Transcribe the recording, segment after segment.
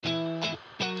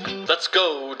let's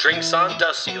go. Drinks on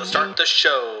Dusty, let's start the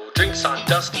show. Drinks on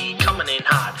Dusty, coming in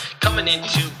hot, coming in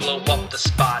to blow up the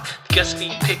spot. The guests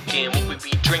be picking, what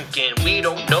we be drinking. We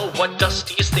don't know what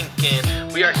Dusty is thinking.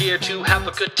 We are here to have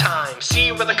a good time.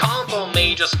 See where the convo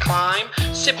may just climb.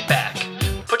 Sit back,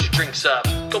 put your drinks up.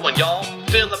 Go on, y'all,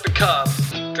 fill up your cup.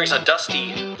 Drinks on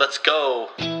Dusty, let's go.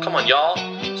 Come on, y'all,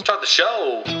 start the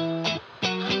show.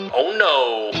 Oh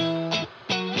no.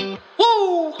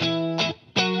 Woo!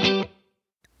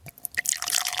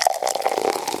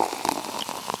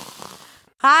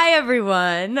 Hi,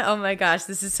 everyone. Oh my gosh,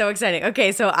 this is so exciting.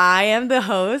 Okay, so I am the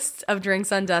host of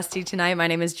Drinks on Dusty tonight. My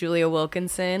name is Julia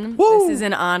Wilkinson. Woo! This is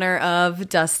in honor of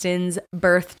Dustin's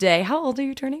birthday. How old are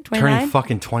you turning? 29? Turning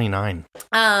fucking 29.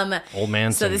 Old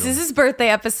man So syndrome. this is his birthday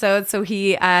episode. So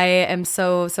I am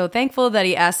so thankful that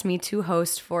he asked me to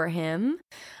host for him.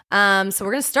 So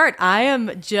we're going to start. I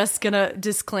am just going to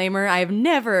disclaimer. I have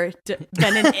never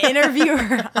been an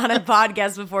interviewer on a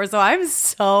podcast before, so I'm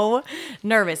so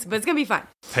nervous, but it's going to be fine.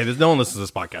 Hey, there's no one listens to this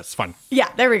podcast. It's fine. Yeah,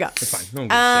 there we go. It's fine. No one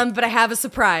gives a shit. But I have a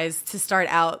surprise to start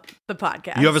out the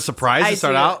podcast. You have a surprise to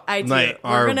start out? I do. Like,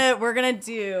 We're gonna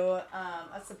do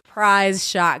a surprise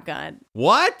shotgun.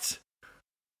 What?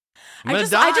 I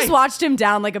just watched him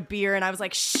down like a beer, and I was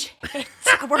like, shit,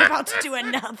 we're about to do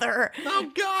another. Oh,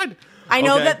 God. I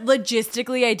know Okay. that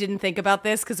logistically I didn't think about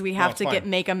this because we have it's to fine.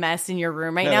 make a mess in your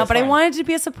room right No, now, that's but I fine. wanted it to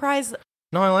be a surprise.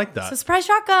 No, I like that. It's a surprise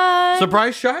shotgun.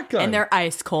 Surprise shotgun. And they're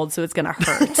ice cold, so it's gonna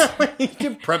hurt. You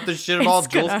can prep this shit at all, It's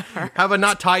gonna Jules. hurt. Have I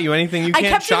not taught you anything? You I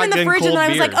can't kept them in shotgun the fridge, cold and then I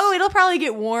was like, beers. oh, it'll probably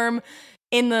get warm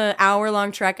in the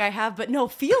hour-long trek I have, but no,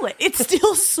 feel it. It's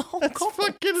still so That's cold.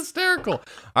 fucking hysterical.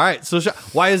 All right, so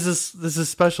why is this is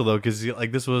special though? Because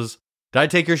like this was. Did I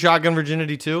take your shotgun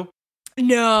virginity too?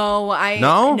 No, I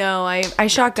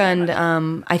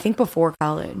shotgunned. I think before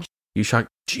college. You shot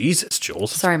Jesus,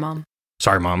 Jules. Sorry, Mom.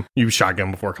 Sorry, Mom. You shotgun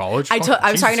before college. I was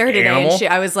talking to her today, animal. and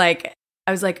I was like,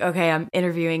 okay, I'm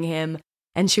interviewing him,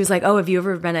 and she was like, oh, have you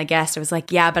ever been a guest? I was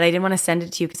like, yeah, but I didn't want to send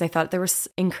it to you because I thought there was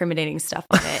incriminating stuff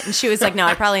on it. And she was like, no,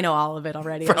 I probably know all of it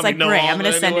already. I was like, great, I'm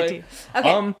gonna send it to you.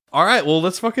 Okay. All right. Well,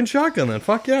 let's fucking shotgun then.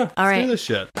 Fuck yeah. All right. Let's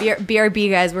do this shit. BRB,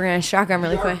 guys, we're gonna shotgun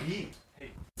really quick.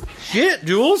 Shit,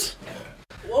 Jules.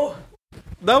 Whoa.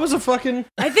 That was a fucking.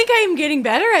 I think I am getting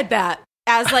better at that.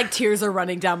 As like tears are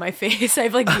running down my face, I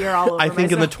have like beer all over. I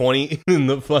think myself. in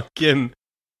the fucking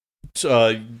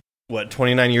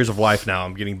 29 years of life now,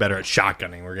 I'm getting better at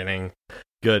shotgunning. We're getting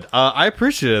good. I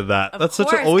appreciated that. That's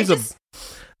always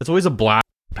a blast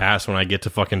pass when I get to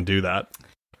fucking do that.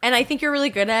 And I think you're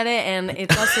really good at it, and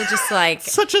it's also just like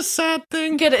Such a sad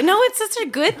thing. good. No, it's such a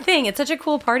good thing. It's such a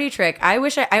cool party trick. I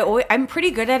wish I'm pretty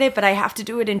good at it, but I have to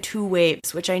do it in 2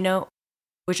 waves, which I know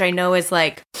is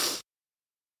like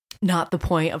not the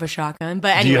point of a shotgun. But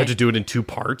anyway, Do you have to do it in 2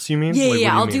 parts? You mean? yeah, Like, what yeah.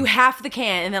 do you I'll mean? do half the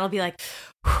can, and then I'll be like,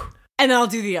 and then I'll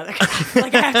do the other.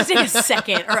 Like I have to take a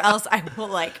second, or else I will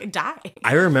like die.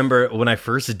 I remember when I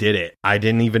first did it, I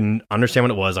didn't even understand what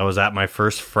it was. I was at my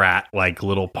first frat, like,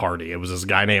 little party. It was this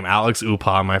guy named Alex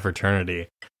Upa in my fraternity.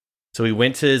 So we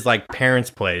went to his, like,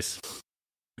 parents' place,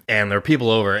 and there were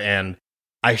people over, and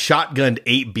I shotgunned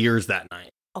 8 beers that night.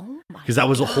 Oh my! Because that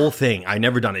was a whole thing. I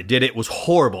never done it. Did it was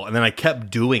horrible. And then I kept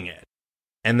doing it.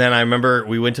 And then I remember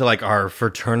we went to, like, our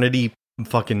fraternity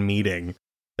fucking meeting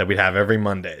that we'd have every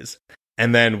Mondays.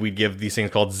 And then we'd give these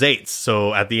things called zates.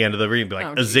 So at the end of the reading, be like,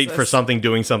 a zate for something,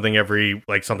 doing something every,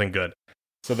 like, something good.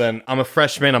 So then I'm a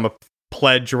freshman, I'm a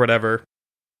pledge or whatever.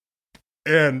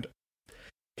 And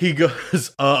he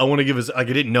goes, I want to give his, like,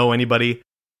 I didn't know anybody,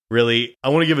 really. I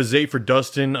want to give a zate for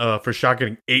Dustin for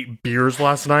shotgunning 8 beers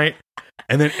last night.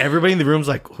 And then everybody in the room's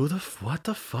like, what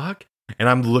the fuck? And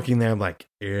I'm looking there, I'm like,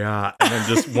 yeah. And then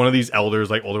just one of these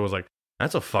elders, like, older was like,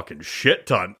 that's a fucking shit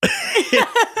ton.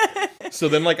 So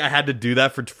then, like, I had to do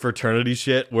that for fraternity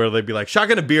shit where they'd be like,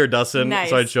 shotgun a beer, Dustin. Nice.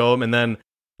 So I'd show them. And then,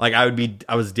 like,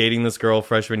 I was dating this girl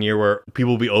freshman year where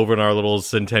people would be over in our little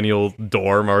Centennial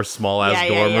dorm, our small ass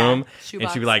dorm room. Shoebox.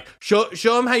 And she'd be like, show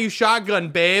them how you shotgun,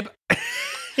 babe.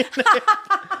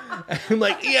 I'm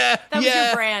like, yeah, That was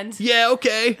your brand. Yeah,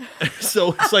 okay.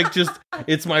 So it's like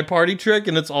it's my party trick,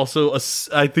 and it's also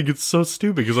I think it's so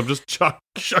stupid because I'm just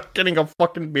shotgunning a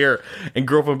fucking beer, and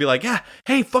girlfriend would be like, yeah,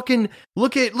 hey, fucking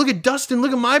look at Dustin,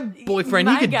 look at my boyfriend,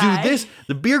 My he could guy. do this.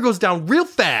 The beer goes down real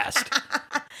fast.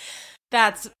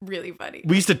 That's really funny.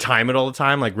 We used to time it all the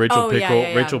time. Like Rachel Oh, yeah, Pickrell, yeah,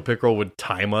 yeah. Rachel Pickrell would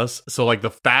time us. So like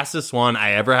the fastest one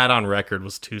I ever had on record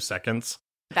was 2 seconds.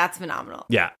 That's phenomenal.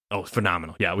 Yeah. Oh,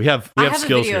 phenomenal. Yeah, we have I have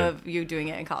skills a video here. of you doing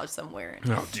it in college somewhere.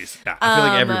 Oh, jeez. Yeah,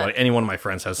 I feel like any one of my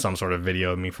friends has some sort of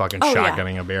video of me fucking Oh, yeah.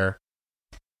 shotgunning a beer.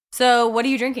 So, what are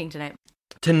you drinking tonight?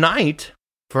 Tonight,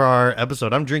 for our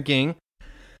episode, I'm drinking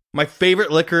my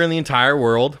favorite liquor in the entire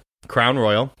world, Crown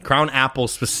Royal, Crown Apple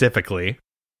specifically,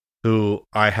 who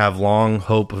I have long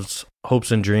hopes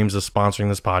and dreams of sponsoring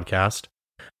this podcast.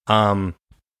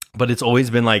 But it's always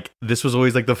been like, this was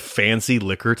always like the fancy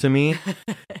liquor to me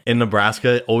in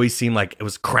Nebraska. It always seemed like it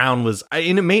was Crown was, I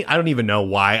don't even know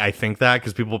why I think that,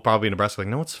 because people probably in Nebraska are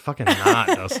like, no, it's fucking not,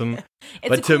 Dustin.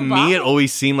 But to me, it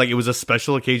always seemed like it was a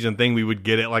special occasion thing. We would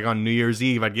get it like on New Year's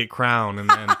Eve. I'd get Crown, and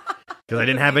then because I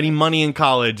didn't have any money in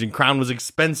college and Crown was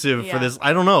expensive for this.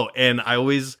 I don't know. And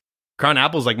Crown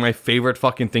Apple is like my favorite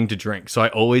fucking thing to drink. So I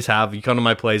always have, you come to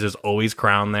my place, there's always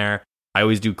Crown there. I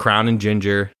always do Crown and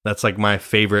ginger. That's like my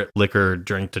favorite liquor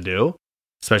drink to do,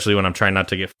 especially when I'm trying not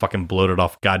to get fucking bloated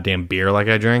off goddamn beer like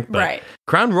I drink. But right.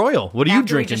 Crown Royal. What are you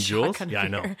drinking, Jules? Yeah, I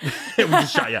know. We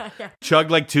just chug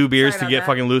like 2 beers to get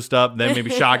fucking loosed up. Then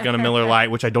maybe shotgun a Miller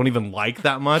Lite, which I don't even like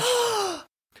that much.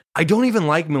 I don't even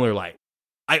like Miller Lite.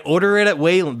 I order it at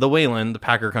the Wayland, the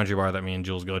Packer Country Bar that me and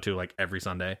Jules go to like every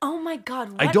Sunday. Oh my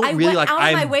God. What? I don't really like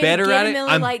I'm better at it.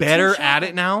 I'm better at at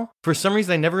it now. For some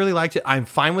reason, I never really liked it. I'm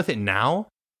fine with it now,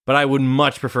 but I would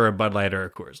much prefer a Bud Light or a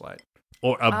Coors Light.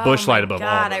 Or a Busch Light above all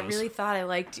those. God, I really thought I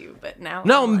liked you, but now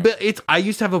no, but I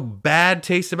used to have a bad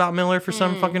taste about Miller for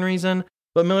some fucking reason.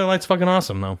 But Miller Lite's fucking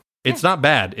awesome, though. It's not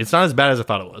bad. It's not as bad as I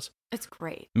thought it was. It's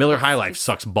great. Miller High Life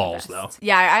sucks balls, though.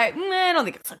 Yeah, I don't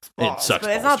think it sucks balls. It sucks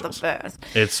but it's balls, not the best.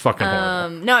 It's fucking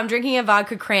horrible. No, I'm drinking a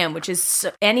vodka cran, which is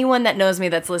anyone that knows me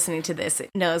that's listening to this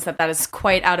knows that is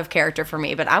quite out of character for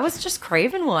me. But I was just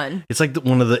craving one. It's like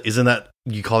one of the, isn't that,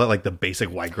 you call it like the basic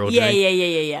white girl drink?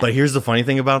 Yeah. But here's the funny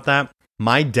thing about that.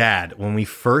 My dad, when we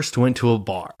first went to a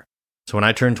bar, so when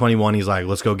I turned 21, he's like,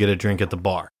 let's go get a drink at the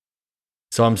bar.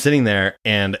 So I'm sitting there,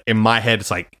 and in my head,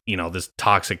 it's like, you know, this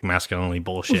toxic masculinity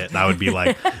bullshit. And I would be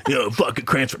like, fucking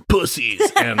crans for pussies.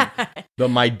 But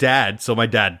my dad,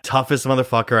 toughest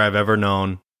motherfucker I've ever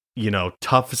known, you know,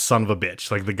 toughest son of a bitch.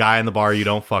 Like the guy in the bar you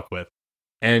don't fuck with.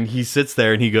 And he sits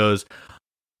there and he goes,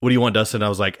 what do you want, Dustin? I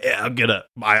was like, yeah, I'll get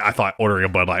I thought ordering a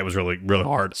Bud Light was really, really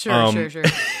hard. Sure.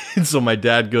 And so my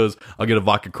dad goes, I'll get a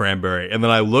vodka cranberry. And then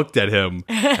I looked at him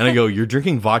and I go, you're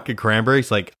drinking vodka cranberry?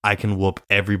 He's like, I can whoop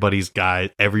everybody's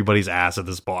ass at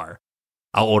this bar.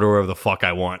 I'll order whatever the fuck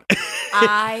I want.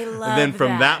 I love And then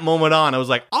from that moment on, I was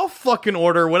like, I'll fucking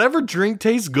order whatever drink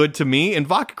tastes good to me. And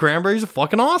vodka cranberries are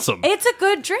fucking awesome. It's a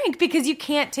good drink because you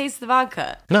can't taste the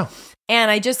vodka. No.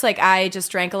 And I just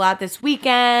drank a lot this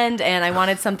weekend, and I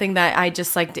wanted something that I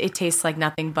just liked. It tastes like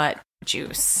nothing but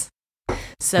juice.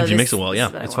 So if you mix it well, yeah,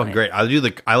 it's fucking great.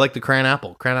 I like the Crown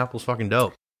Apple. Crown Apple's fucking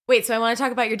dope. Wait, so I want to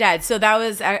talk about your dad. So that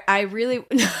was I really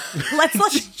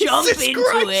let's jump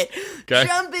into it. Okay.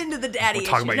 Jump into the daddy issues.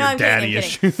 Talk about your daddy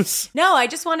issues. No, I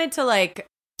just wanted to like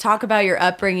talk about your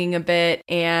upbringing a bit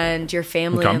and your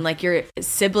family and like your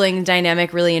sibling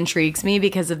dynamic really intrigues me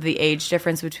because of the age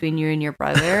difference between you and your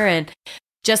brother, and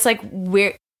just like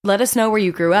let us know where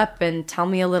you grew up and tell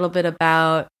me a little bit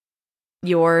about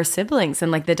your siblings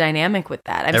and like the dynamic with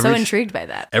that. I'm so intrigued by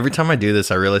that. Every time I do this,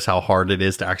 I realize how hard it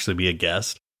is to actually be a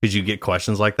guest, because you get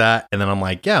questions like that, and then I'm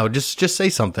like, yeah, just say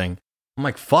something. I'm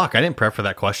like, fuck, I didn't prep for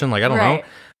that question. Like, I don't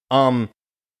know.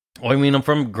 Well, I mean, I'm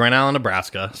from Grand Island,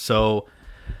 Nebraska, so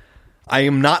I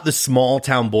am not the small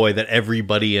town boy that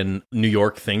everybody in New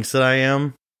York thinks that I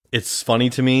am. It's funny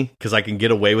to me because I can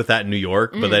get away with that in New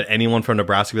York, but that anyone from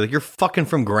Nebraska be like, you're fucking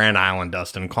from Grand Island,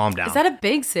 Dustin. Calm down. Is that a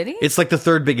big city? It's like the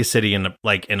 3rd biggest city in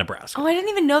Nebraska. Oh, I didn't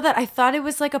even know that. I thought it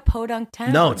was like a podunk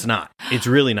town. No, it's not. It's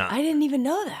really not. I didn't even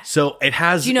know that. So it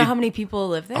has. Do you know how many people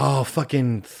live there? Oh,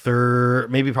 fucking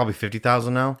maybe probably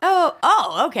 50,000 now.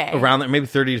 Oh, okay. Around there, maybe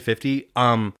 30 to 50.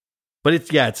 But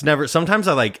it's never. Sometimes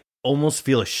I like almost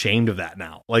feel ashamed of that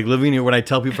now. Like living here, when I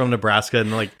tell people from Nebraska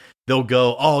and like they'll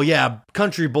go, oh yeah,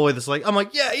 country boy. That's like, I'm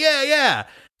like, yeah.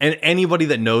 And anybody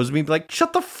that knows me be like,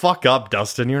 shut the fuck up,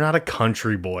 Dustin. You're not a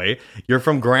country boy. You're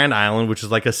from Grand Island, which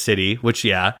is like a city, which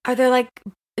yeah. Are there like,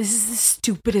 this is the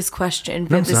stupidest question,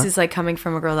 but this is like coming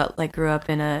from a girl that like grew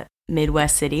up in a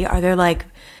Midwest city. Are there like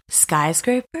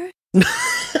skyscrapers?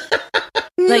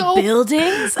 Like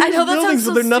buildings? I know that buildings, sounds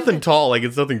so but they're nothing stupid. tall. Like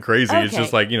it's nothing crazy. Okay. It's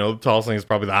just like, you know, the tallest thing is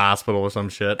probably the hospital or some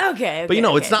shit. Okay. But you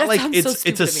know, it's not That like sounds so it's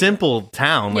stupid a to me. simple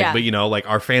town. Like, Yeah. but you know, like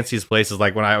our fanciest place is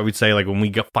like when I would say like when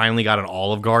we finally got an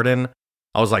Olive Garden,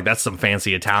 I was like, that's some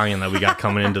fancy Italian that we got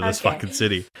coming into this Okay. fucking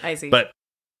city. I see. But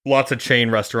lots of chain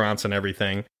restaurants and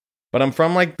everything. But I'm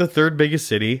from like the 3rd biggest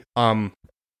city. I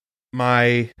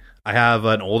have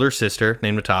an older sister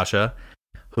named Natasha,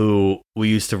 who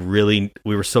we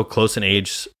were so close in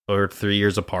age, or 3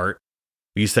 years apart.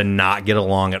 We used to not get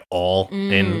along at all.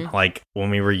 And like when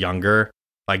we were younger,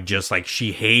 like just like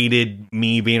she hated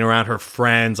me being around her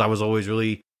friends. I was always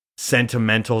really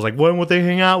sentimental. Like, when would they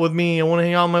hang out with me? I want to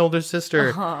hang out with my older sister.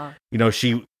 You know,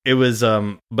 it was,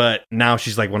 but now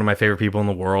she's like one of my favorite people in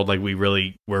the world. Like,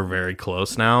 we're very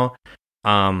close now.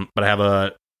 But I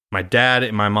have my dad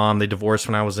and my mom, they divorced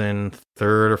when I was in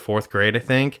 3rd or 4th grade, I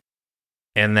think.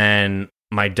 And then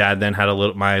my dad then had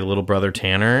my little brother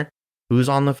Tanner, who's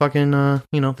on the fucking,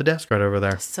 the desk right over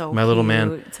there. So my little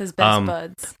man. It's his best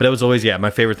buds. But it was always,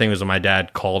 my favorite thing was when my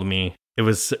dad called me. It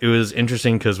was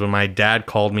interesting because when my dad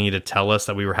called me to tell us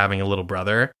that we were having a little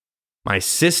brother, my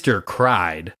sister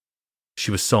cried.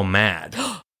 She was so mad.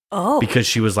 Because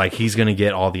she was like, he's going to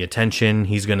get all the attention.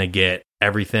 He's going to get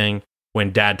everything.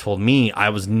 When dad told me, I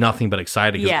was nothing but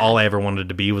excited because all I ever wanted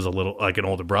to be was an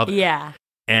older brother. Yeah.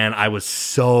 And I was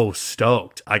so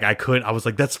stoked. Like, I was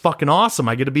like, that's fucking awesome.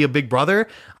 I get to be a big brother.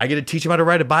 I get to teach him how to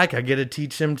ride a bike. I get to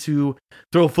teach him to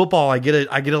throw a football. I get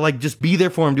to like just be there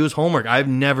for him, do his homework. I've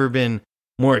never been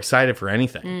more excited for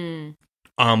anything.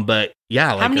 But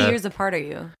yeah. Like, how many years apart are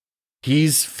you?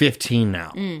 He's 15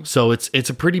 now. So it's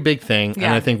a pretty big thing. Yeah.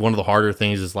 And I think one of the harder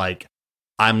things is like,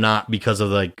 I'm not, because of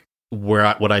like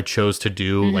what I chose to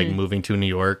do, like moving to New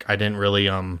York, I didn't really,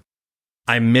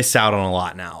 I miss out on a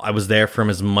lot now. I was there for him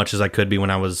as much as I could be when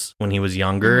he was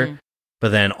younger,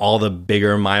 but then all the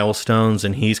bigger milestones,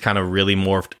 and he's kind of really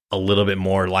morphed a little bit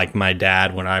more like my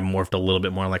dad when I morphed a little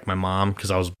bit more like my mom,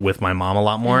 because I was with my mom a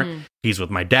lot more. He's with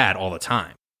my dad all the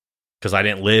time because I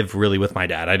didn't live really with my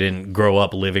dad. I didn't grow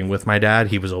up living with my dad.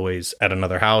 He was always at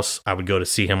another house. I would go to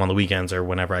see him on the weekends or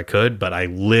whenever I could, but I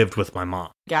lived with my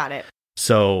mom. Got it.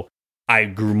 So I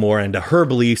grew more into her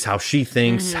beliefs, how she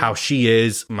thinks, how she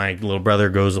is. My little brother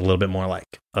goes a little bit more like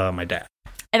my dad.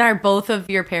 And are both of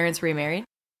your parents remarried?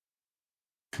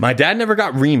 My dad never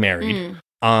got remarried.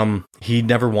 He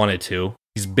never wanted to.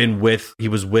 He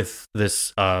was with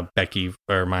this Becky,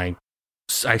 or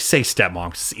I say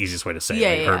stepmom, it's the easiest way to say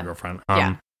it, her girlfriend.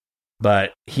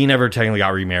 But he never technically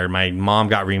got remarried. My mom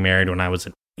got remarried when I was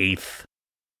in 8th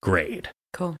grade.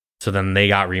 Cool. So then they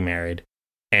got remarried,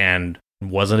 and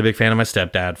wasn't a big fan of my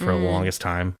stepdad for the longest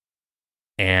time.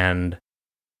 And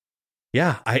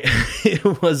yeah, it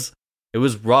was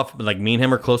rough. Like, me and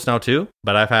him are close now too,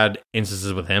 but I've had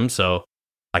instances with him. So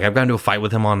like, I've gotten into a fight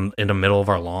with him in the middle of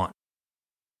our lawn,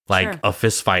 like a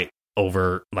fist fight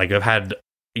over, like, I've had,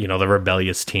 the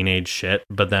rebellious teenage shit,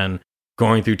 but then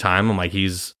going through time, I'm like,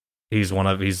 he's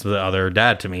the other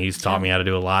dad to me. He's taught me how to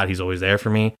do a lot. He's always there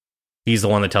for me. He's the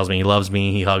one that tells me he loves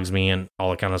me. He hugs me and all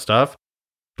that kind of stuff.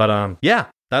 But yeah,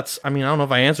 I don't know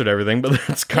if I answered everything, but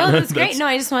that's kind of... No, that's great. No,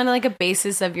 I just wanted like a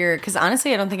basis of because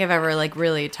honestly, I don't think I've ever like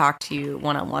really talked to you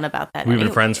one-on-one about that. We've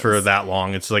been friends for that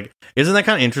long. It's like, isn't that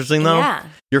kind of interesting though? Yeah.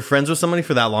 You're friends with somebody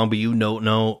for that long, but you don't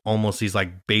know almost these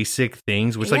like basic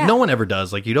things, which like no one ever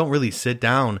does. Like, you don't really sit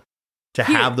down to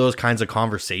have those kinds of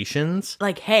conversations.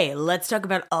 Like, hey, let's talk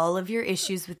about all of your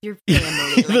issues with your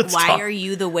family. Like, why are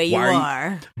you the way you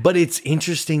are? But it's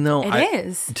interesting though. It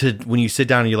is. When you sit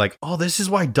down and you're like, oh, this is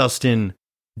why Dustin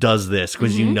does this.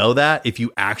 Because you know that. If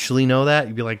you actually know that,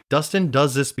 you'd be like, Dustin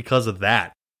does this because of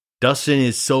that. Dustin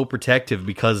is so protective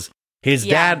because his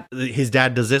dad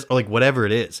does this, or like whatever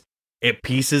it is. It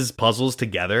puzzles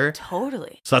together.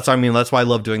 Totally. So that's why I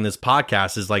love doing this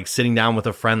podcast, is like sitting down with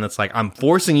a friend that's like, I'm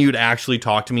forcing you to actually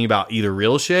talk to me about either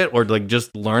real shit or like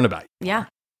just learn about you. Yeah.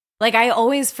 Like, I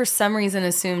always, for some reason,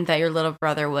 assumed that your little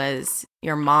brother was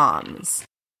your mom's.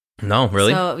 No,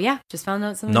 really? So yeah, just found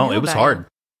out something. No, it was hard.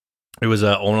 It was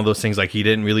one of those things, like, he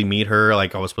didn't really meet her.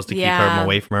 Like, I was supposed to keep him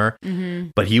away from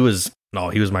her. But he was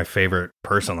my favorite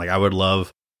person. Like, I would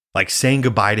love... Like, saying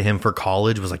goodbye to him for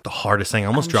college was like the hardest thing. I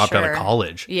almost dropped out of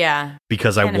college. Yeah.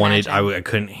 Because I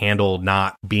couldn't handle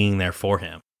not being there for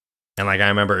him. And like, I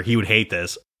remember he would hate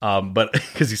this, but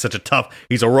because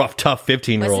he's a rough, tough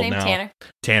 15-year-old now. Tanner?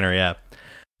 Tanner, yeah.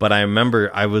 But I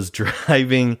remember I was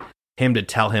driving him to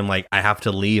tell him, like, I have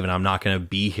to leave and I'm not going to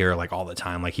be here like all the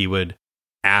time. Like, he would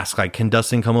ask, like, can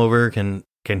Dustin come over? Can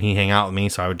he hang out with me?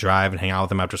 So I would drive and hang out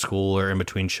with him after school or in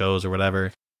between shows or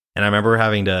whatever. And I remember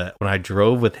when I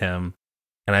drove with him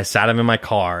and I sat him in my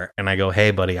car and I go,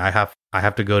 hey, buddy, I have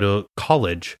to go to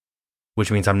college,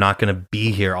 which means I'm not going to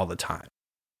be here all the time.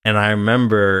 And I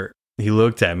remember he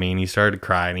looked at me and he started to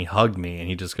cry and he hugged me and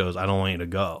he just goes, I don't want you to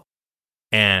go.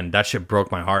 And that shit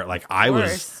broke my heart. Like, I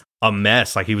was a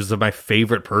mess. Like, he was my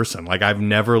favorite person. Like, I've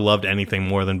never loved anything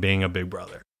more than being a big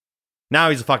brother. Now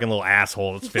he's a fucking little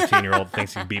asshole. This 15-year-old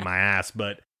thinks he can beat my ass,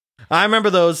 but... I remember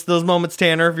those moments,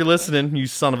 Tanner, if you're listening, you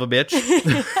son of a bitch.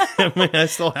 I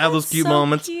still have those cute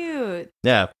moments. Cute.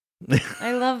 Yeah.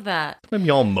 I love that. I'm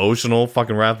all emotional,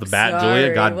 fucking right off the bat,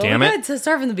 Julia. God damn it. To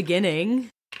start from the beginning.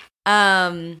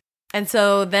 And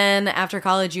so then after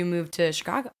college, you moved to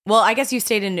Chicago. Well, I guess you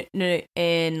stayed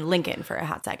in Lincoln for a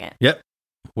hot second. Yep.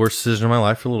 Worst decision of my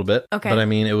life for a little bit. Okay. But I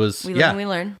mean, it was, We live and we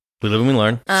learn. We live and we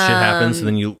learn. Shit happens, and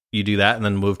then you do that, and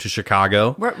then move to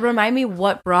Chicago. Remind me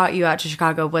what brought you out to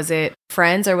Chicago. Was it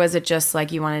friends, or was it just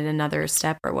like you wanted another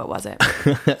step, or what was it?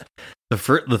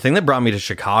 The thing that brought me to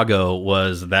Chicago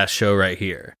was that show right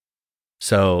here.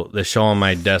 So the show on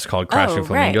my desk called Crashing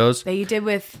Flamingos. That you did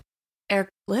with Eric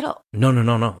Little.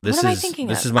 No. This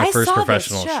is my first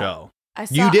professional show.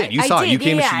 You did. You saw it. You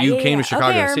came to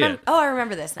Chicago to see it. Oh, I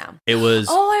remember this now. It was.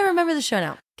 Oh, I remember the show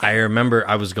now. I remember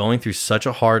I was going through such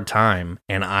a hard time,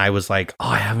 and I was like, "Oh,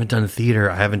 I haven't done theater.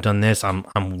 I haven't done this. I'm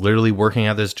literally working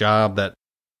at this job that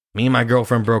me and my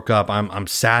girlfriend broke up. I'm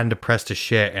sad and depressed as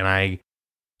shit." And I,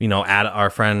 our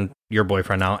friend, your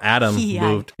boyfriend now, Adam,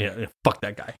 moved. Yeah, fuck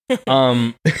that guy.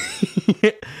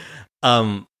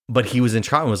 But he was in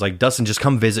Chicago and was like, "Dustin, just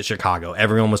come visit Chicago."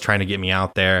 Everyone was trying to get me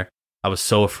out there. I was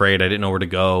so afraid. I didn't know where to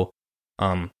go.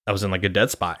 I was in like a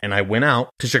dead spot, and I went out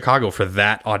to Chicago for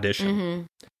that audition. Mm-hmm.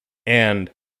 And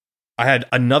I had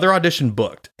another audition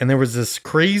booked, and there was this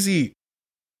crazy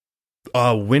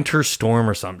winter storm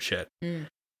or some shit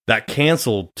that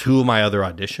canceled 2 of my other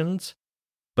auditions.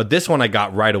 But this one I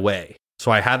got right away. So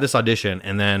I had this audition,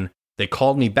 and then they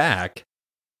called me back,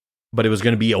 but it was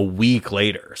going to be a week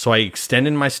later. So I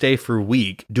extended my stay for a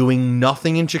week, doing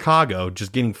nothing in Chicago,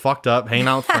 just getting fucked up, hanging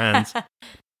out with friends,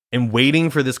 and waiting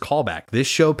for this callback. This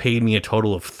show paid me a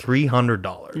total of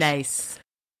 $300. Nice.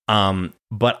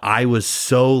 But I was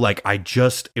so like,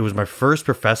 it was my first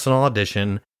professional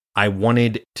audition. I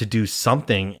wanted to do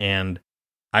something. And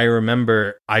I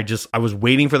remember I was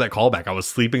waiting for that callback. I was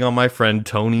sleeping on my friend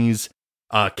Tony's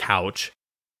couch,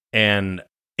 and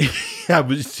I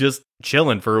was just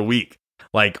chilling for a week.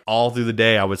 Like all through the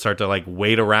day, I would start to like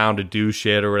wait around to do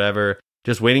shit or whatever,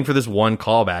 just waiting for this one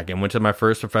callback, and went to my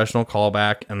first professional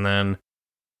callback. And then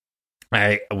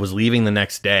I was leaving the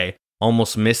next day.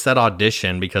 Almost missed that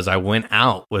audition because I went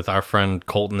out with our friend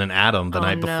Colton and Adam the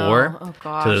night before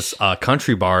to this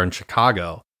country bar in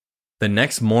Chicago. The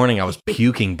next morning, I was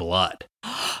puking blood.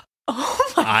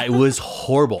 I was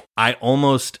horrible. I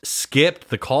almost skipped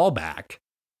the callback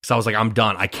because I was like, I'm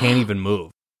done. I can't even move.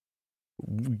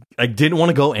 I didn't want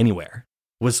to go anywhere.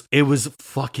 It was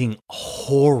fucking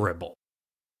horrible.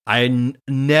 I had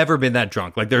never been that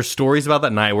drunk. Like, there's stories about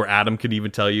that night where Adam could even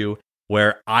tell you,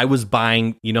 where I was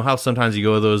buying, you know how sometimes you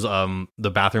go to those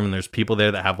the bathroom and there's people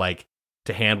there that have like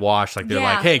to hand wash, like they're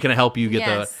like, "Hey, can I help you get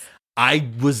the?" I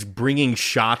was bringing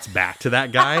shots back to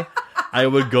that guy. I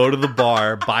would go to the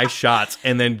bar, buy shots,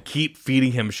 and then keep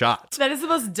feeding him shots. That is the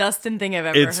most Dustin thing I've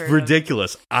ever heard. It's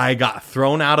ridiculous. I got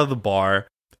thrown out of the bar.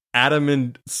 Adam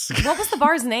and what was the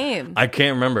bar's name? I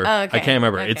can't remember. Oh, okay. I can't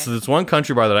remember. Okay. It's this one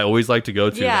country bar that I always like to go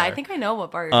to. Yeah, there. I think I know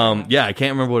what bar. You're yeah, I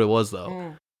can't remember what it was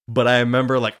though. But I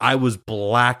remember, like, I was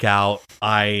blackout.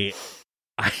 I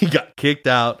got kicked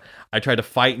out. I tried to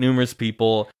fight numerous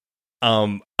people.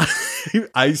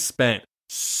 I spent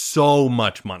so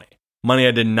much money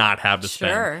I did not have to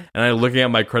spend. And I looking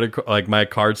at my my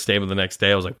card statement the next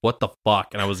day. I was like, "What the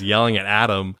fuck?" And I was yelling at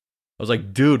Adam. I was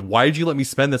like, "Dude, why did you let me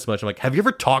spend this much?" I'm like, "Have you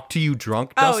ever talked to you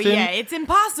drunk, Dustin?" Oh yeah, it's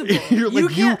impossible. You're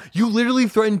like, you literally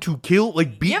threatened to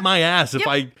beat my ass if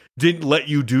I didn't let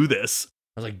you do this.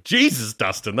 I was like, Jesus,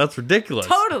 Dustin, that's ridiculous.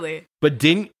 Totally. But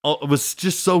it was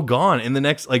just so gone. And the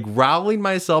next, rallied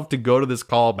myself to go to this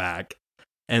callback.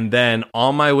 And then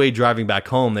on my way driving back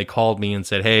home, they called me and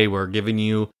said, "Hey,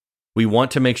 we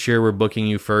want to make sure we're booking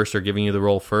you first or giving you the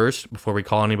role first before we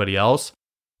call anybody else.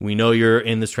 We know you're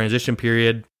in this transition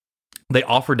period." They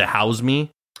offered to house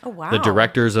me. Oh, wow. The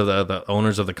directors of the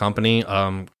owners of the company,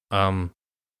 with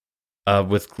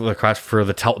the crash for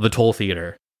the Toll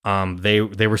Theater.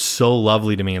 They were so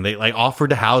lovely to me, and they offered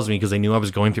to house me because they knew I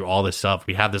was going through all this stuff.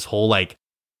 We had this whole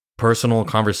personal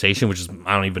conversation, which is,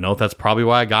 I don't even know if that's probably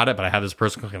why I got it, but I had this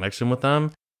personal connection with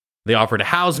them. They offered to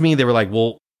house me. They were like,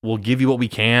 we'll give you what we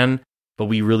can, but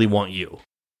we really want you.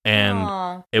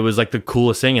 And it was the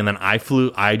coolest thing. And then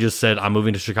I just said, I'm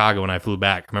moving to Chicago, and I flew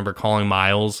back. I remember calling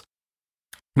Miles.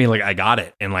 I mean, I got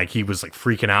it. And he was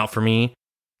freaking out for me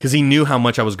because he knew how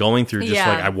much I was going through. Just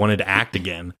I wanted to act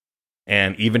again.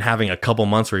 And even having a couple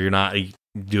months where you're not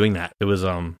doing that, it was,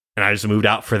 and I just moved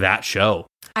out for that show.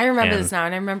 I remember this now,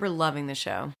 and I remember loving the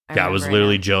show. I was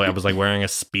literally Joey. I was wearing a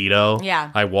Speedo.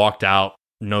 Yeah. I walked out,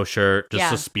 no shirt,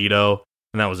 just a Speedo,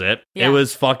 and that was it. Yeah. It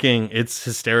was it's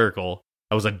hysterical.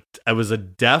 I was a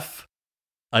deaf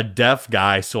a deaf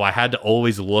guy, so I had to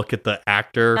always look at the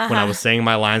actor when I was saying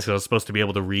my lines because I was supposed to be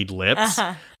able to read lips.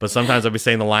 But sometimes I'd be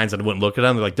saying the lines and I wouldn't look at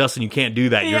them. They're like, Dustin, you can't do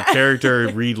that. Your character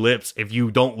read lips. If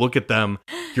you don't look at them,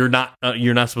 you're not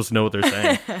supposed to know what they're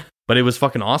saying. But it was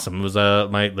fucking awesome. It was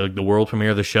the world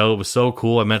premiere of the show. It was so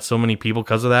cool. I met so many people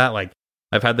because of that. Like,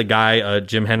 I've had the guy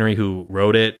Jim Henry who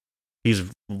wrote it. He's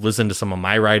listened to some of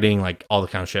my writing, like all the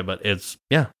kind of shit. But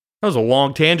that was a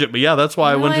long tangent. But yeah, that's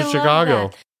why I went to Chicago.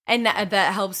 That. And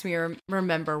that helps me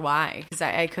remember why, because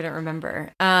I couldn't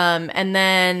remember. And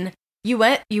then you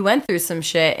went through some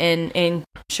shit in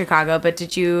Chicago, but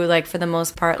did you, like, for the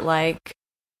most part, like,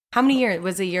 how many years?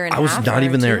 Was it a year and a half? I was not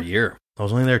even there a year. I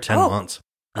was only there 10 months.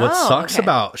 What sucks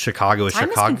about Chicago is time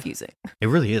is confusing. It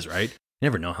really is, right? You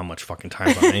never know how much fucking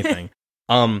time's on anything.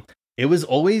 It was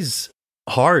always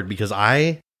hard because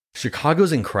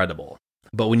Chicago's incredible,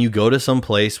 but when you go to some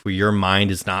place where your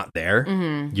mind is not there,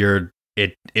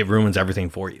 it ruins everything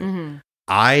for you.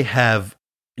 I have,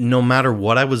 no matter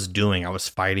what I was doing, I was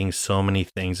fighting so many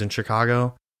things in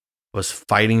Chicago. I was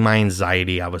fighting my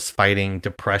anxiety. I was fighting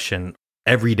depression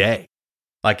every day.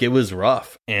 Like, it was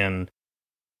rough. And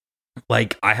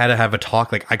like, I had to have a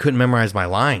talk. Like, I couldn't memorize my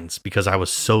lines because I was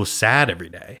so sad every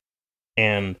day.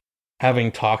 And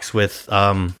having talks with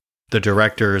the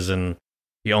directors and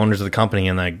the owners of the company,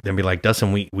 and like, they'd be like,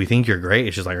 Dustin, we think you're great.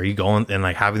 It's just like, are you going? And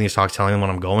like, having these talks, telling them what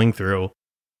I'm going through.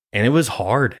 And it was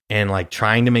hard. And like,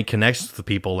 trying to make connections with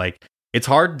people. Like, it's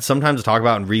hard sometimes to talk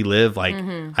about and relive. Like,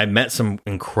 I met some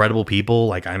incredible people.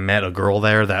 Like, I met a girl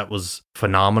there that was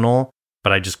phenomenal,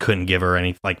 but I just couldn't give her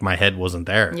any, like, my head wasn't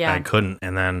there. Yeah. I couldn't.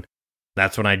 And then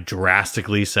that's when I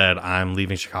drastically said, I'm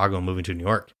leaving Chicago and moving to New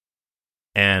York.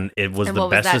 And it was the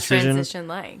best decision. What was that transition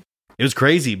like? It was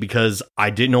crazy because I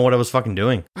didn't know what I was fucking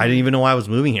doing. I didn't even know why I was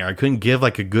moving here. I couldn't give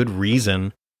like a good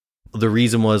reason. The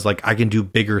reason was like, I can do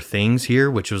bigger things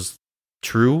here, which was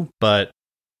true, but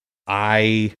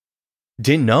I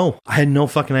didn't know. I had no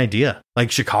fucking idea.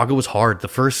 Like, Chicago was hard. The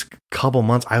first couple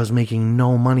months I was making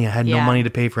no money. I had no money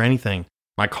to pay for anything.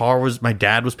 My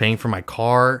dad was paying for my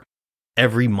car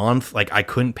every month. Like, I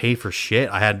couldn't pay for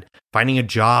shit. Finding a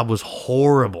job was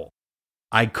horrible.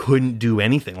 I couldn't do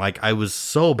anything. Like, I was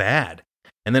so bad.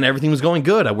 And then everything was going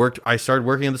good. I started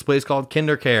working at this place called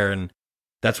Kindercare, and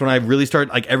that's when I really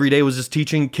started, like, every day was just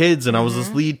teaching kids, and I was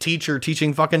this lead teacher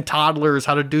teaching fucking toddlers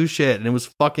how to do shit, and it was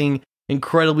fucking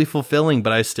incredibly fulfilling,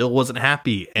 but I still wasn't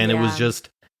happy, and it was just,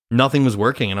 nothing was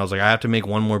working, and I was like, I have to make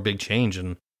one more big change,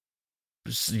 and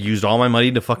used all my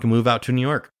money to fucking move out to New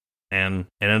York, and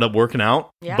it ended up working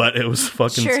out, but it was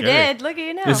fucking scary. Did. Look at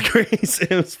you now. It was crazy.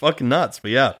 It was fucking nuts,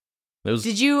 but yeah.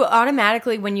 Did you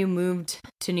automatically, when you moved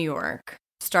to New York,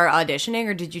 start auditioning,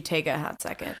 or did you take a hot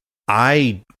second?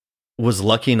 I was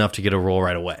lucky enough to get a role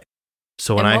right away.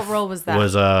 So when what role was that?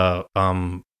 Was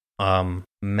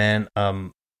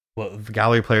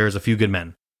Gallery Players, A Few Good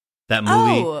Men. That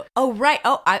movie. Oh, right.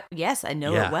 Oh, yes, I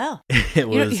know it well. It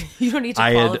was. You don't need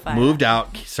to qualify. I had moved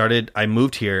out. I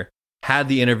moved here. Had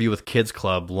the interview with Kids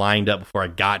Club lined up before I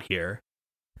got here.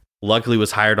 Luckily,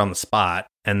 was hired on the spot,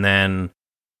 and then,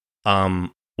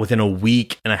 within a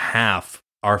week and a half,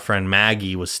 our friend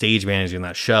Maggie was stage managing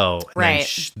that show. And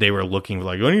right. They were looking for,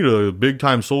 like, I need a big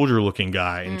time soldier looking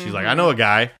guy. And she's like, I know a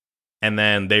guy. And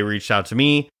then they reached out to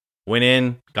me, went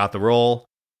in, got the role.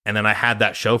 And then I had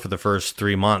that show for the first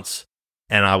 3 months.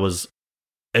 And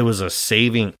it was a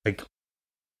saving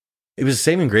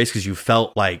grace because you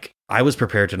felt like I was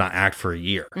prepared to not act for a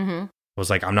year. I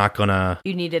was like, I'm not gonna.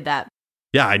 You needed that.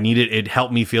 Yeah, it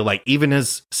helped me feel like, even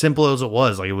as simple as it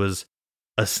was, like, it was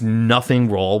a nothing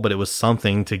role, but it was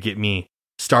something to get me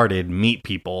started, meet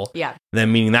people. Yeah.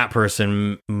 Then meeting that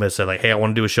person said, like, hey, I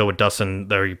want to do a show with Dustin.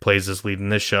 There he plays this lead in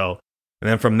this show. And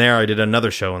then from there, I did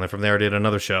another show. And then from there, I did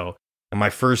another show. And my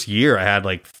first year, I had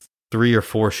like 3 or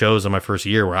 4 shows in my first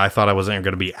year where I thought I wasn't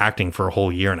going to be acting for a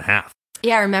whole year and a half.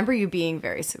 Yeah, I remember you being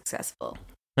very successful.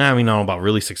 I mean, I don't know about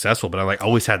really successful, but I like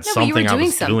always had something I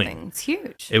was doing. It's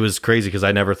huge. It was crazy because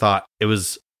I never thought it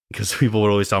was, because people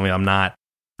would always tell me I'm not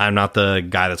the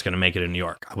guy that's going to make it in New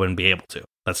York. I wouldn't be able to.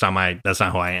 That's not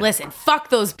who I am. Listen, fuck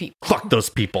those people. Fuck those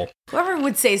people. Whoever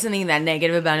would say something that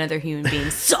negative about another human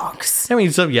being sucks. I mean,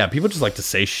 people just like to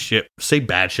say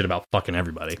bad shit about fucking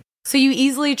everybody. So you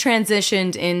easily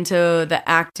transitioned into the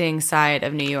acting side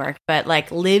of New York, but like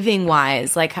living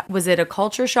wise, like, was it a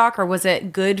culture shock, or was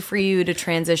it good for you to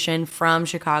transition from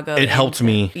Chicago? It helped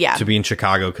me to be in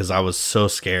Chicago because I was so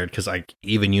scared because, like,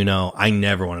 even, I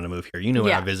never wanted to move here.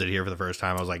 When I visited here for the first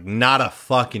time, I was like, not a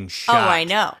fucking shot. Oh, I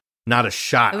know. Not a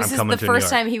shot. I'm coming to New York. The first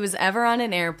time he was ever on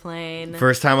an airplane.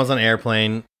 First time I was on an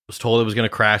airplane. was told it was going to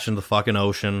crash into the fucking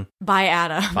ocean. By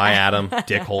Adam.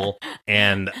 Dickhole.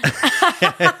 And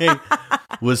I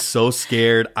was so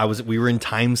scared. We were in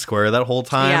Times Square that whole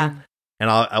time. Yeah. And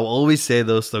I will always say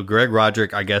this, though. Greg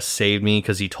Roderick, I guess, saved me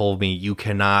because he told me you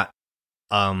cannot,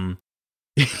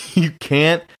 you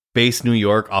can't base New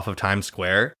York off of Times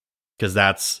Square because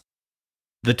that's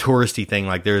the touristy thing.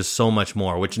 Like, there's so much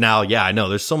more, which now, yeah, I know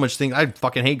there's so much things. I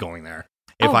fucking hate going there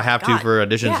if I have to for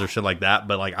auditions or shit like that.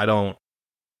 But like,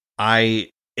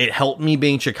 it helped me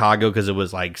being Chicago because it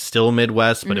was like still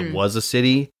Midwest, but it was a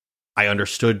city. I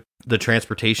understood the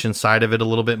transportation side of it a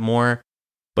little bit more.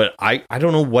 But I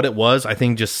don't know what it was. I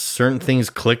think just certain things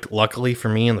clicked, luckily for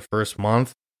me, in the first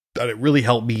month, that it really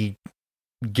helped me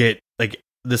get, like,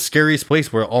 the scariest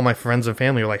place where all my friends and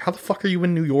family are like, how the fuck are you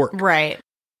in New York? Right.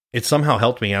 It somehow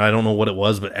helped me, and I don't know what it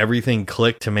was, but everything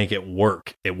clicked to make it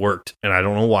work. It worked, and I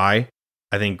don't know why.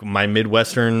 I think my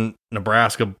Midwestern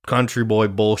Nebraska country boy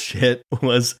bullshit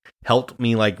helped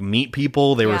me, like, meet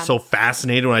people. They were so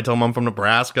fascinated when I told them I'm from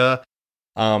Nebraska.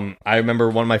 I remember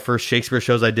one of my first Shakespeare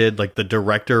shows I did, like, the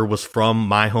director was from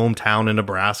my hometown in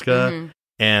Nebraska,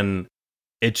 and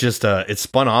it just it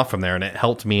spun off from there, and it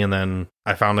helped me. And then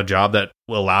I found a job that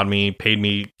paid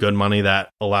me good money that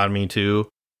allowed me to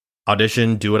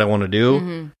audition, do what I want to do,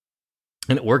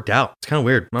 and it worked out. It's kind of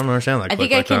weird. I don't understand that. I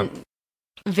think I can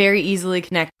very easily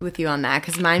connect with you on that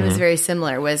because mine was very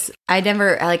similar. I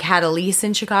never like had a lease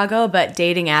in Chicago, but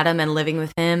dating Adam and living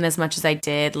with him as much as I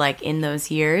did, like, in those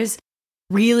years,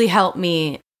 really helped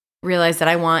me realize that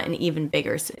I want an even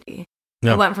bigger city.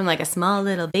 I went from like a small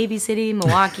little baby city,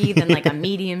 Milwaukee, then like a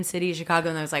medium city, Chicago,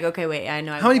 and I was like, okay, wait, I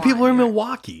know. How many people are in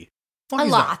Milwaukee? A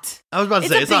lot. I was about to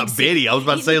say it's not bitty. I was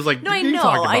about to say it's like no, I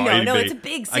know. No, it's a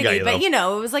big city, but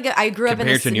it was like I grew up in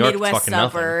a Midwest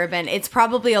suburb, and it's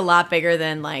probably a lot bigger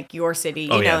than like your city,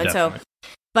 you know. And so,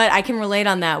 but I can relate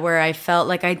on that where I felt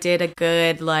like I did a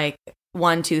good like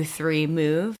 1, 2, 3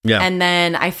 move, and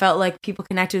then I felt like people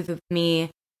connected with me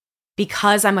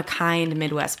because I'm a kind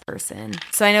Midwest person.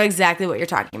 So I know exactly what you're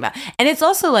talking about, and it's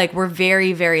also like we're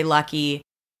very, very lucky.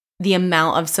 The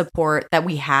amount of support that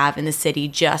we have in the city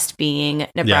just being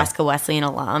Nebraska Wesleyan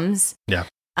alums. Yeah.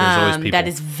 There's always people. That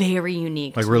is very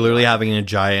unique. Like, we're literally having a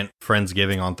giant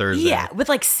Friendsgiving on Thursday. Yeah, with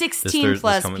like 16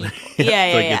 plus people.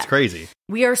 It's crazy.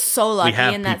 We are so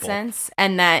lucky in that sense.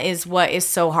 And that is what is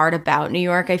so hard about New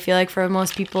York, I feel like, for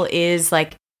most people, is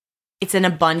like, it's an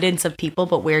abundance of people,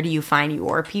 but where do you find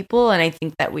your people? And I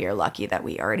think that we are lucky that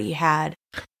we already had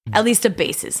at least a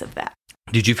basis of that.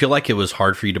 Did you feel like it was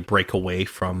hard for you to break away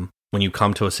from when you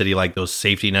come to a city, like those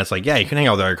safety nets? Like, yeah, you can hang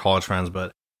out with our college friends,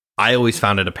 but I always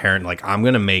found it apparent, like, I'm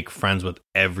going to make friends with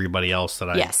everybody else that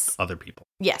other people.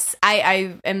 Yes.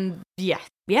 I am. Yeah.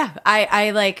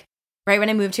 I like, right when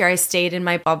I moved here, I stayed in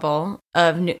my bubble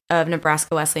of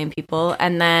Nebraska Wesleyan people.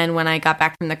 And then when I got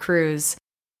back from the cruise,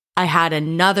 I had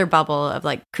another bubble of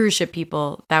like cruise ship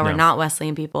people that were not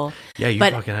Wesleyan people. Yeah, you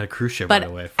fucking had a cruise ship right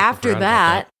away. After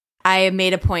that, I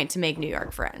made a point to make New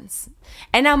York friends.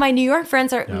 And now my New York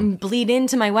friends bleed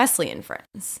into my Wesleyan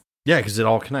friends. Yeah, because it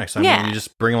all connects. I mean, you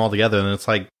just bring them all together, and it's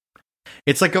like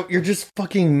you're just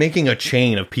fucking making a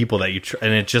chain of people that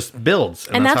and it just builds.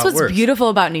 And that's what's beautiful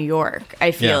about New York,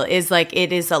 I feel, is like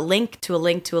it is a link to a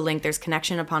link to a link. There's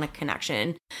connection upon a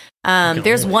connection.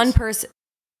 There's one person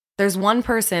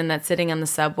that's sitting on the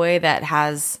subway that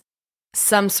has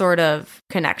some sort of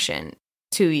connection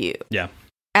to you. Yeah.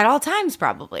 At all times,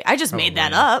 probably. I just made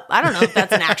that up. I don't know if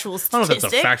that's an actual statistic. I don't know if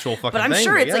that's a factual fucking thing. But I'm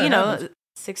sure it's, like,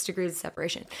 6 degrees of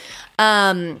separation.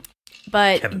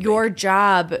 But your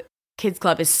job, Kids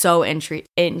Club, is so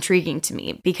intriguing to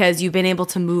me because you've been able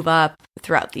to move up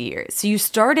throughout the years. So you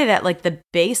started at, like, the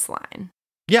baseline.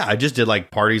 Yeah, I just did,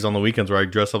 like, parties on the weekends where I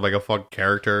dress up like a fucking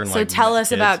character. And, so tell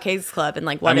us about Kids Club and,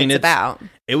 like, what it's about.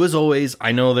 It was always,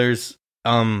 I know there's...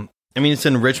 it's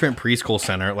an enrichment preschool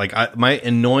center. Like, my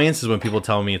annoyance is when people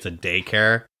tell me it's a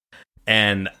daycare,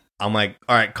 and I'm like,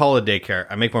 all right, call it a daycare.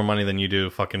 I make more money than you do.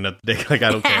 Fucking like, I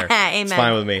don't care. It's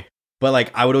fine with me. But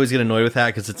like, I would always get annoyed with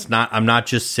that because I'm not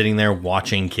just sitting there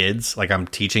watching kids. Like, I'm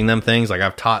teaching them things. Like,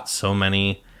 I've taught so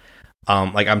many.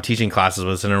 Like, I'm teaching classes,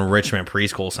 but it's an enrichment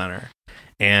preschool center,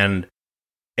 and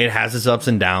it has its ups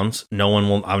and downs.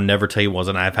 I'll never tell you it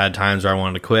wasn't. I've had times where I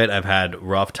wanted to quit. I've had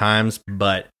rough times,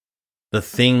 but the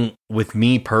thing with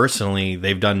me personally,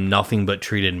 they've done nothing but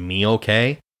treated me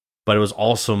okay. But it was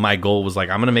also, my goal was like,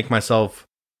 I'm going to make myself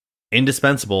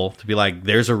indispensable to be like,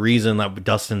 there's a reason that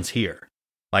Dustin's here.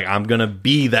 Like, I'm going to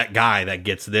be that guy that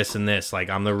gets this and this. Like,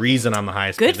 I'm the reason I'm the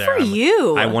highest Good there. for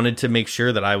you. I wanted to make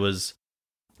sure that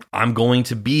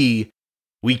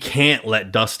we can't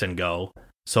let Dustin go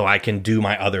so I can do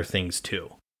my other things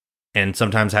too. and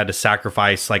sometimes had to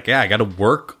sacrifice, like, yeah, I got to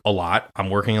work a lot. I'm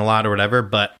working a lot or whatever,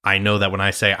 but I know that when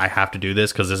I say I have to do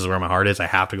this because this is where my heart is, I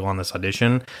have to go on this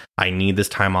audition. I need this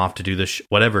time off to do this,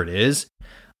 whatever it is.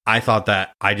 I thought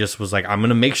that I just was like, I'm going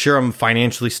to make sure I'm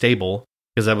financially stable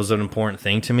because that was an important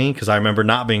thing to me because I remember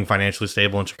not being financially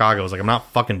stable in Chicago. I was like, I'm not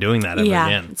fucking doing that ever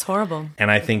again. It's horrible. And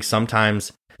I think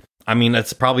sometimes, I mean,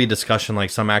 it's probably a discussion like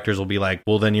some actors will be like,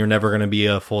 well, then you're never going to be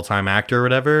a full-time actor or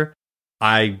whatever.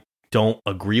 I don't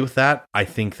agree with that. I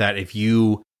think that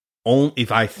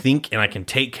if I think and I can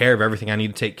take care of everything I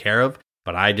need to take care of,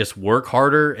 but I just work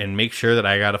harder and make sure that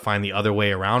I got to find the other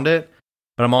way around it.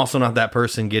 But I'm also not that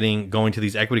person going to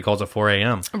these equity calls at 4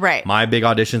 a.m. Right. My big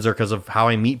auditions are because of how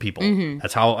I meet people. Mm-hmm.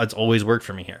 That's how it's always worked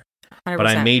for me here. 100%. But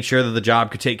I made sure that the job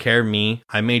could take care of me.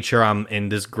 I made sure I'm in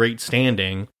this great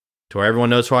standing to where everyone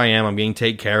knows who I am. I'm being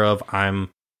taken care of. I'm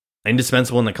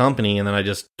indispensable in the company. And then I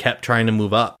just kept trying to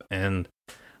move up. And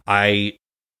I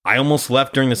almost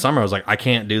left during the summer. I was like, I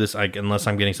can't do this unless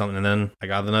I'm getting something. And then I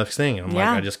got the next thing. And I'm like,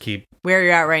 I just keep where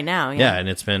you're at right now. Yeah. And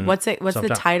it's been what's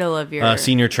the title of your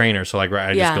senior trainer. So like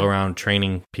I just go around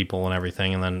training people and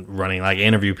everything, and then running like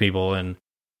interview people and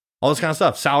all this kind of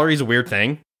stuff. Salary's a weird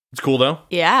thing. It's cool though.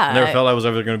 Yeah. I never felt I was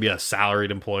ever going to be a salaried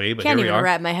employee, but can't here we even are.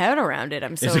 wrap my head around it.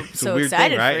 I'm so it's a weird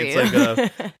excited thing, right? for you.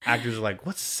 It's like actors are like,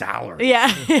 what's salary?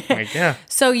 Yeah. Like, yeah.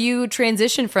 So you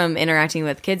transition from interacting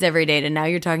with kids every day to now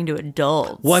you're talking to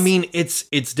adults. Well, I mean, it's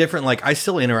different. Like I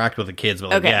still interact with the kids,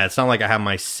 but like, yeah, it's not like I have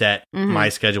my my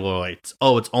schedule. Like,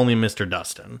 it's only Mr.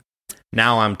 Dustin.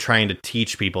 Now I'm trying to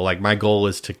teach people. Like my goal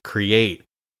is to create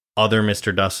other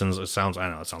Mr. Dustins. It sounds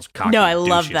cocky. No, I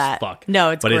love that. Fuck. No,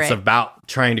 it's but great. It's about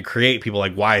trying to create people.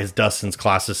 Like, why is Dustin's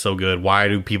classes so good? Why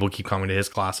do people keep coming to his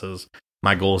classes?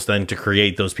 My goal is then to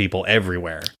create those people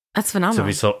everywhere. That's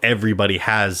phenomenal. So everybody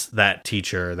has that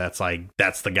teacher that's like,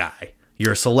 that's the guy.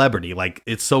 You're a celebrity. Like,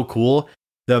 it's so cool.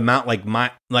 The amount,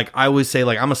 I always say,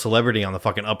 like, I'm a celebrity on the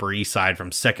fucking Upper East Side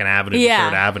from 2nd Avenue to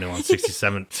 3rd Avenue on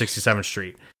 67th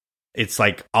Street. It's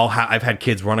like, I've had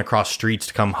kids run across streets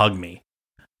to come hug me.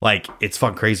 Like, it's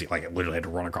fucking crazy. Like, I literally had to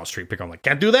run across the street, pick up, I'm like,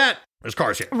 can't do that. There's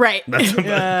cars here. Right. That's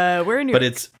we're in New York.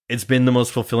 But it's been the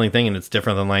most fulfilling thing, and it's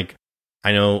different than, like,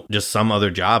 I know just some other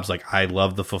jobs. Like, I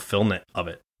love the fulfillment of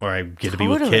it, where I get to be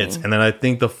with kids. And then I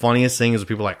think the funniest thing is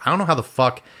people are like, I don't know how the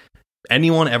fuck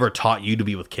anyone ever taught you to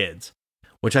be with kids,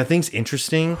 which I think's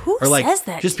interesting. Who or like, says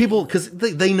that? Just people, because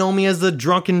they know me as the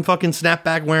drunken fucking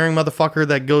snapback wearing motherfucker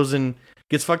that goes and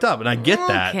gets fucked up, and I get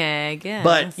that. Okay, I guess.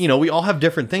 But, you know, we all have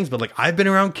different things, but like, I've been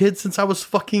around kids since I was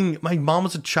my mom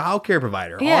was a child care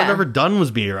provider. All I've ever done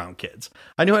was be around kids.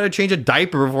 I knew how to change a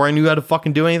diaper before I knew how to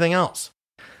fucking do anything else.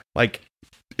 Like,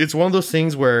 it's one of those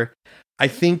things where I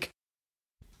think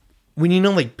when, you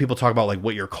know, like, people talk about like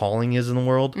what your calling is in the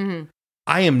world,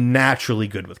 I am naturally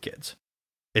good with kids.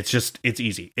 It's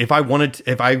easy. If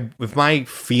my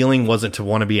feeling wasn't to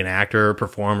want to be an actor or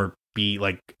perform or be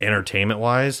like entertainment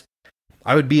wise,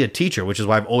 I would be a teacher, which is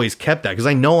why I've always kept that, because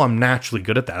I know I'm naturally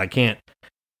good at that.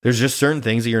 There's just certain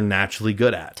things that you're naturally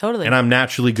good at. Totally. And I'm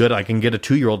naturally good. I can get a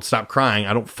 2-year-old to stop crying.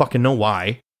 I don't fucking know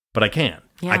why, but I can.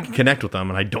 Yeah. I can connect with them,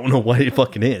 and I don't know what it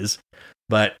fucking is.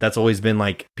 But that's always been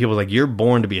like, people are like, you're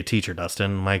born to be a teacher,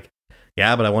 Dustin. I'm like,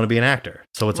 yeah, but I want to be an actor.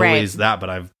 So it's always that, but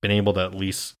I've been able to at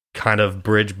least kind of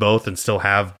bridge both and still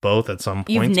have both at some point.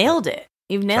 You've nailed it.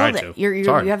 You've nailed it. You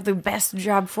have the best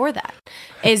job for that.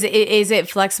 Is it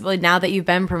flexible now that you've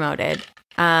been promoted?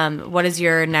 What is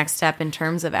your next step in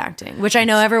terms of acting? Which I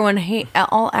know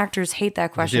all actors hate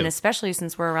that question, especially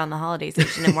since we're around the holiday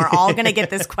season and we're all going to get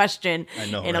this question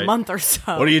in a month or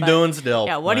so. What are you doing still?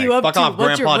 Yeah, what are you up to? Off,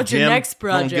 what's your next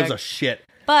project? No one gives a shit.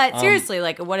 But seriously,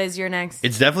 like, what is your next?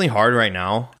 It's definitely hard right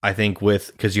now, I think,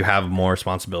 because you have more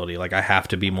responsibility. Like, I have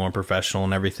to be more professional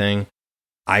and everything.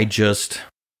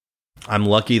 I'm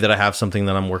lucky that I have something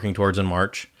that I'm working towards in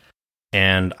March,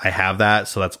 and I have that,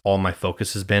 so that's all my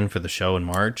focus has been for the show in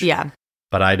March. Yeah.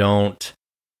 But I don't...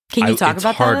 Can you talk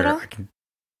about that at all?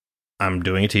 I'm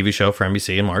doing a TV show for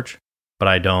NBC in March, but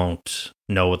I don't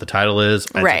know what the title is.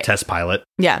 It's a test pilot.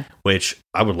 Yeah. Which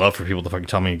I would love for people to fucking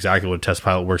tell me exactly what a test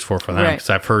pilot works for them,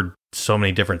 because I've heard so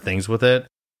many different things with it.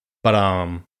 But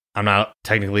I'm not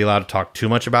technically allowed to talk too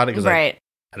much about it, because I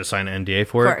had to sign an NDA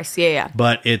for it. Of course, yeah.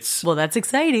 But it's... Well, that's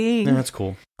exciting. Yeah, that's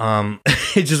cool.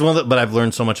 It's just one of the... But I've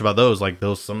learned so much about those. Like,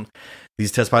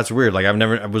 these test pilots are weird. Like,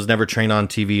 I was never trained on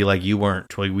TV like you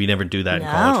weren't. We never do that in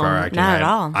college for our acting. Not at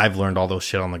all. I've learned all those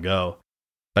shit on the go.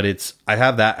 But I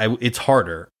have that. It's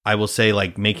harder. I will say,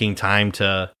 like, making time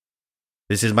to...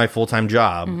 This is my full-time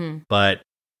job, but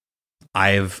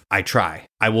I try.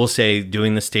 I will say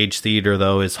doing the stage theater,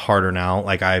 though, is harder now.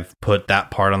 Like, I've put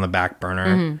that part on the back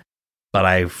burner. but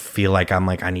I feel like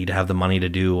I need to have the money to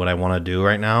do what I want to do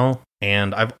right now.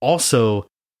 And I've also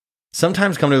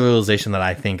sometimes come to the realization that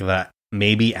I think that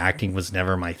maybe acting was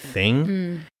never my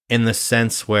thing, in the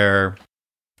sense where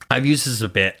I've used this a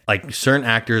bit, like certain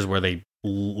actors where they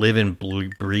live and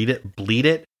bleed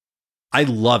it. I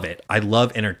love it. I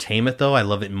love entertainment, though. I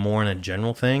love it more in a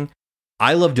general thing.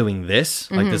 I love doing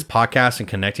this, like this podcast and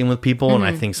connecting with people. And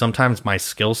I think sometimes my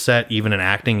skill set, even in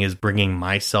acting, is bringing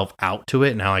myself out to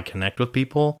it and how I connect with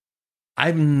people.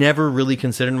 I've never really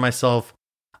considered myself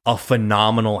a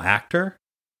phenomenal actor.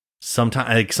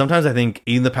 Sometimes I think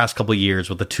even the past couple of years,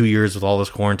 with the 2 years with all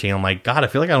this quarantine, I'm like, God, I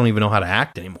feel like I don't even know how to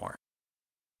act anymore.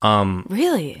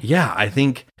 Really? Yeah, I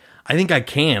think I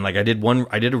can. Like I did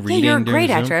a reading. You're a great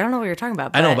Zoom. actor. I don't know what you're talking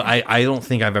about. I know, but I don't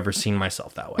think I've ever seen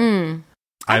myself that way.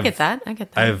 I get that.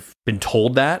 I've been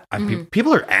told that.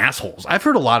 People are assholes. I've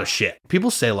heard a lot of shit. People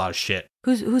say a lot of shit.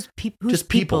 Who's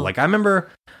people? Like I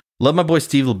remember, love my boy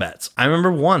Steve Lebetz. I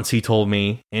remember once he told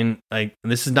me, and like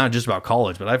this is not just about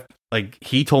college, but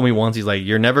he told me once, he's like,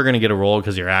 you're never going to get a role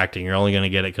because you're acting. You're only going to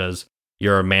get it because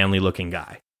you're a manly looking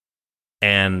guy.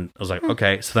 And I was like,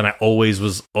 okay. So then I always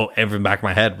was, every back of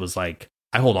my head was like,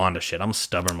 I hold on to shit. I'm a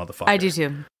stubborn motherfucker. I do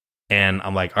too. And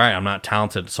I'm like, all right, I'm not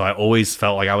talented. So I always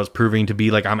felt like I was proving to be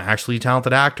like, I'm actually a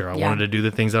talented actor. I wanted to do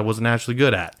the things I wasn't actually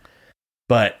good at.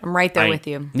 But I'm right there with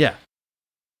you. Yeah.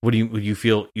 What do you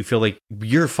feel? You feel like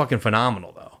you're fucking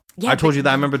phenomenal, though. Yeah, I told you that.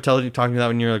 I remember talking to you that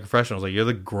when you were like a freshman. I was like, you're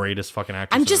the greatest fucking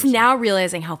actor. I'm just now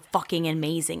realizing how fucking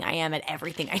amazing I am at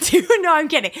everything I do. No, I'm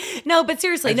kidding. No, but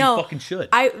seriously, no. You fucking should.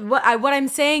 What I'm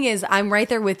saying is I'm right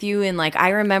there with you. And like, I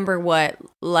remember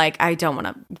I don't want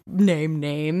to name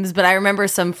names, but I remember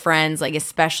some friends, like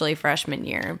especially freshman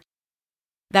year,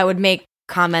 that would make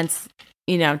comments,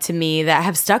 to me that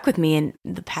have stuck with me in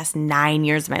the past 9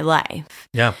 years of my life.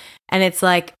 Yeah. And it's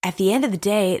like, at the end of the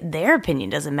day, their opinion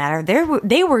doesn't matter.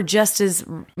 They were just as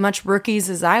much rookies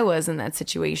as I was in that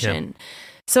situation. Yeah.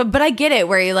 So, but I get it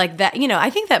where you're like that, I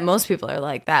think that most people are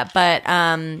like that, but,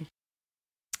 and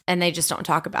they just don't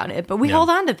talk about it, but we hold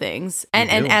on to things.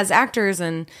 And as actors,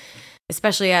 and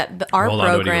especially at the art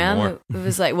program, it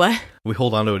was like, what? We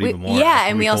hold on to it even more. Yeah.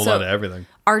 And we also hold on to everything.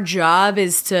 Our job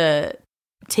is to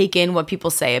take in what people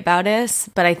say about us,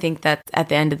 but I think that at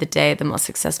the end of the day, the most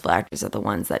successful actors are the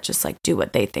ones that just like do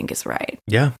what they think is right.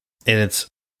 Yeah. And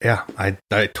I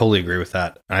totally agree with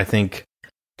that. I think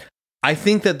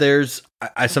that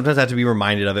I sometimes have to be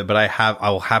reminded of it, but I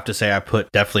will have to say I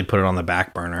definitely put it on the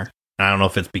back burner. And I don't know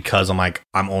if it's because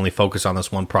I'm only focused on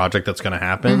this one project that's going to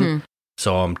happen.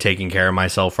 So I'm taking care of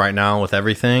myself right now with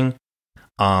everything.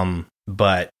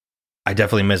 But I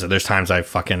definitely miss it. There's times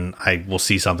I will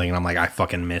see something and I'm like, I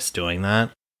fucking miss doing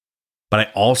that. But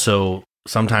I also,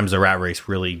 sometimes the rat race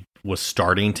really was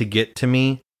starting to get to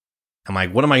me. I'm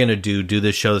like, what am I going to do? Do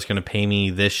this show that's going to pay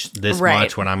me this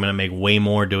much when I'm going to make way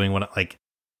more doing what,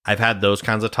 I've had those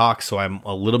kinds of talks. So I'm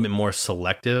a little bit more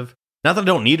selective. Not that I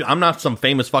don't need, I'm not some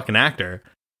famous fucking actor.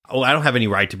 I don't have any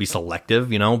right to be selective,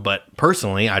 but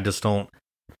personally, I'm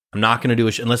not going to do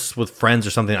it unless it's with friends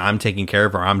or something I'm taking care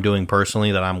of or I'm doing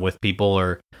personally that I'm with people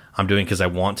or I'm doing because I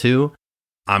want to.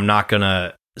 I'm not going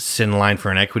to sit in line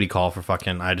for an equity call for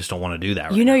fucking, I just don't want to do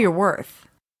that. Your worth.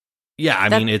 Yeah.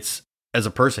 I mean, it's as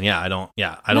a person. Yeah. I don't.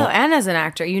 No, and as an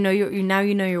actor, you know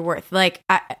your worth. Like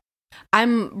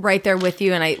I'm right there with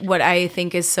you. And what I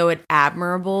think is so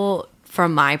admirable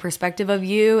from my perspective of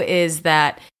you is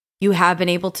that you have been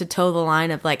able to toe the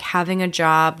line of like having a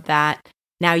job that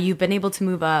now you've been able to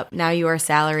move up. Now you are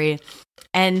salaried,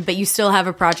 but you still have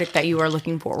a project that you are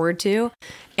looking forward to.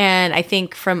 And I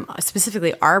think from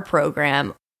specifically our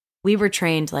program, we were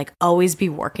trained to like always be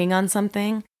working on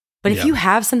something. But if you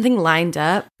have something lined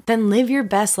up, then live your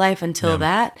best life until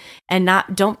that, and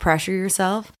don't pressure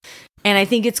yourself. And I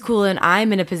think it's cool. And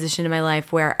I'm in a position in my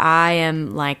life where I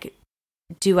am like,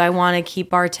 do I want to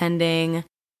keep bartending?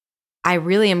 I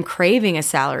really am craving a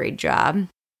salaried job.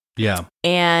 Yeah.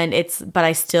 But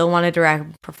I still want to direct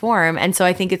and perform. And so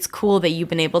I think it's cool that you've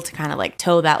been able to kind of like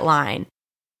toe that line.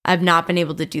 I've not been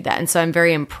able to do that. And so I'm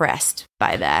very impressed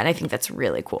by that. And I think that's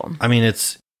really cool. I mean,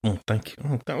 thank you.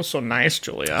 Oh, that was so nice,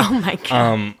 Julia. Oh my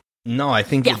God. No, I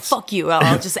think fuck you.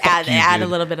 I'll just add a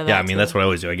little bit of that. Yeah, I mean, that's what I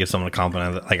always do. I give someone a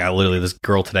compliment. Like, this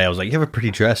girl today, I was like, you have a pretty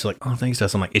dress. She's like, oh, thanks,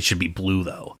 Dustin. I'm like, it should be blue,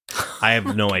 though. I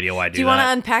have no idea why I do that. Do you want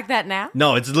to unpack that now?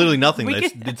 No, it's literally nothing.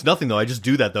 It's nothing, though. I just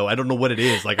do that, though. I don't know what it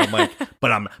is. Like, I'm like,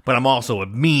 but I'm also a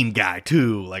mean guy,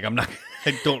 too. Like, I'm not...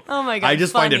 I don't. Oh my God, I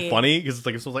just find it funny because it's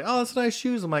like, it's like, oh, that's nice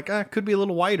shoes. I'm like, could be a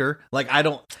little whiter. Like, I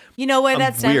don't. You know where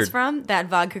that stems weird. from? That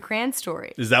vodka cran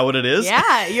story. Is that what it is?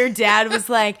 Yeah, your dad was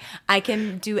like, I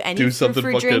can do any something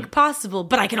free drink possible,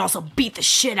 but I can also beat the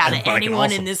shit out of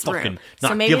anyone in this room.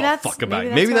 So maybe that's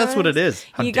maybe that's what it is.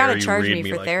 How you dare gotta charge read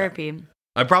me for like therapy. That?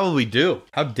 I probably do.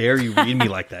 How dare you read me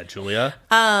like that, Julia?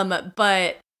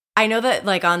 But I know that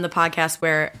like on the podcast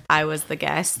where I was the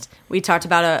guest, we talked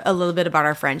about a little bit about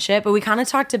our friendship, but we kind of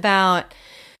talked about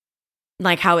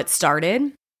like how it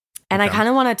started. And I kind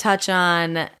of want to touch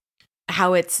on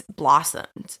how it's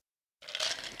blossomed.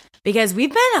 Because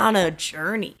we've been on a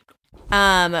journey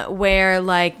where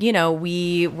like, you know,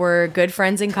 we were good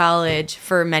friends in college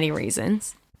for many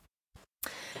reasons.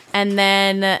 And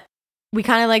then we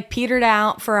kind of like petered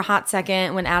out for a hot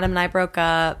second when Adam and I broke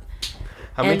up.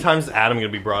 How many times is Adam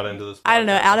going to be brought into this podcast? I don't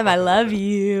know. Adam, I love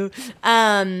you.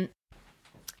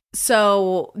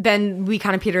 So then we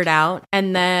kind of petered out.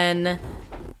 And then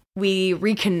we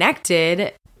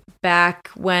reconnected back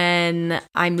when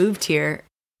I moved here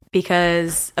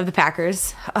because of the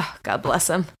Packers. Oh, God bless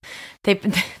them. They're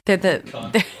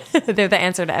the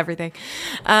answer to everything.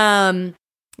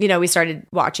 You know, we started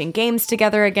watching games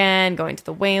together again, going to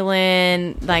the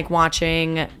Whalen, like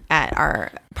watching at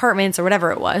our apartments or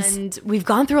whatever it was. And we've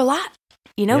gone through a lot.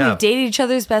 You know, we've dated each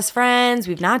other's best friends.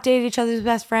 We've not dated each other's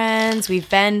best friends. We've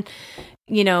been,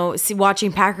 you know,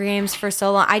 watching Packer games for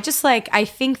so long. I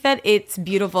think that it's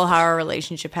beautiful how our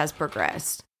relationship has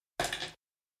progressed.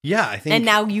 Yeah, I think. And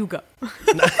now you go.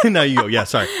 Now you go. Yeah,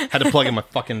 sorry. Had to plug in my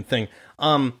fucking thing.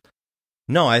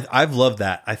 No, I've loved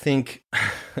that. I think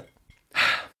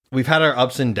we've had our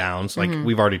ups and downs. Like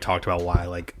we've already talked about why.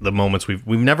 Like the moments we've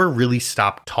never really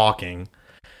stopped talking.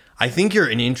 I think you're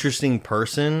an interesting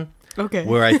person. Okay.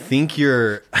 Where I think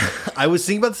you're. I was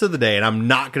thinking about this the other day, and I'm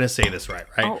not going to say this right.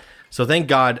 Oh. So thank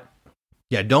God.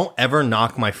 Yeah, don't ever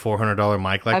knock my $400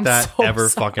 mic like that so ever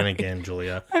sorry. Fucking again,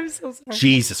 Julia. I'm so sorry.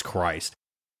 Jesus Christ.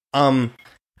 I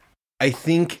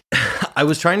think I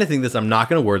was trying to think this. I'm not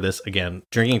going to word this again.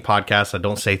 Drinking podcasts, I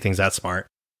don't say things that smart.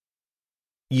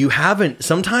 You haven't.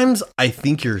 Sometimes I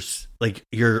think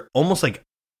you're almost like.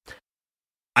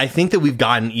 I think that we've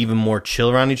gotten even more chill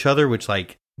around each other, which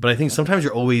like. But I think sometimes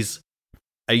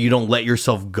you don't let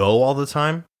yourself go all the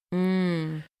time.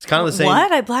 It's kind of the same.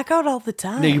 What? I black out all the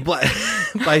time. No, you black.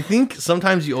 But I think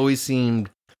sometimes you always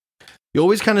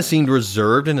kind of seemed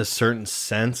reserved in a certain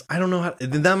sense. I don't know how.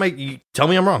 That might. Tell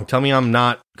me I'm wrong. Tell me I'm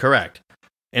not correct.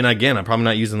 And again, I'm probably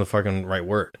not using the fucking right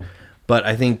word. But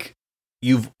I think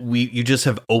you just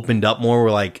have opened up more.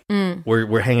 We're like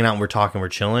we're hanging out and we're talking, we're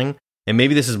chilling. And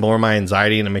maybe this is more my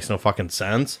anxiety and it makes no fucking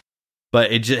sense. But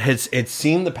it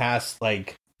seemed the past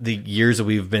like the years that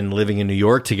we've been living in New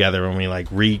York together when we like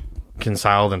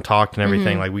reconciled and talked and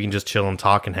everything, like we can just chill and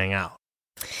talk and hang out.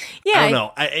 Yeah, I don't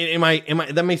know. Am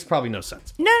I? That makes probably no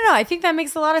sense. No. I think that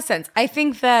makes a lot of sense. I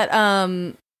think that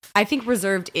I think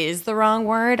reserved is the wrong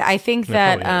word. I think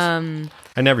that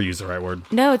I never use the right word.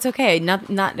 No, it's okay.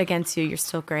 Not against you. You're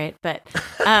still great. But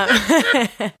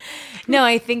no,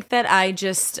 I think that I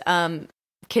just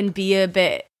can be a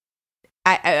bit.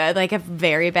 I like have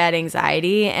very bad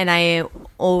anxiety, and I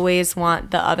always want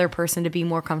the other person to be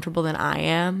more comfortable than I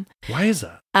am. Why is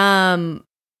that?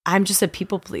 I'm just a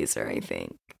people pleaser.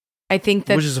 I think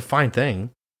that, which is a fine thing.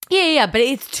 Yeah, but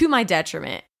it's to my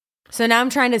detriment. So now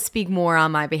I'm trying to speak more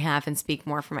on my behalf and speak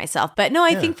more for myself. But no,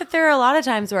 I think that there are a lot of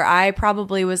times where I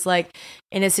probably was like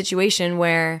in a situation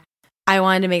where I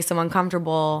wanted to make someone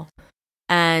comfortable.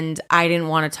 And I didn't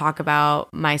want to talk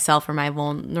about myself or my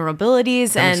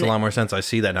vulnerabilities. That makes a lot more sense. I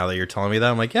see that now that you're telling me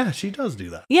that. I'm like, yeah, she does do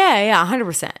that. Yeah,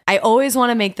 100%. I always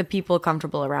want to make the people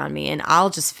comfortable around me, and I'll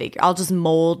just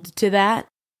mold to that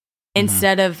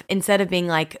instead of being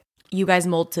like, you guys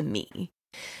mold to me.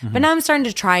 But now I'm starting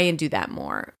to try and do that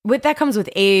more. That comes with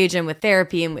age and with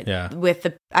therapy and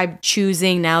I'm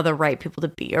choosing now the right people to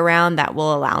be around that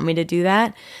will allow me to do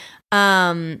that.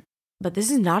 But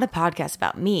this is not a podcast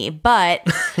about me. But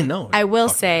no, I will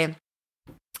say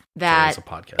that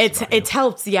it's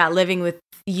helped, living with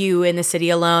you in the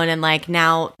city alone. And like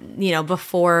now, you know,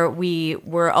 before we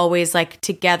were always like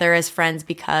together as friends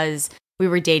because we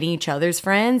were dating each other's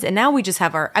friends. And now we just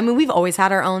have we've always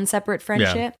had our own separate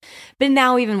friendship. But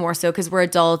now even more so because we're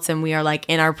adults and we are like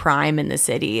in our prime in the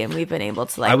city. And we've been able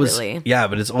to really. Yeah,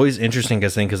 but it's always interesting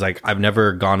because like I've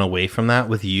never gone away from that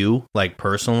with you, like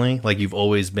personally. Like you've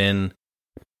always been.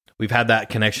 We've had that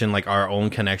connection, like our own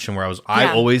connection where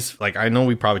I always, like, I know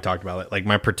we probably talked about it. Like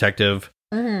my protective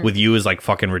with you is like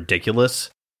fucking ridiculous.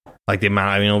 Like the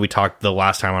amount, we talked the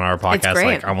last time on our podcast, great.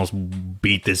 like I almost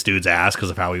beat this dude's ass because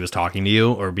of how he was talking to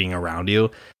you or being around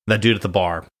you. That dude at the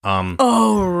bar.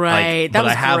 Oh, right. Like, that but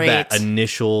was I have great. that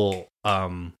initial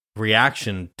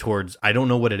reaction towards, I don't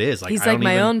know what it is. Like, He's like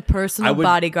my own personal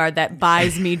bodyguard that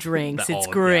buys me drinks. It's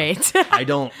great. Yeah. I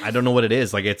don't know what it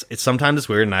is. Like it's sometimes it's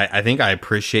weird, and I think I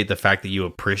appreciate the fact that you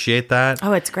appreciate that.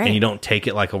 Oh, it's great. And you don't take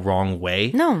it like a wrong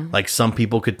way. No. Like some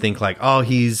people could think like, oh,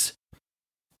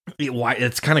 why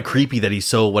it's kind of creepy that he's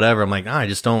so whatever. I'm like, I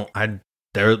just don't.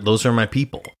 Those are my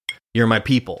people. You're my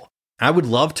people. I would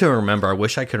love to remember. I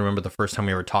wish I could remember the first time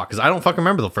we ever talked, because I don't fucking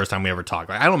remember the first time we ever talked.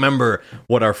 Like I don't remember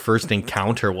what our first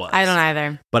encounter was. I don't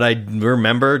either. But I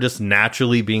remember just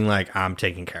naturally being like, I'm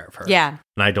taking care of her. Yeah.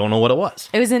 And I don't know what it was.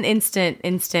 It was an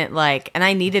instant like, and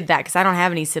I needed that because I don't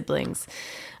have any siblings.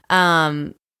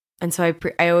 And so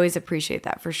I always appreciate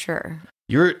that for sure.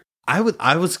 I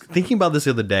was thinking about this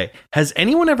the other day. Has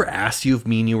anyone ever asked you if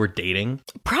me and you were dating?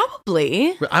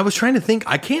 Probably. I was trying to think.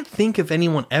 I can't think if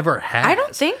anyone ever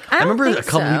has. I remember a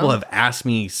couple people have asked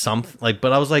me something like,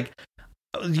 but I was like,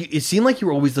 it seemed like you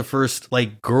were always the first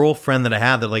like girlfriend that I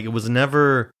had. That like it was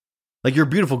never like you're a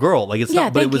beautiful girl. Like it's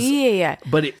not, but it was. Yeah.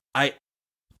 But I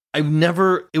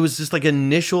never. It was just like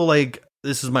initial like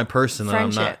this is my person.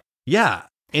 Friendship. That I'm not. Yeah,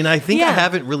 and I think I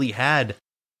haven't really had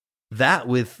that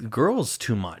with girls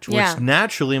too much, which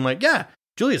naturally I'm like, yeah,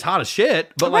 Julia's hot as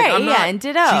shit, but like I'm not. And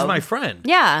ditto. She's my friend.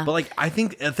 Yeah, but like I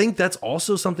think that's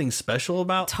also something special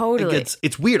about. Totally,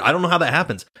 it's weird. I don't know how that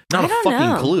happens. Not a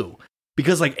fucking clue.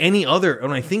 Because like any other,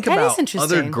 when I think about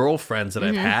other girlfriends that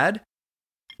I've had,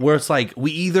 where it's like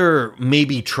we either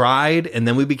maybe tried and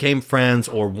then we became friends,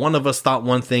 or one of us thought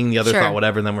one thing, the other thought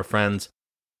whatever, and then we're friends.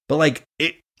 But like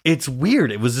it's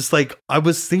weird. It was just like, I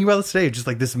was thinking about this today, just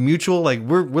like this mutual, like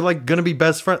we're like gonna be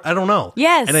best friends. I don't know.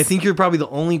 Yes. And I think you're probably the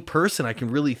only person I can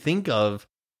really think of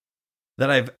that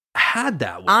I've had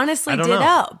that with. Honestly,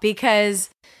 ditto.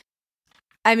 Because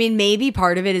I mean, maybe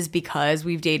part of it is because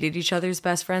we've dated each other's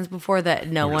best friends before, that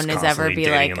no one has ever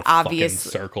be like obvious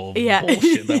circle of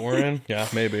bullshit that we're in. Yeah,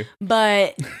 maybe.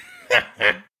 But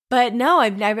no, I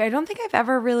don't think I've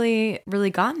ever really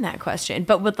gotten that question.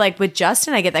 But with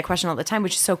Justin, I get that question all the time,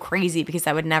 which is so crazy because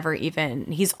I would never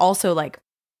even. He's also like,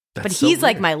 he's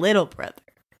like my little brother.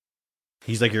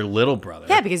 He's like your little brother.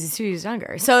 Yeah, because he's 2 years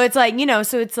younger. So it's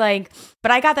like,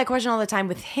 but I got that question all the time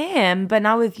with him, but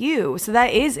not with you. So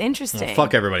that is interesting. Oh,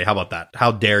 fuck everybody. How about that?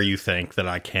 How dare you think that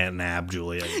I can't nab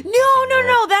Julia?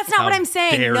 No. That's not what I'm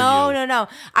saying. No.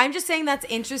 I'm just saying that's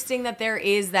interesting that there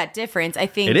is that difference. I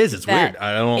think it is. It's weird.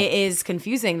 It is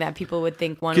confusing that people would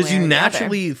think one way or the other. Because you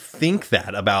naturally think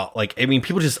that about, like, I mean,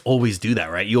 people just always do that,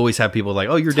 right? You always have people like,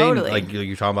 oh, you're dating. Like,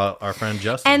 you're talking about our friend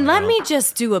Justin. And let me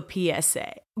just do a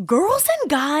PSA. Girls and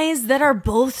guys that are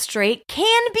both straight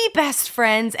can be best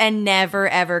friends and never,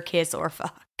 ever kiss or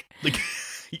fuck.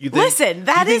 Listen,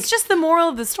 that is just the moral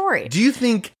of the story. Do you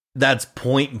think that's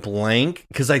point blank?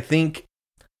 Because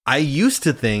I used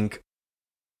to think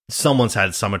someone's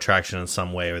had some attraction in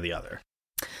some way or the other.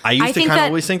 I used to kind of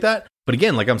always think that. But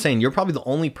again, like I'm saying, you're probably the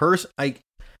only person I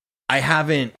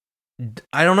haven't.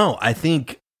 I don't know. I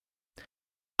think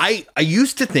I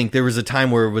used to think there was a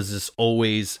time where it was just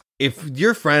always, if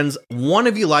you're friends, one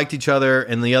of you liked each other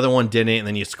and the other one didn't, and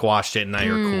then you squashed it and now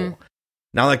you're cool.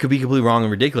 Now that could be completely wrong and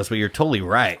ridiculous, but you're totally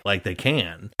right. Like they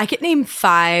can. I could name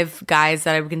 5 guys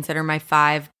that I would consider my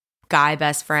 5 guy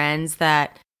best friends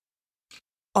that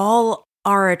all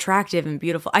are attractive and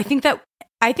beautiful. I think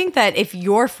that if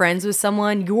you're friends with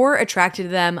someone, you're attracted to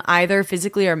them either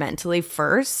physically or mentally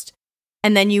first,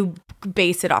 and then you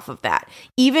base it off of that.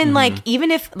 Even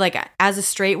if as a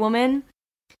straight woman,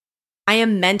 I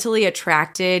am mentally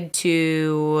attracted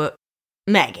to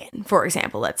Megan, for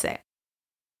example, let's say.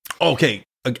 Okay.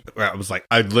 I was like,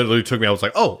 I was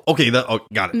like, oh, okay. Got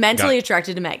it. Mentally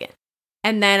attracted to Megan.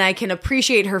 And then I can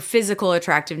appreciate her physical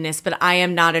attractiveness, but I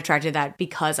am not attracted to that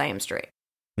because I am straight.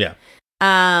 Yeah.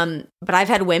 But I've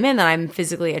had women that I'm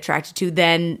physically attracted to,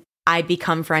 then I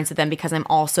become friends with them because I'm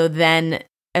also then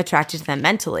attracted to them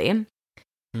mentally.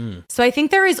 So I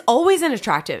think there is always an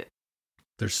attractive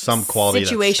there's some quality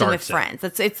situation that with friends.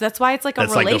 That's why it's like a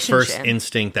relationship. That's like the first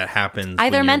instinct that happens,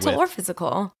 either mental or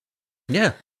physical.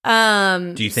 Yeah.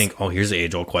 Do you think? Oh, here's the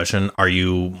age-old question: are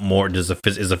you more? Is the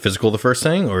physical the first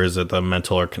thing, or is it the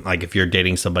mental? Or like, if you're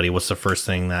dating somebody, what's the first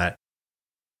thing that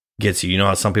gets you? You know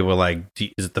how some people are like,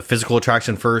 is it the physical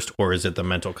attraction first, or is it the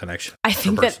mental connection? I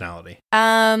think personality.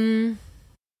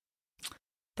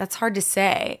 That's hard to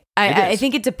say. I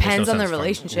think it depends on the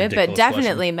relationship, but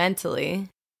definitely mentally.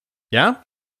 Yeah,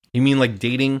 you mean like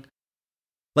dating?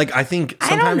 Like I think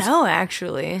sometimes, I don't know.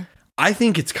 Actually, I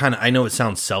think it's kind of, I know it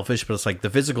sounds selfish, but it's like the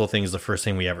physical thing is the first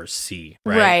thing we ever see,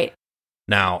 right? Right.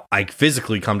 Now, I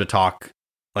physically come to talk,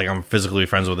 like I'm physically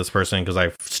friends with this person because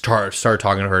I started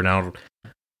talking to her now.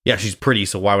 Yeah, she's pretty,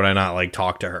 so why would I not like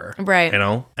talk to her? Right. You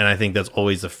know? And I think that's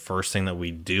always the first thing that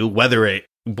we do, whether it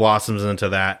blossoms into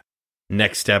that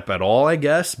next step at all, I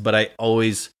guess. But I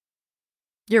always...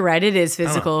 You're right, it is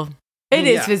physical. It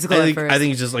is physical at first. I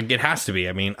think it's just like, it has to be.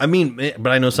 I mean,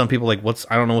 but I know some people like,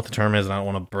 I don't know what the term is, and I don't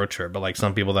want to butcher it, but like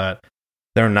some people that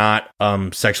they're not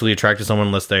sexually attracted to someone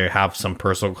unless they have some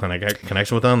personal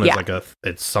connection with them. There's like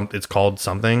it's called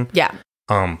something. Yeah.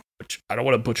 Which I don't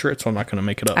want to butcher it, so I'm not going to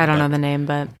make it up. I don't know the name,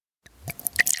 but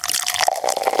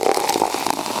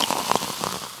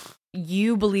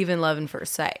you believe in love at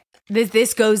first sight.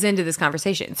 This goes into this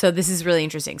conversation. So this is really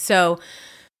interesting. So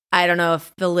I don't know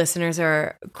if the listeners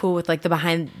are cool with like the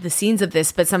behind the scenes of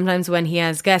this, but sometimes when he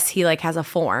has guests, he like has a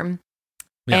form.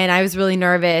 Yeah. And I was really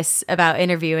nervous about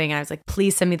interviewing. I was like,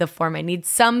 please send me the form. I need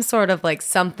some sort of like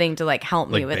something to like help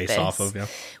me with this. Off of,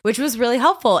 which was really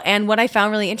helpful. And what I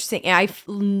found really interesting, I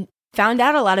found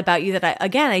out a lot about you that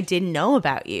I didn't know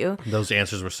about you. Those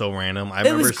answers were so random.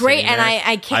 It was great. And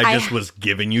I just was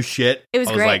giving you shit. It was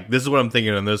I was great. Like, this is what I'm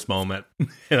thinking in this moment.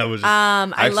 And I was just,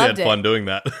 I actually had fun doing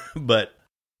that. But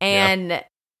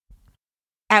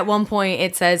at one point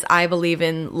it says, I believe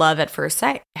in love at first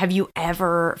sight. Have you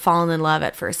ever fallen in love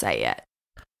at first sight yet?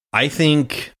 I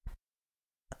think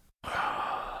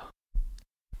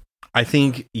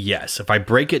yes. If I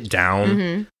break it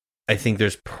down, I think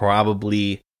there's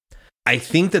probably, I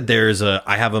think that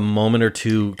I have a moment or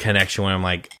two connection when I'm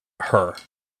like, her,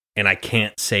 and I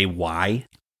can't say why.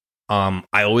 I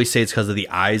always say it's because of the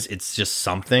eyes. It's just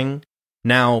something.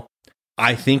 Now,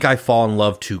 I think I fall in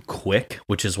love too quick,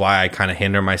 which is why I kind of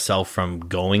hinder myself from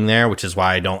going there, which is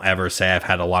why I don't ever say I've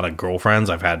had a lot of girlfriends.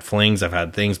 I've had flings, I've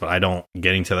had things, but I don't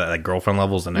getting to that like, girlfriend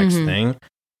level is the next thing.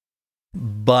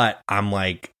 But I'm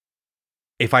like,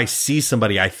 if I see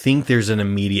somebody, I think there's an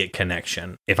immediate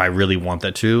connection if I really want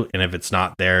that to. And if it's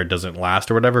not there, it doesn't last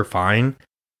or whatever, fine.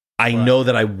 I know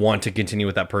that I want to continue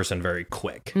with that person very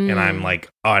quick. And I'm like,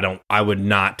 I would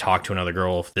not talk to another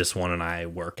girl if this one and I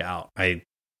work out.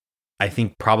 I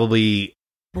think probably.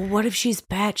 But what if she's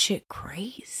batshit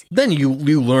crazy? Then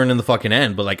you learn in the fucking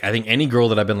end. But like, I think any girl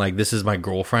that I've been like, this is my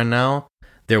girlfriend now,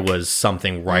 there was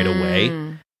something right away.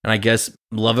 And I guess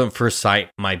love at first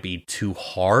sight might be too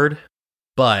hard,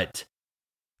 but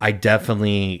I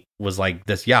definitely was like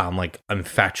this. Yeah, I'm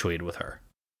infatuated with her.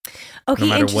 Okay, no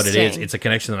matter what it is, it's a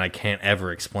connection that I can't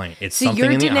ever explain. It's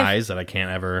something in the eyes that I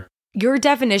can't ever. Your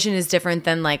definition is different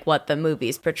than like what the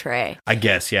movies portray. I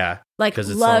guess, yeah. Like because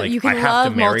it's love, like, you can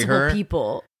love multiple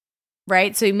people,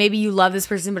 right? So maybe you love this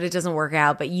person, but it doesn't work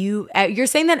out. But you're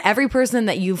saying that every person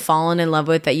that you've fallen in love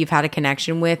with, that you've had a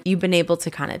connection with, you've been able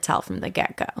to kind of tell from the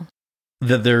get-go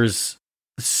that there's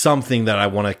something that I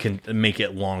want to make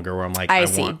it longer. Where I'm like, I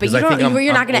see, but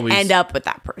you're not going to end up with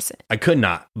that person. I could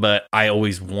not, but I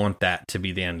always want that to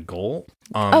be the end goal.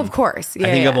 Of course, yeah.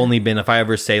 I think I've only been, if I had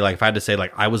to say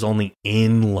like I was only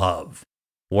in love,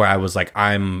 where I was like,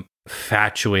 I'm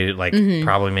infatuated, like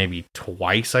probably maybe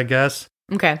twice, I guess.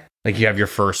 Okay. Like you have your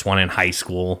first one in high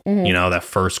school, you know, that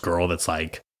first girl that's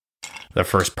like the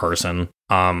first person.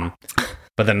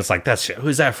 But then it's like,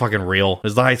 is that fucking real?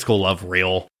 Is the high school love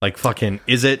real? Like fucking,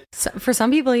 is it? For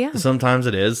some people, yeah. Sometimes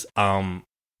it is. Shout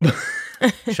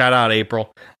out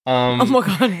April. Oh my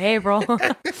God, April.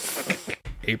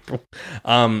 April.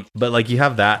 But like you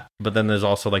have that, but then there's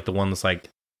also like the one that's like,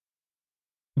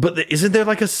 but isn't there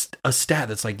like a stat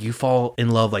that's like you fall in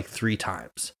love like 3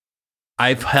 times?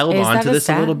 I've held on to this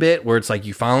a little bit where it's like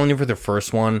you fall in love with the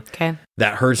first one. Okay.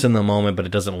 That hurts in the moment, but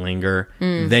it doesn't linger.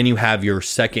 Then you have your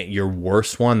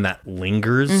worst one that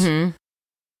lingers.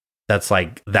 That's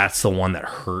the one that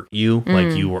hurt you.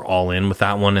 Like you were all in with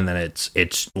that one, and then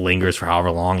it lingers for however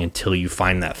long until you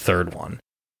find that third one.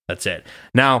 That's it.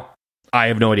 Now, I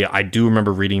have no idea. I do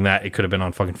remember reading that. It could have been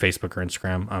on fucking Facebook or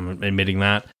Instagram. I'm admitting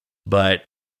that. But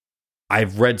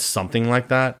I've read something like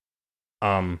that.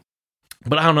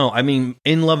 But I don't know. I mean,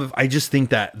 in love, I just think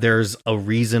that there's a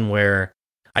reason where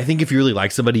I think if you really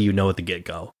like somebody, you know at the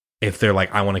get-go. If they're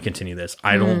like, I want to continue this.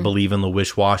 I don't believe in the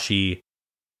wish-washy,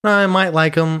 I might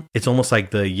like them. It's almost like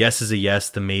the yes is a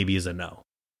yes, the maybe is a no.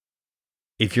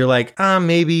 If you're like,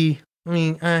 maybe,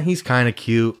 he's kind of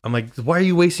cute. I'm like, why are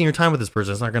you wasting your time with this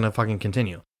person? It's not going to fucking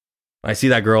continue. I see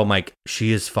that girl, I'm like,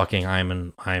 she is fucking,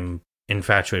 I'm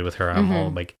infatuated with her. I'm all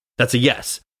like, that's a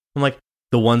yes. I'm like,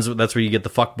 that's where you get the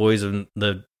fuck boys and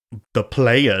the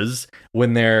players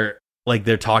when they're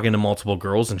talking to multiple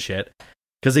girls and shit.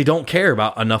 Because they don't care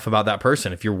enough about that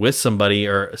person. If you're with somebody,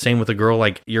 or same with a girl,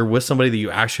 like you're with somebody that you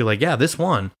actually like, yeah, this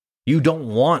one, you don't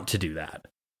want to do that.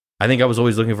 I think I was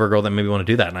always looking for a girl that maybe want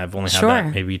to do that, and I've only had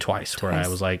that maybe twice, where I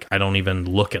was like, I don't even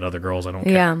look at other girls. I don't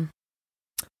care. Yeah.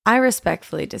 I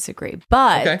respectfully disagree,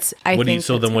 but Okay. I What do think you,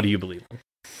 so then what do you believe in?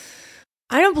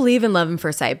 I don't believe in love at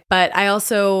first sight, but I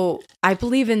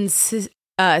believe in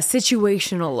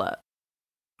situational love.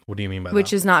 What do you mean by which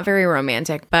that? is not very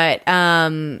romantic, but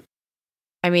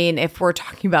I mean, if we're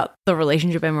talking about the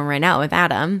relationship I'm in right now with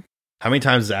Adam. How many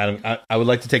times is Adam? I would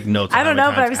like to take notes. I don't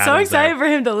know, but I'm so excited for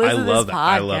him to listen to this podcast.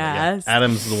 I love it. Yeah.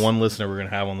 Adam's the one listener we're going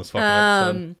to have on this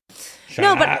fucking episode.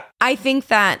 No, but I think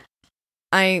that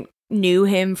I knew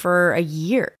him for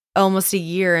almost a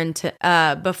year into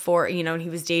before, he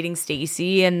was dating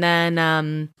Stacy, and then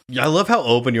I love how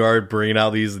open you are bringing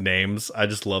out these names. I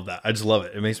just love that. I just love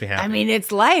it. It makes me happy. I mean,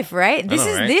 it's life, right? This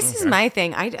is my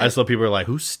thing. I just love people are like,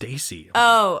 who's Stacy?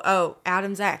 Oh,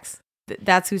 Adam's ex.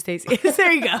 That's who Stacy is.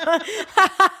 There you go.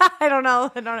 I don't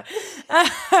know.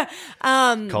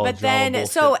 But then,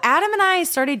 so Adam and I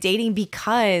started dating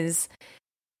because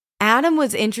Adam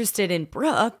was interested in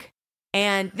Brooke.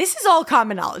 And this is all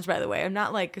common knowledge, by the way. I'm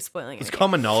not like spoiling it. It's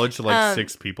common knowledge to like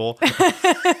 6 people.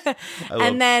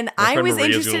 And then I was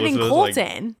interested in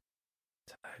Colton.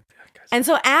 And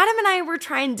so Adam and I were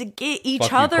trying to get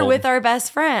each other with our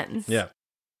best friends. Yeah.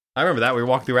 I remember that. We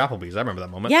walked through Applebee's. I remember that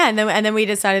moment. Yeah, and then we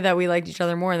decided that we liked each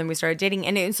other more, and then we started dating.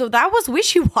 And so that was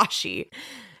wishy-washy.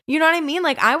 You know what I mean?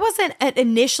 Like, I wasn't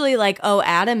initially like, oh,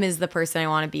 Adam is the person I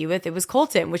want to be with. It was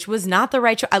Colton, which was not the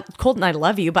right choice. Colton, I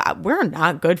love you, but we're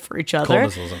not good for each other.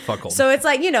 Colton wasn't. Fuck Colton. So it's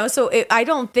like, I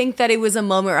don't think that it was a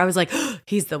moment where I was like, oh,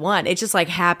 he's the one. It just like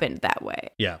happened that way.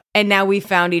 Yeah. And now we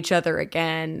found each other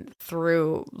again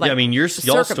through like, yeah, I mean, y'all's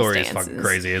story is fucking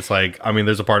crazy. It's like, I mean,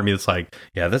 there's a part of me that's like,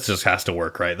 yeah, this just has to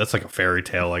work, right? That's like a fairy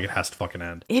tale. Like, it has to fucking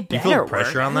end. It better Do you feel work.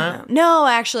 pressure on that? No,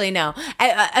 actually, no.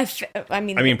 I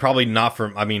mean, probably not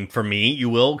for me, you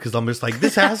will, because I'm just like,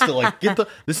 this has to like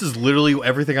this is literally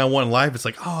everything I want in life. It's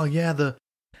like, oh yeah,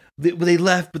 they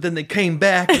left, but then they came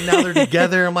back, and now they're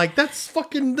together. I'm like, this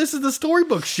is the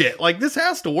storybook shit. Like, this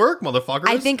has to work, motherfuckers.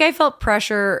 I think I felt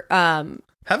pressure.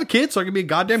 Have a kid so I can be a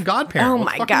goddamn godparent. Oh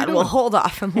my god! Well, hold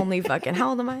off. I'm only fucking. How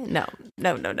old am I? No.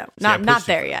 Not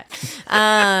there yet.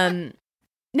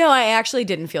 No, I actually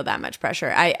didn't feel that much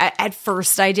pressure. I at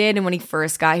first I did, and when he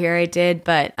first got here, I did.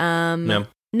 But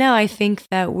no, I think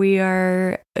that we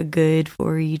are good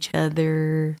for each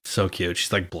other. So cute.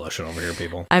 She's like blushing over here,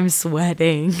 people. I'm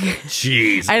sweating.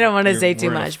 Jeez. I don't want to say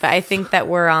too much, but I think that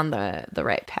we're on the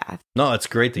right path. No, it's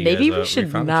great that you Maybe guys, we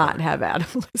should not have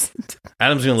Adam listen to it.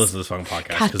 Adam's going to listen to this fucking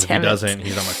podcast, because if he doesn't,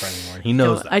 he's not my friend anymore. He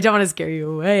knows that. I don't want to scare you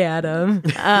away, Adam.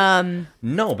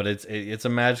 No, but it's a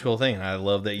magical thing. I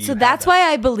love that you. So that's why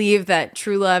I believe that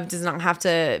true love does not have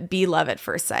to be love at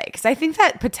first sight. Because I think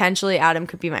that potentially Adam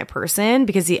could be my person,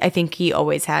 because I think he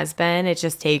always has been. It's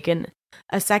just taken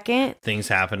a second. Things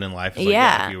happen in life. It's like,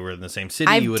 yeah, if you were in the same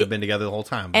city, you would have been together the whole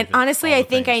time. And honestly, I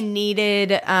think I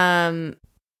needed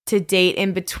to date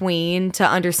in between to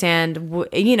understand,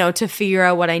 to figure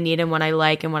out what I need and what I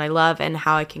like and what I love and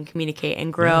how I can communicate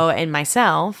and grow in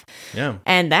myself. Yeah.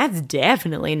 And that's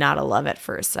definitely not a love at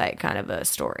first sight kind of a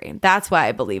story. That's why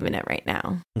I believe in it right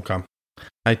now. Okay.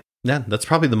 Yeah, that's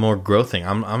probably the more growth thing.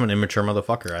 I'm an immature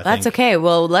motherfucker, I think. That's okay.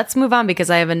 Well, let's move on, because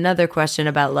I have another question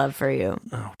about love for you.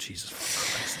 Oh, Jesus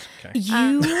Christ. Okay.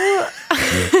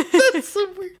 That's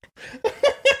so weird.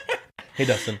 Hey,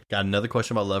 Dustin, got another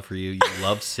question about love for you. You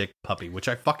love sick puppy, which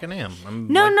I fucking am.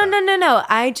 No.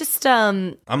 I just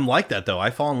I'm like that though.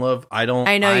 I fall in love. I know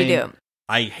you do.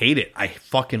 I hate it. I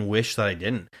fucking wish that I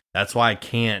didn't. That's why I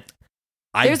can't.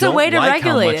 There's a way to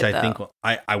regulate it, I think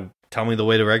I tell me the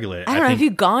way to regulate it. I don't know. Have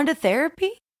you gone to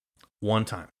therapy? One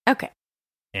time. Okay.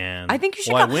 And I think you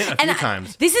should. I went a few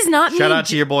times. This is not Shout out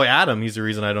to your boy Adam. He's the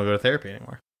reason I don't go to therapy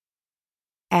anymore.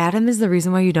 Adam is the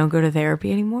reason why you don't go to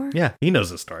therapy anymore? Yeah, he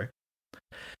knows the story.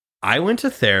 I went to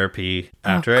therapy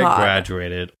after I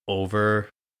graduated over.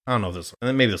 I don't know if this.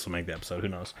 Maybe this will make the episode. Who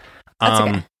knows? That's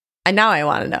okay. And now I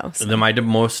want to know. So. My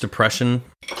most depression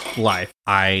life.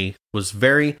 I was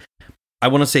very. I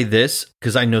want to say this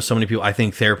because I know so many people. I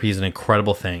think therapy is an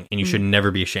incredible thing, and you should never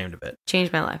be ashamed of it.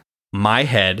 Changed my life. My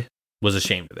head was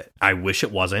ashamed of it. I wish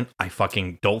it wasn't. I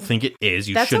fucking don't think it is.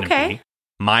 You shouldn't be.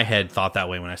 My head thought that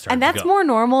way when I started. And that's more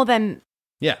normal than.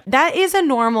 Yeah, that is a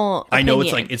normal opinion. I know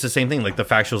it's the same thing. Like the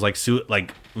fact was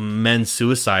like men's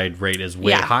suicide rate is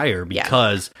way higher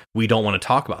because we don't want to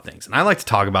talk about things. And I like to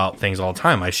talk about things all the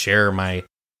time. I share my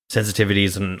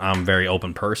sensitivities and I'm a very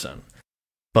open person.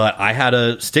 But I had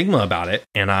a stigma about it,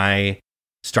 and I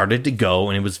started to go,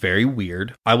 and it was very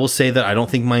weird. I will say that I don't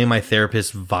think my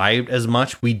therapist vibed as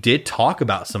much. We did talk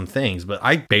about some things, but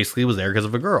I basically was there because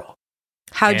of a girl.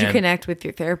 How'd you connect with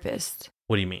your therapist?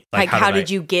 What do you mean? Like how did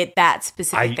you get that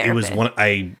specific therapist? It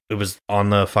was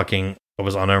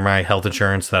under my health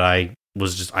insurance that I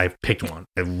picked one.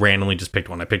 I randomly just picked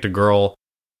one. I picked a girl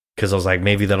because I was like,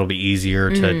 maybe that'll be easier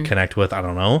to connect with. I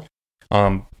don't know.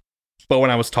 But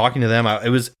when I was talking to them, it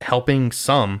was helping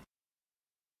some.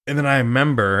 And then I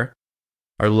remember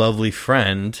our lovely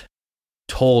friend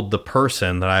told the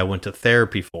person that I went to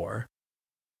therapy for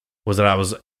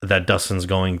that Dustin's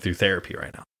going through therapy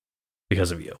right now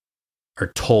because of you. Or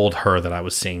told her that I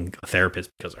was seeing a therapist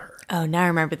because of her. Oh, now I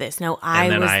remember this. No, I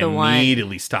I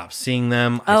immediately stopped seeing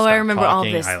them. I remember all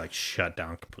this. I shut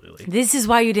down completely. This is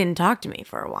why you didn't talk to me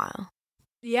for a while.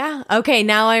 Yeah. Okay.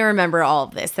 Now I remember all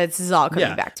of this. This is all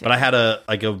coming back to me. But I had a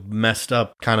messed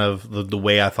up kind of the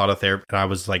way I thought of therapy, and I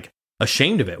was like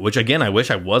ashamed of it. Which again, I wish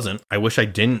I wasn't. I wish I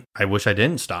didn't. I wish I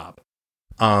didn't stop.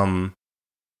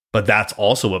 But that's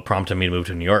also what prompted me to move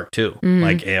to New York too. Mm-hmm.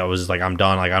 Like I was just like, I'm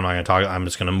done. Like I'm not gonna talk. I'm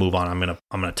just gonna move on. I'm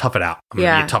gonna tough it out. I'm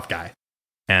gonna be a tough guy.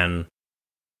 And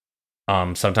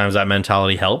sometimes that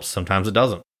mentality helps. Sometimes it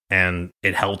doesn't. And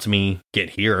it helped me get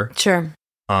here. Sure.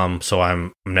 So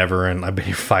I'm never in. I've been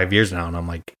here 5 years now, and I'm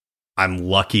like, I'm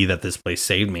lucky that this place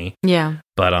saved me. Yeah.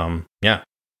 But yeah.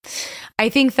 I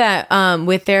think that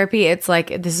with therapy, it's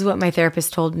like, this is what my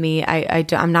therapist told me.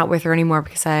 I'm not with her anymore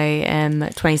because I am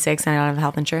 26 and I don't have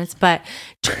health insurance. But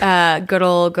good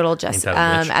old Jess.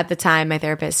 At the time, my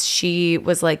therapist, she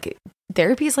was like,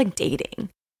 therapy is like dating.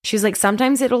 She's like,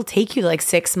 sometimes it'll take you like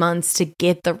 6 months to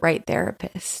get the right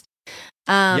therapist.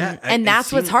 And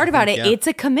that's what's hard about it. Yeah. It's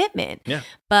a commitment. Yeah.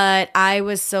 But I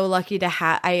was so lucky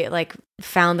to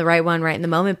found the right one right in the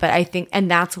moment. But I think, and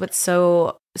that's what's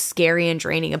so scary and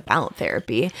draining about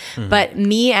therapy. Mm-hmm. But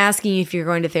me asking you if you're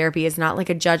going to therapy is not like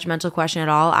a judgmental question at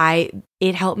all.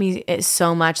 It helped me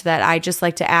so much that I just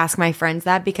like to ask my friends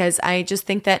that, because I just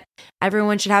think that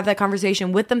everyone should have that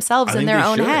conversation with themselves in their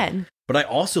own head. But I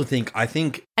also think,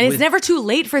 and it's never too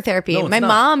late for therapy. No, my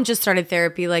mom just started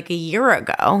therapy like a year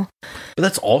ago. But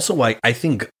that's also why I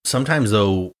think sometimes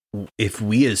though, if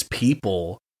we as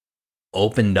people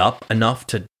opened up enough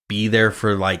to be there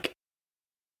for like,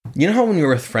 you know how when you're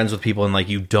with friends with people and like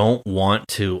you don't want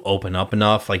to open up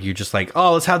enough, like you're just like,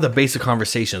 oh, let's have the basic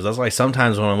conversations. That's why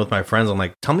sometimes when I'm with my friends, I'm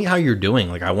like, tell me how you're doing.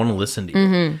 Like I want to listen to you.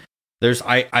 Mm-hmm.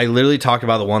 I literally talked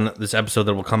about this episode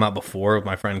that will come out before with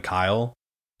my friend Kyle.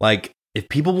 Like if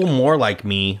people were more like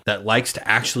me that likes to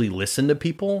actually listen to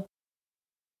people,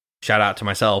 shout out to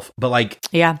myself, but like,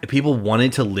 yeah, if people always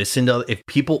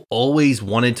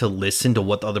wanted to listen to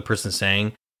what the other person's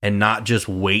saying and not just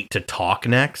wait to talk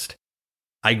next,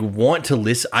 I want to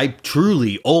listen. I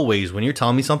truly always, when you're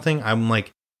telling me something, I'm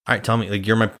like, all right, tell me, like,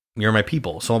 you're my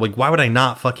people. So I'm like, why would I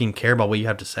not fucking care about what you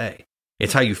have to say?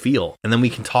 It's how you feel. And then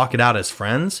we can talk it out as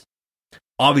friends.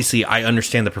 Obviously, I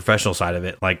understand the professional side of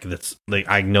it. Like that's like,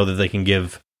 I know that they can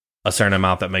give a certain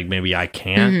amount that maybe I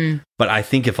can't. Mm-hmm. But I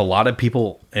think if a lot of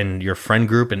people in your friend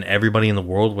group and everybody in the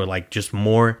world were like just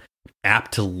more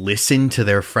apt to listen to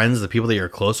their friends, the people that you're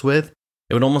close with,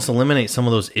 it would almost eliminate some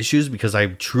of those issues, because I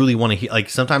truly want to hear, like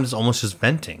sometimes it's almost just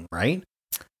venting, right?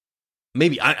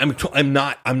 Maybe I'm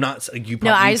not like you.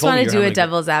 No, I just want to do a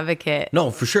devil's advocate. No,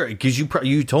 for sure. Because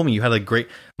you told me you had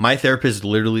my therapist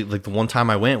literally, like the one time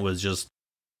I went was just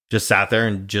sat there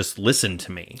and just listened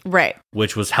to me. Right.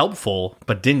 Which was helpful,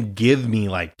 but didn't give me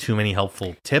like too many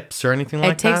helpful tips or anything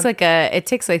like that. It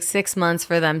takes like 6 months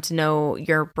for them to know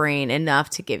your brain enough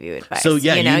to give you advice. So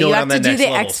yeah, you know it on the next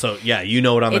level. So yeah, you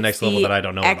know it on the next level that I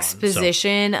don't know.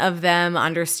 Exposition of them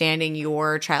understanding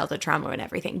your childhood trauma and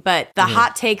everything. But the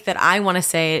hot take that I want to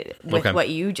say with what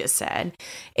you just said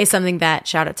is something that,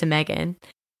 shout out to Megan,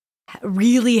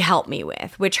 really helped me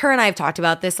with, which her and I have talked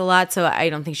about this a lot, so I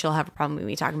don't think she'll have a problem with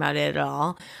me talking about it at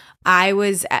all. I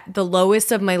was at the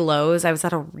lowest of my lows. I was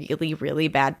at a really, really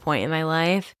bad point in my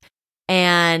life,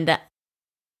 and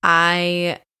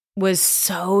I was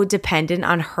so dependent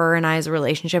on her and I's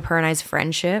relationship, her and I's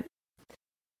friendship,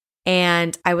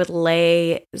 and I would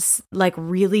lay like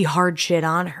really hard shit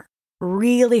on her.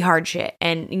 Really hard shit.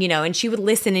 And, and she would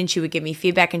listen and she would give me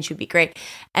feedback and she would be great.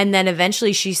 And then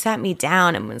eventually she sat me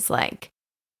down and was like,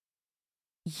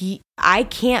 I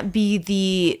can't be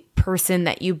the person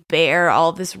that you bear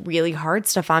all this really hard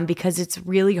stuff on, because it's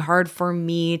really hard for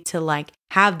me to like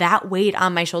have that weight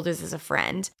on my shoulders as a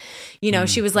friend. You know,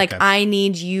 she was like, I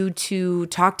need you to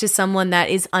talk to someone that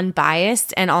is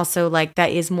unbiased and also like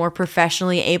that is more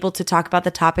professionally able to talk about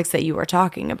the topics that you are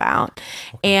talking about.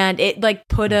 And it like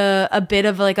put a bit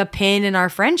of like a pin in our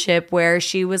friendship where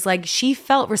she was like, she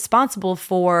felt responsible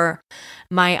for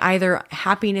my either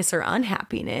happiness or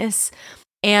unhappiness.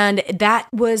 And that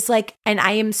was like, and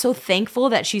I am so thankful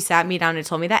that she sat me down and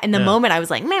told me that. In the moment, I was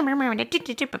like,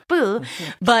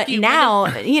 but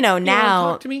now, you know,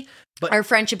 now our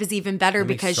friendship is even better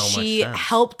because she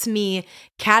helped me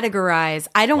categorize.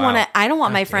 I don't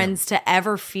want my friends to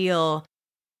ever feel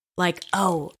like,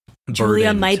 oh,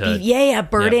 Julia might be,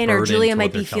 burden or Julia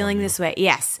might be feeling this way.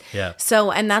 Yes. Yeah. So,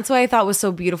 and that's why I thought was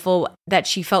so beautiful that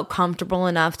she felt comfortable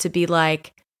enough to be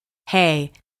like,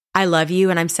 hey, I love you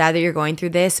and I'm sad that you're going through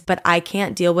this, but I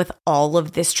can't deal with all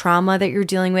of this trauma that you're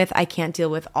dealing with. I can't deal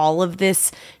with all of this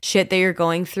shit that you're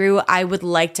going through. I would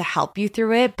like to help you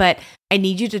through it, but I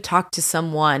need you to talk to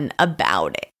someone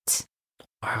about it.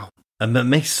 Wow. And that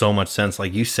makes so much sense.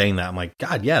 Like you saying that, I'm like,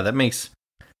 God, yeah, that makes,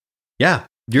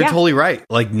 you're totally right.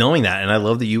 Like knowing that. And I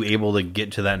love that you able to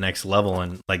get to that next level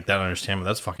and like that understanding.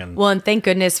 That's fucking. Well, and thank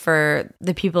goodness for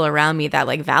the people around me that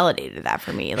like validated that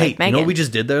for me. Like hey, Megan. You know what we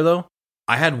just did there though?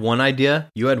 I had one idea.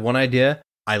 You had one idea.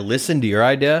 I listened to your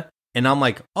idea and I'm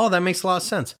like, oh, that makes a lot of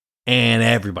sense. And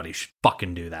everybody should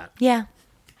fucking do that. Yeah.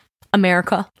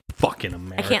 America. Fucking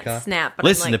America. I can't snap, but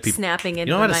listen I'm like to people. Snapping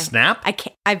into You know how to snap? I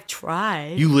can't. I've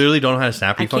tried. You literally don't know how to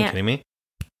snap? Are you fucking can't. kidding me?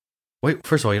 Wait,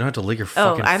 first of all, you don't have to lick your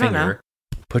fucking I don't finger. know.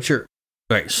 Put your,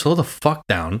 all right, slow the fuck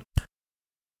down.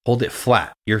 Hold it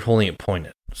flat. You're holding it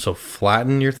pointed. So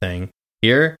flatten your thing.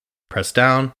 Here, press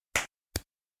down.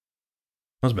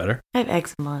 That's better. I have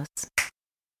eczema.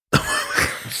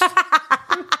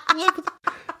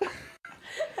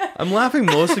 I'm laughing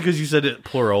mostly because you said it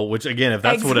plural, which again, if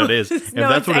that's what it is, if No,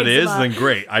 that's it's what it is, eczema. then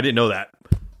great. I didn't know that.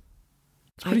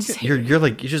 You're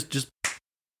like, you're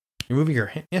moving your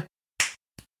hand. Yeah.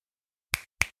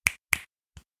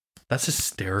 That's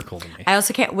hysterical to me. I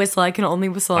also can't whistle. I can only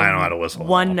whistle. I don't know how to whistle.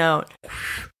 One note.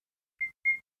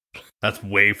 That's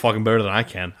way fucking better than I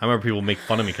can. I remember people make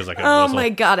fun of me because I couldn't Oh whistle. my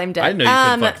god, I'm dead. I didn't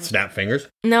know you could fucking snap fingers.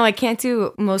 No, I can't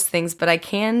do most things, but I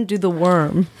can do the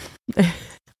worm.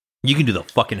 You can do the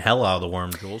fucking hell out of the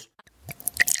worm, Jules.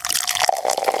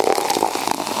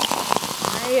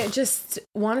 I just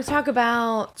want to talk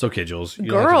about It's okay, Jules. You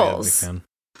girls. Don't have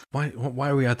to be a big fan. Why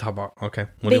are we at talk about? Okay,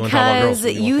 what do you want to talk about girls?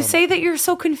 Because you say that you're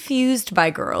so confused by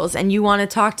girls, and you want to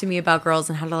talk to me about girls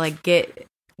and how to like get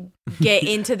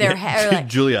into their head. Or, like,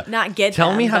 Julia, not get. Tell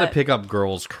them, me how to but- pick up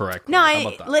girls correctly. No, How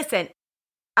about that? listen.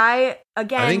 I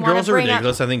think girls are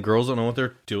ridiculous. I think girls don't know what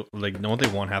they're know what they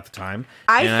want half the time.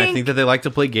 I think that they like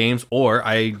to play games, or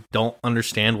I don't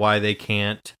understand why they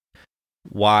can't.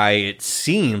 Why it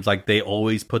seems like they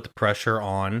always put the pressure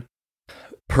on.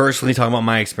 Personally, talking about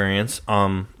my experience,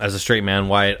 as a straight man,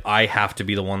 why I have to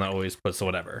be the one that always puts the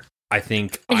whatever. I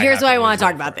think. And here's why I want to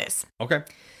talk about this. Okay.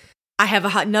 I have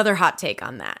another hot take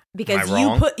on that because Am I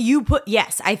wrong? you put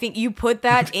yes, I think you put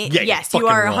that in. Yeah, yes, you're you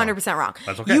are fucking wrong. 100% wrong.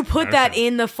 That's okay. You put I that understand.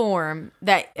 in the form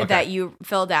that you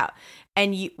filled out,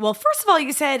 and first of all,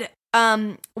 you said,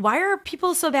 why are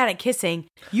people so bad at kissing?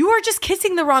 You are just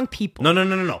kissing the wrong people.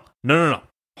 No.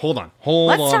 Hold on.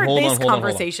 Let's start this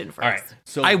conversation first. All right.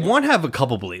 So I want to have a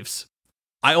couple beliefs.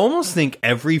 I almost think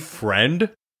every friend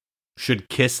should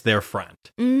kiss their friend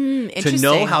to Interesting.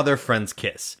 know how their friends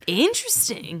kiss.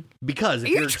 Interesting. Because if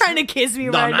You're trying to kiss me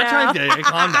no, right I'm not now. trying to.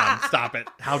 Calm down. Stop it.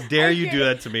 How dare you do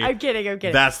that to me? I'm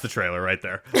kidding. That's the trailer right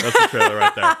there. That's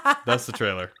the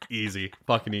trailer. Easy.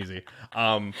 Fucking easy.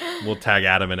 We'll tag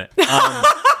Adam in it.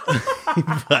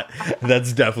 But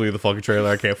that's definitely the fucking trailer.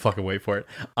 I can't fucking wait for it.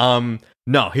 No,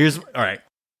 all right.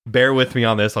 Bear with me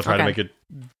on this. I'll try to make it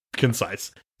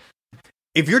concise.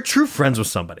 If you're true friends with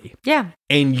somebody, Yeah.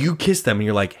 and you kiss them and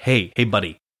you're like, hey,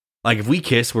 buddy, like if we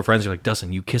kiss, we're friends, you're like,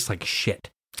 Dustin, you kiss like shit.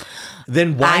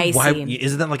 Then why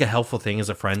isn't that like a helpful thing as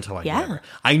a friend to like, whatever?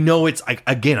 I know it's like,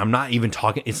 again, I'm not even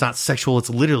talking, it's not sexual, it's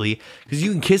literally, because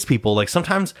you can kiss people. Like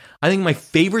sometimes I think my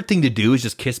favorite thing to do is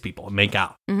just kiss people and make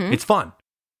out. Mm-hmm. It's fun.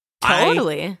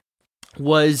 Totally. I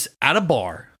was at a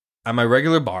bar, at my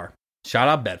regular bar, shout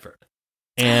out Bedford.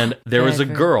 And there was a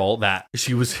girl that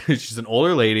she's an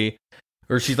older lady.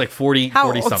 Or she's like 40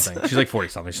 something. She's like 40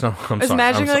 something. She's not, I'm I was sorry.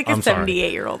 imagining like a I'm sorry.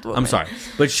 78-year-old woman. I'm sorry.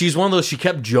 But she's one of those, she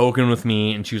kept joking with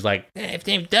me and she was like,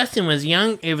 if Dustin was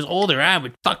young, if he was older, I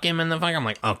would fuck him in the fuck. I'm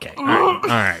like, okay. All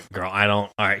right, girl. All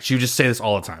right. She would just say this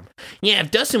all the time. Yeah,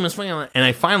 if Dustin was fucking. And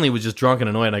I finally was just drunk and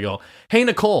annoyed. And I go, hey,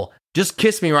 Nicole, just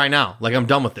kiss me right now. Like I'm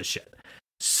done with this shit.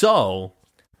 So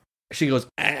she goes,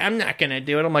 I'm not going to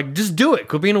do it. I'm like, just do it.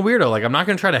 Quit being a weirdo. Like, I'm not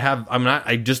going to try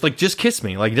to just kiss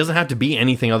me. Like, it doesn't have to be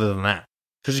anything other than that.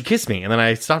 So she kissed me. And then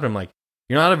I stopped her. I'm like,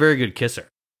 you're not a very good kisser.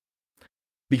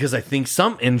 Because I think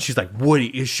and she's like,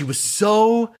 Woody, she was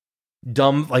so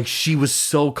dumb. Like, she was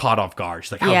so caught off guard.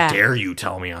 She's like, how dare you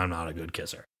tell me I'm not a good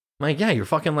kisser? I'm like, yeah, you're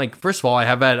fucking like, first of all,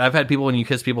 I've had people when you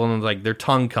kiss people and like their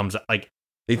tongue comes out, like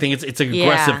they think it's an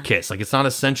aggressive kiss. Like, it's not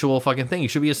a sensual fucking thing. It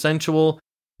should be a sensual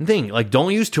thing. Like,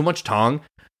 don't use too much tongue.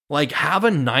 Like, have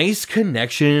a nice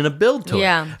connection and a build to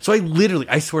it. So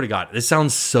I swear to God, this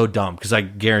sounds so dumb because I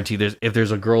guarantee if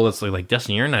there's a girl that's like,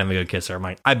 Dustin, you're not a good kisser. I'm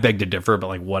like, I beg to differ, but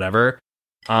like, whatever.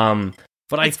 But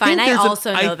it's fine. I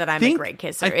also know that I'm a great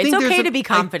kisser. It's okay to be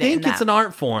confident. I think it's an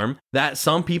art form that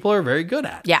some people are very good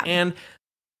at. Yeah. And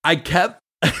I kept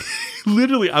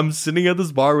literally, I'm sitting at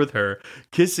this bar with her,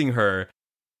 kissing her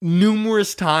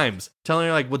numerous times, telling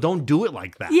her like, well, don't do it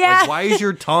like that. Yeah. Like, why is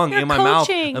your tongue in my mouth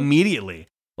immediately?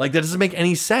 Like, that doesn't make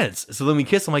any sense. So then we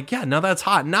kiss. I'm like, yeah, now that's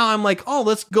hot. Now I'm like, oh,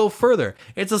 let's go further.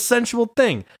 It's a sensual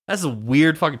thing. That's a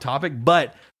weird fucking topic,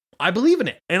 but I believe in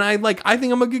it. And I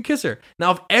think I'm a good kisser.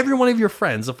 Now, if every one of your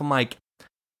friends, if I'm like,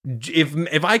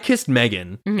 if I kissed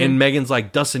Megan and Megan's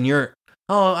like, Dustin,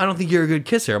 I don't think you're a good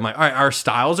kisser. I'm like, all right, our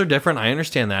styles are different. I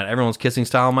understand that. Everyone's kissing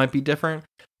style might be different.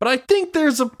 But I think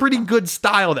there's a pretty good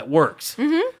style that works.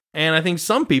 And I think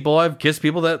some people, I've kissed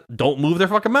people that don't move their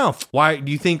fucking mouth. Why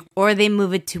do you think? Or they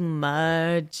move it too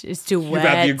much. It's too wet. You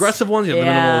got the aggressive ones, you have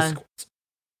the minimalist ones.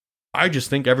 I just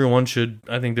think everyone should.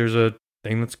 I think there's a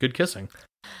thing that's good kissing.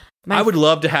 I would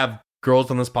love to have girls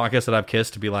on this podcast that I've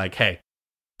kissed to be like, hey,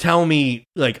 tell me,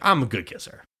 like, I'm a good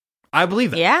kisser. I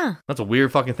believe that. Yeah. That's a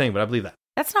weird fucking thing, but I believe that.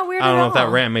 That's not weird I don't at know all. if that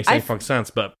rant makes any fucking sense,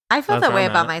 but I felt that way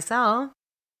about myself.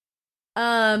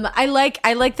 I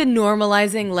like the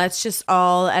normalizing. Let's just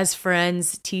all as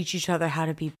friends teach each other how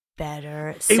to be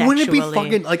better sexually. Wouldn't it be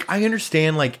fucking like, I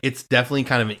understand like it's definitely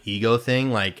kind of an ego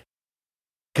thing, like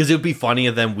because it would be funny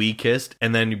if then we kissed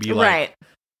and then you'd be like, right,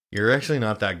 you're actually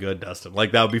not that good, Dustin.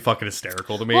 Like that would be fucking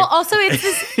hysterical to me. Well, also it's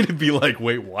this it'd be like,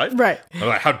 wait, what? Right. I'm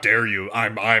like, how dare you?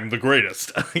 I'm the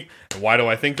greatest. And why do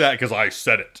I think that? Because I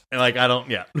said it. And like I don't.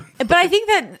 Yeah. But I think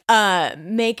that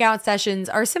makeout sessions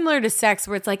are similar to sex,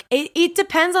 where it's like it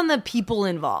depends on the people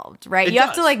involved, right? You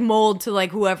have to like mold to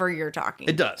like whoever you're talking.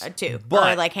 It does to,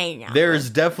 but or like hanging out. There's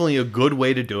definitely a good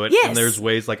way to do it. Yes. And there's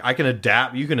ways like I can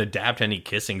adapt. You can adapt any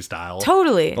kissing style.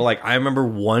 Totally. But like I remember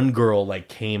one girl like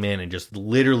came in and just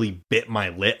literally bit my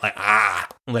lip,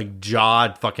 like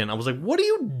jawed fucking. I was like, what are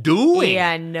you doing?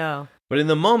 Yeah, no. But in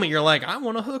the moment, you're like, I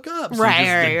want to hook up. So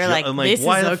right. You're like, I'm like, this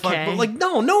why is the okay. fuck? But like,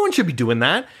 no one should be doing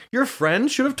that. Your friend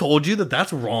should have told you that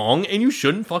that's wrong and you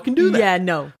shouldn't fucking do that. Yeah,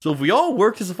 no. So if we all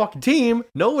worked as a fucking team,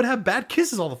 no one would have bad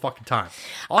kisses all the fucking time.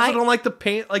 Also, I don't like the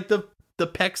paint, like the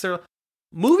pecs are.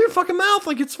 Move your fucking mouth.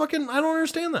 Like it's fucking, I don't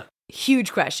understand that.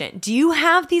 Huge question. Do you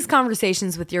have these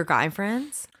conversations with your guy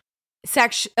friends?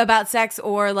 About sex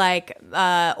or like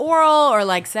oral or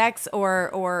like sex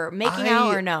or making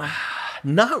out or no?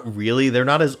 Not really. They're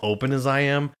not as open as I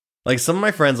am. Like some of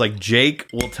my friends, like Jake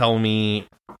will tell me,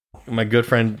 my good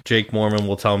friend Jake Mormon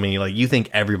will tell me, like, you think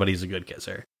everybody's a good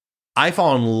kisser.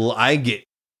 I get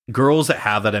girls that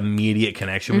have that immediate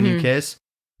connection when you kiss.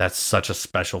 That's such a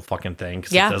special fucking thing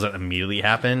because it doesn't immediately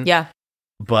happen. Yeah.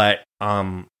 But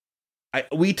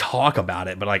we talk about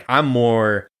it, but like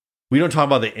we don't talk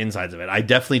about the insides of it. I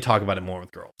definitely talk about it more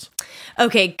with girls.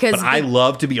 Okay, because I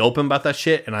love to be open about that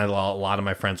shit, and a lot of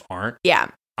my friends aren't. Yeah.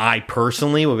 I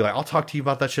personally will be like, I'll talk to you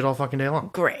about that shit all fucking day long.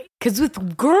 Great. Because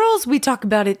with girls, we talk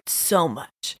about it so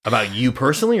much. About you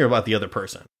personally or about the other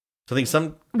person? So I think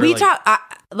some... We talk...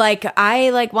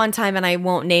 I one time, and I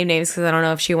won't name names because I don't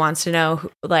know if she wants to know,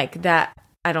 like, that...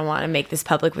 I don't want to make this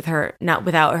public with her, not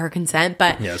without her consent,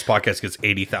 but yeah, this podcast gets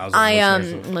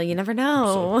 80,000. Well, you never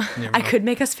know. I could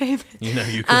make us famous.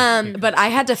 You could. But I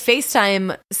had to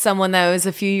FaceTime someone that was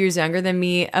a few years younger than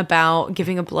me about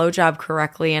giving a blowjob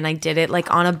correctly, and I did it like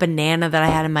on a banana that I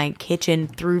had in my kitchen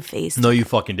through FaceTime. No, you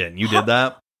fucking didn't. You did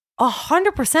that?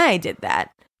 100% I did that.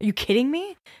 Are you kidding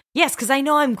me? Yes, because I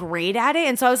know I'm great at it,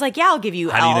 and so I was like, yeah, I'll give you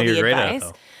all the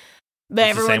advice.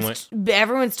 But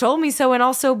everyone's told me so, and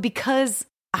also because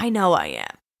I know I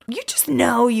am. You just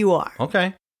know you are.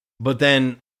 Okay. But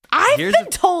then... I've been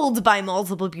told by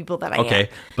multiple people that I am. Okay.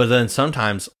 But then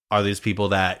sometimes are these people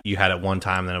that you had at one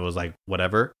time and then it was like,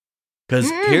 whatever? Because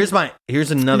here's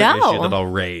another issue that I'll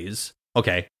raise.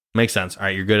 Okay. Makes sense. All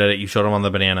right. You're good at it. You showed them on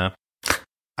the banana.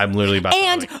 I'm literally about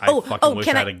I fucking wish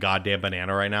I had a goddamn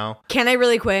banana right now. Can I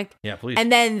really quick? Yeah, please.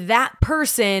 And then that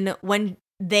person, when...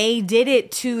 they did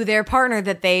it to their partner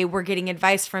that they were getting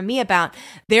advice from me about.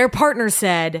 Their partner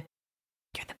said,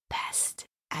 "You're the best.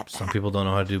 at that. Some people don't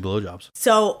know how to do blowjobs.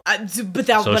 So, I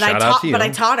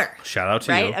taught her. Shout out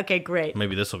to you. Right? Okay, great.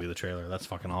 Maybe this will be the trailer. That's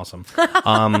fucking awesome.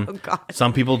 Oh, God.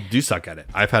 Some people do suck at it.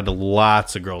 I've had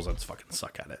lots of girls that fucking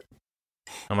suck at it.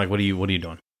 I'm like, what are you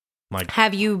doing? I'm like,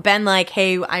 have you been like,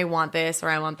 hey, I want this or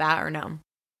I want that, or no?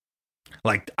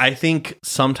 Like, I think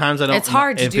sometimes I don't. It's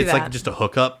hard to do if it's that. like just a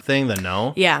hookup thing, then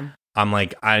no. Yeah. I'm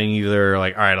like, I'm either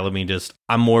like, all right,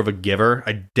 I'm more of a giver.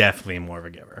 I definitely am more of a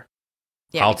giver.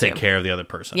 Yeah, I'll take care of the other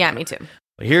person. Yeah, me too.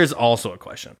 But here's also a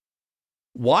question.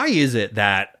 Why is it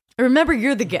that... Remember,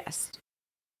 you're the guest.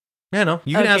 Yeah, no.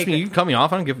 You can ask me. Good. You can cut me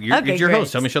off. I don't give... It's your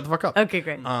host. Tell me shut the fuck up. Okay,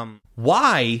 great.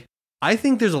 Why? I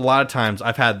think there's a lot of times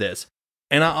I've had this.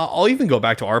 And I'll even go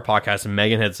back to our podcast and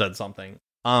Megan had said something.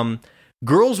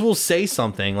 Girls will say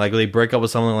something like they break up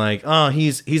with someone like, oh,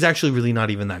 he's actually really not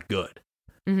even that good.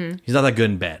 Mm-hmm. He's not that good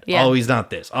in bed. Yeah. Oh, he's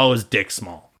not this. Oh, his dick's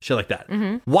small. Shit like that.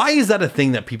 Mm-hmm. Why is that a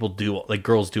thing that people do, like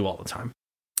girls do all the time?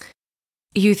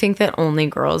 You think that only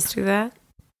girls do that?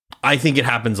 I think it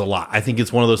happens a lot. I think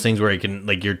it's one of those things where it can,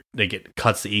 like, it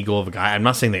cuts the ego of a guy. I'm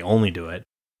not saying they only do it,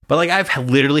 but like I've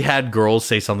literally had girls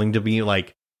say something to me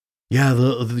like, yeah,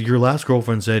 your last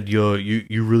girlfriend said you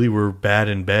really were bad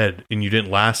in bed and you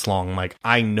didn't last long. I'm like,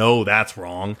 I know that's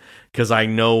wrong because I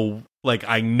know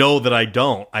that I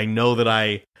don't. I know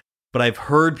that but I've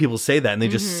heard people say that and they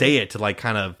just say it to like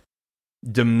kind of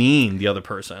demean the other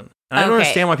person. And I don't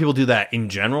understand why people do that in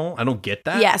general. I don't get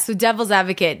that. Yeah, so devil's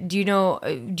advocate, do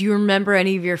you remember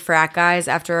any of your frat guys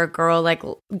after a girl like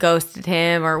ghosted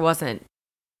him or wasn't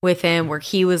with him where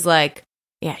he was like,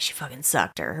 yeah, she fucking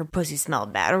sucked her pussy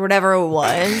smelled bad or whatever it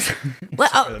was?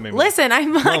 Listen,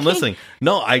 I'm listening.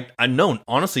 No, I know.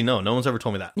 Honestly, no one's ever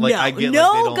told me that. Like, no, I get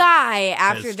no guy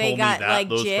after they got like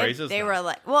those gypped, phrases, they no. were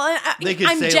like, well, they could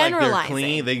I'm say generalizing. like they're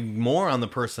clean. They more on the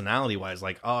personality wise,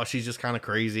 like, oh, she's just kind of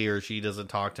crazy or she doesn't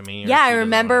talk to me. Yeah, I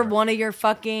remember one of your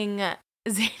fucking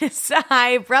Zeta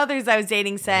Psi brothers I was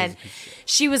dating said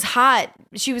she was hot,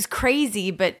 she was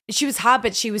crazy, but she was hot,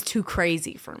 but she was too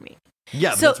crazy for me.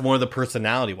 Yeah, so, but it's more the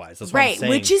personality wise. That's what I'm saying.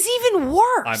 Which is even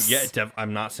worse.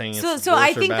 I'm not saying it's so.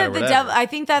 I think that I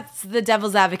think that's the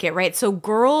devil's advocate, right? So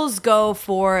girls go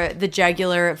for the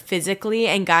jugular physically,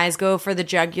 and guys go for the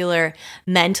jugular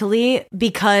mentally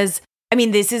because. I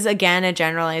mean, this is again a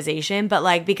generalization, but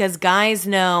like because guys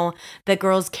know that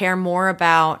girls care more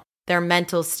about their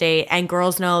mental state, and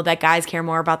girls know that guys care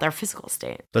more about their physical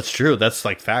state. That's true. That's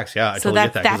like facts. Yeah, I so totally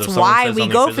get that. That's why we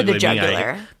go for the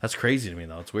jugular. That's crazy to me,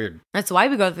 though. It's weird. That's why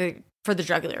we go for the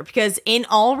jugular, because in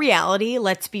all reality,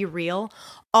 let's be real,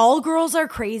 all girls are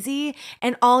crazy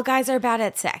and all guys are bad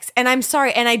at sex. And I'm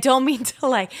sorry, and I don't mean to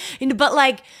like, but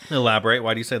like, elaborate.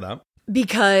 Why do you say that?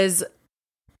 Because.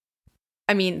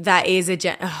 I mean, that is a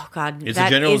generalization. It's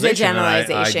a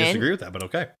generalization. I disagree with that, but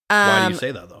okay. Why do you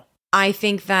say that though? I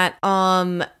think that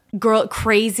girl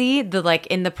crazy, the like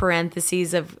in the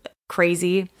parentheses of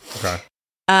crazy. Okay.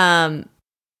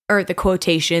 Or the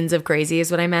quotations of crazy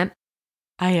is what I meant.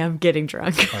 I am getting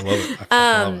drunk. I love it.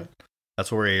 I love it.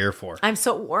 That's what we're here for. I'm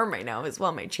so warm right now as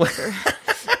well, my cheeks are.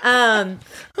 I'm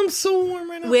so warm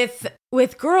right now.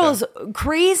 With girls,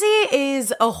 crazy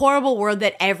is a horrible word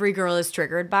that every girl is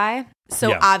triggered by.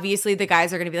 So obviously the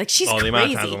guys are going to be like, she's crazy. The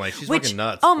amount of times I'm like, she's fucking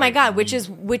nuts. Oh my God, which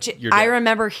I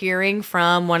remember hearing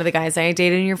from one of the guys I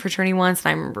dated in your fraternity once. And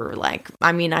I remember like,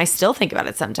 I mean, I still think about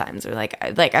it sometimes or like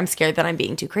I'm scared that I'm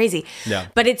being too crazy. Yeah.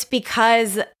 But it's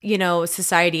because,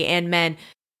 society and men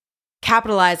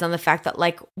capitalize on the fact that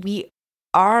like we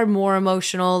are more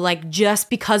emotional, like just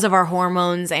because of our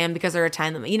hormones and because of our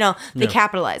time limit, they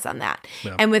capitalize on that.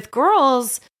 Yeah. And with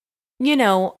girls,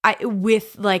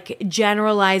 with like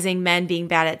generalizing men being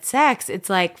bad at sex, it's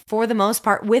like for the most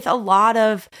part, with a lot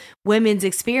of women's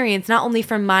experience, not only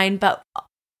from mine, but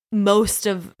most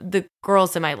of the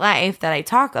girls in my life that I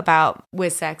talk about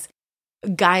with sex,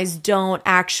 guys don't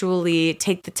actually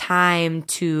take the time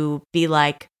to be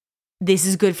like, this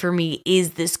is good for me.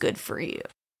 Is this good for you?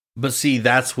 But see,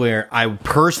 that's where I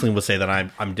personally would say that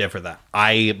I'm different.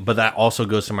 But that also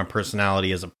goes to my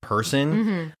personality as a person.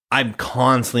 Mm-hmm. I'm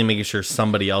constantly making sure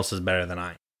somebody else is better than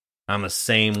I. I'm the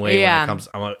same way when it comes.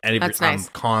 I'm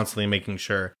constantly making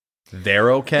sure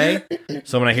they're okay.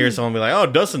 So when I hear someone be like, "Oh,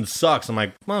 Dustin sucks," I'm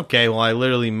like, "Okay, well, I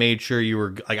literally made sure you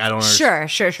were like, I don't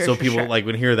understand." Sure. So people like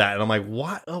would hear that, and I'm like,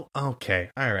 "What? Oh, okay,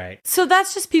 all right." So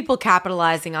that's just people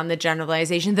capitalizing on the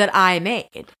generalization that I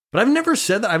made. But I've never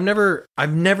said that. I've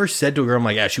never said to a girl, I'm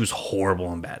like, yeah, she was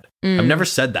horrible in bed. I've never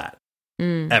said that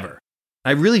ever.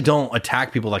 I really don't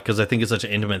attack people like because I think it's such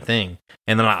an intimate thing,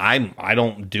 and then I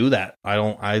don't do that.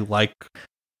 I like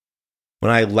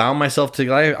when I allow myself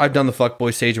to, I've done the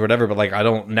fuckboy stage or whatever, but like I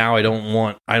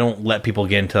don't let people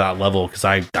get into that level because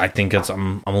I think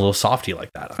I'm a little softy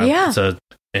like that. It's a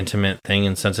intimate thing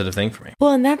and sensitive thing for me.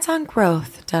 Well, and that's on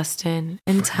growth, Dustin,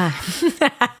 in time.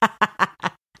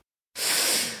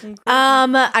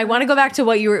 I want to go back to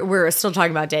what we're still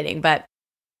talking about dating, but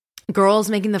girls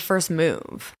making the first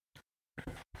move.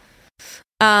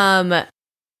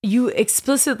 You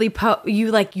explicitly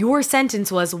your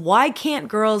sentence was, why can't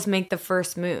girls make the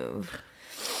first move?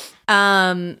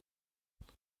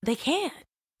 They can't.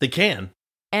 They can.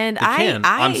 And they can.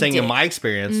 I'm saying did. In my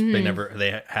experience,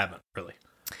 they haven't really.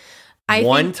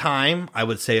 One time, I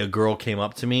would say a girl came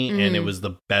up to me and it was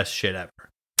the best shit ever.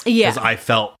 Yeah. Because I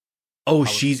felt,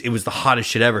 it was the hottest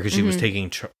shit ever because she was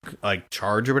taking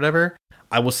charge or whatever.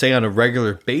 I will say on a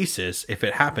regular basis, if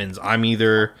it happens, I'm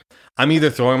either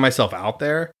throwing myself out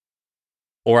there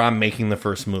or I'm making the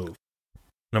first move,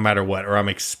 no matter what, or I'm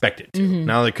expected to.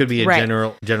 Now, there could be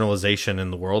a generalization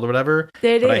in the world or whatever.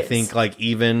 I think like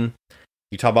even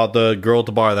you talk about the girl at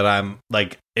the bar that I'm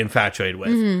like infatuated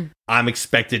with. I'm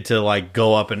expected to like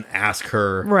go up and ask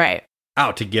her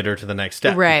out to get her to the next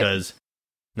step because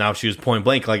now if she was point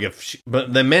blank, like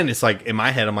but the men, it's like in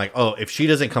my head, I'm like, oh, if she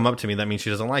doesn't come up to me, that means she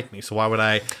doesn't like me. So why would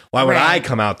I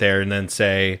come out there and then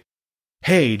say,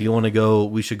 hey, do you want to go?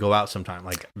 We should go out sometime.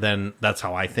 Like, then that's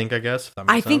how I think, I guess. If that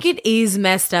makes sense. Think it is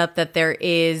messed up that there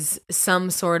is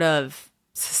some sort of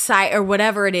society or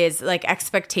whatever it is, like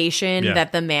expectation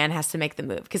that the man has to make the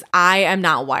move. Because I am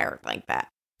not wired like that.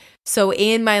 So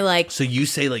in my so you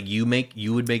say like you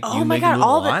would make oh you my make God, a move a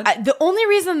lot? The only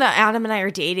reason that Adam and I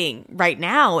are dating right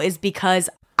now is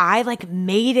because I like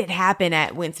made it happen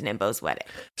at Winston and Bo's wedding.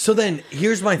 So then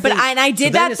here's my thing. But I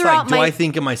did that throughout do I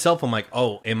think of myself? I'm like,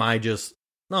 oh, am I just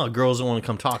girls don't want to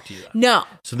come talk to you? No.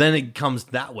 So then it comes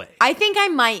that way. I think I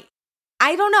might.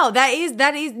 I don't know. That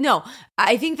is no.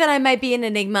 I think that I might be an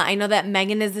enigma. I know that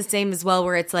Megan is the same as well,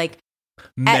 where it's like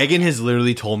Megan has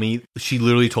literally told me. She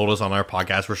literally told us on our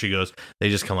podcast where she goes, they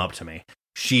just come up to me.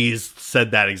 She's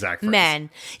said that exact phrase.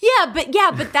 Men.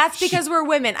 Yeah, but that's because we're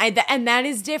women. And that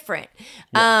is different.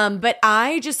 Yeah. But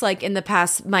I just like in the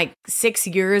past like 6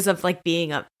 years of like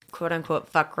being a quote unquote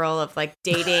fuck girl of like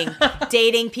dating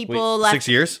people. Wait, 6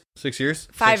 years? 6 years?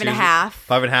 5.5.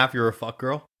 5.5. You're a fuck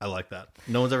girl. I like that.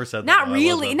 No one's ever said not that.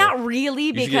 Really, not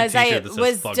really, because I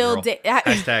was still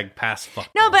hashtag pass fuck.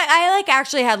 No, but I like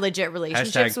actually had legit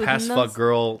relationships with pass fuck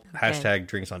girl. Hashtag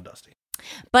drinks on Dusty.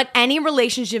 But any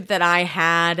relationship that I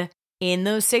had in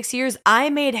those 6 years, I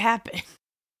made happen.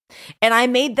 And I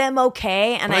made them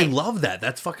okay. And I love that.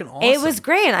 That's fucking awesome. It was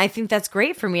great. And I think that's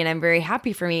great for me. And I'm very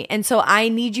happy for me. And so I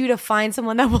need you to find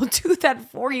someone that will do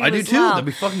that for you. I do too. Well. That'd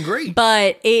be fucking great.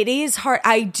 But it is hard.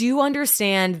 I do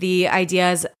understand the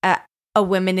ideas a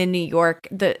woman in New York,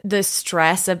 the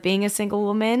stress of being a single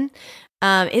woman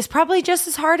is probably just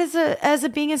as hard as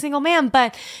being a single man.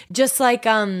 But just like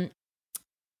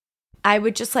I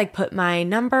would just like put my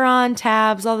number on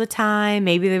tabs all the time.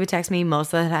 Maybe they would text me.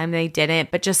 Most of the time they didn't.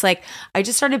 But just like, I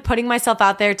just started putting myself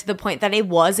out there to the point that it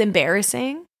was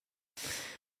embarrassing.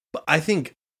 But I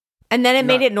think. And then it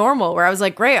made it normal where I was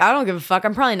like, great, I don't give a fuck.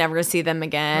 I'm probably never going to see them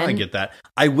again. I get that.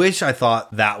 I wish I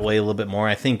thought that way a little bit more.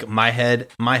 I think my head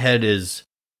is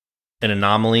an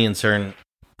anomaly in certain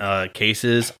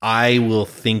cases. I will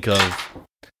think of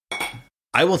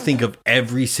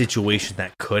every situation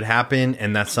that could happen,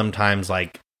 and that's sometimes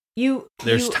like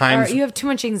there's times you have too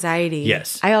much anxiety.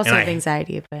 Yes, I also have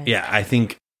anxiety, but yeah, I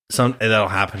think that'll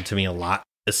happen to me a lot,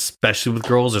 especially with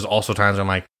girls. There's also times where I'm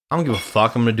like, I don't give a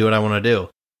fuck. I'm gonna do what I want to do.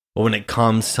 But when it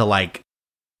comes to like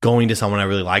going to someone I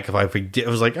really like, if I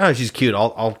was like, oh, she's cute,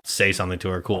 I'll say something to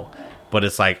her, cool. But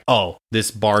it's like, oh,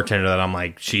 this bartender that I'm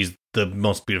like, she's the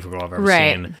most beautiful girl I've ever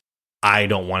seen. I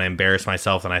don't want to embarrass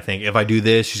myself. And I think if I do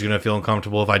this, she's going to feel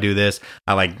uncomfortable. If I do this,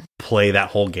 I like play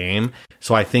that whole game.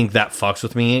 So I think that fucks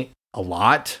with me a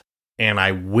lot. And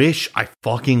I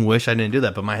fucking wish I didn't do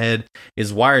that. But my head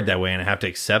is wired that way. And I have to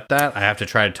accept that. I have to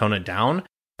try to tone it down.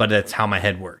 But that's how my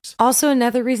head works. Also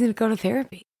another reason to go to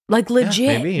therapy. Like legit.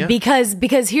 Yeah, maybe, yeah.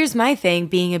 Because here's my thing,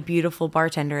 being a beautiful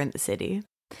bartender in the city.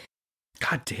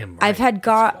 God damn right. I've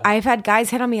had guys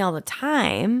hit on me all the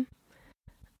time.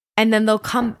 And then they'll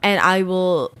come and I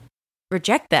will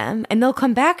reject them and they'll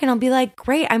come back and I'll be like,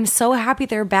 great, I'm so happy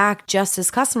they're back just as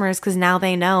customers because now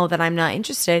they know that I'm not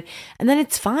interested. And then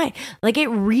it's fine. Like it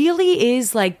really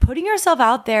is like putting yourself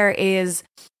out there is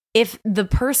if the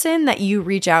person that you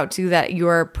reach out to that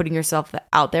you're putting yourself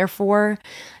out there for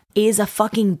is a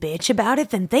fucking bitch about it,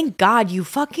 then thank God you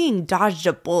fucking dodged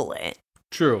a bullet.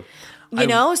 True. You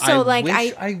know? So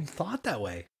I thought that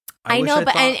way. I know,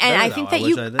 but and I think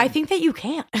that I think that you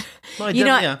can't. Well, you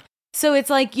know, yeah. So it's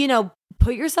like,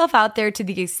 put yourself out there to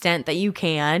the extent that you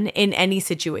can in any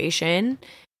situation.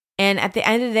 And at the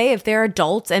end of the day, if they're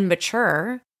adults and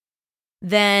mature,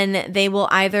 then they will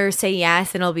either say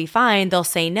yes and it'll be fine. They'll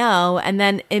say no. And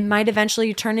then it might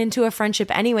eventually turn into a friendship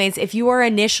anyways. If you are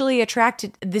initially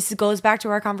attracted, this goes back to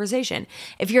our conversation.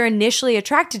 If you're initially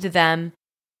attracted to them,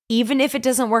 even if it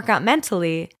doesn't work out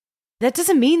mentally, that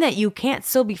doesn't mean that you can't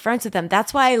still be friends with them.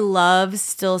 That's why I love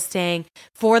still staying,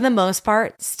 for the most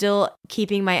part, still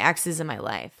keeping my exes in my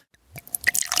life.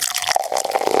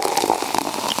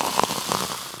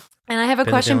 And I have a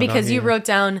question because you wrote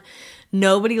down,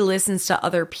 nobody listens to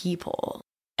other people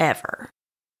ever.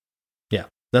 Yeah.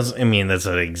 That's an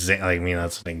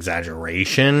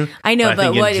exaggeration. I know,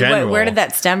 but where did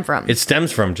that stem from? It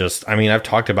stems from I've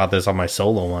talked about this on my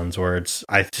solo ones where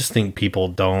I just think people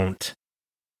don't.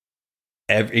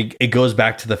 It goes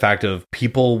back to the fact of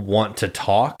people want to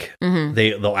talk. Mm-hmm.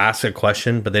 They'll ask a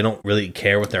question, but they don't really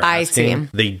care what they're asking.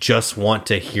 They just want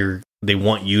to hear. They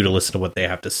want you to listen to what they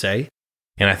have to say.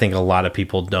 And I think a lot of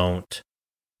people don't.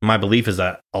 My belief is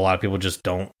that a lot of people just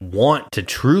don't want to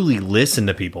truly listen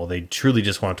to people. They truly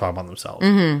just want to talk about themselves.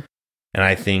 Mm-hmm. And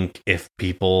I think if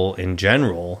people in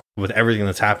general, with everything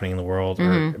that's happening in the world,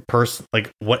 or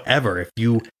whatever, if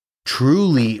you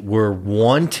truly were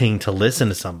wanting to listen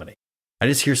to somebody, I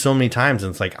just hear so many times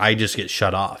and it's like, I just get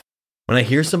shut off. When I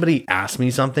hear somebody ask me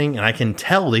something and I can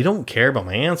tell they don't care about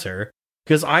my answer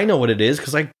because I know what it is,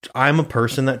 because I'm a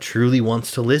person that truly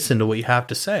wants to listen to what you have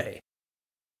to say.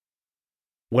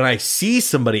 When I see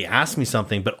somebody ask me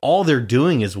something, but all they're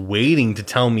doing is waiting to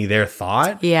tell me their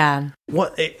thought. Yeah.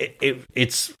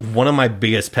 It's one of my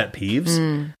biggest pet peeves.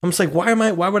 I'm just like,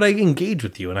 why would I engage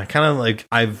with you? And I kind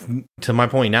of to my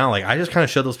point now, I just kind of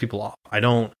shut those people off.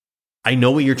 I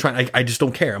know what you're trying. I just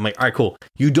don't care. I'm like, all right, cool.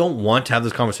 You don't want to have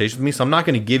this conversation with me, so I'm not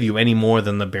going to give you any more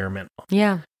than the bare minimum.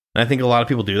 Yeah. And I think a lot of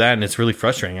people do that, and it's really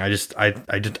frustrating. I just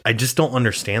don't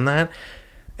understand that.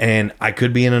 And I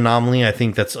could be an anomaly. I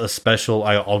think that's a special,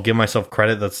 I'll give myself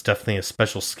credit. That's definitely a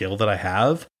special skill that I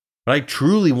have. But I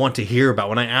truly want to hear about,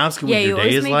 when I ask you what your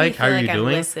day is like, how are you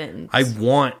doing? I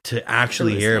want to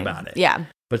actually hear about it. Yeah.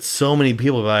 But so many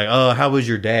people are like, oh, how was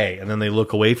your day? And then they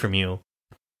look away from you.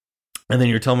 And then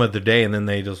you're telling them about their day, and then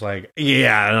they just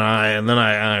yeah, and then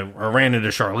I ran into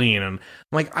Charlene, and I'm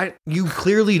like, you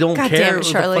clearly don't care. Damn it,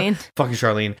 Charlene. Fucking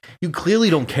Charlene. You clearly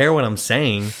don't care what I'm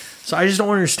saying. So I just don't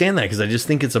understand that, because I just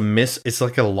think it's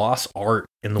like a lost art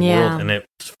in the world, and it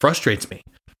frustrates me.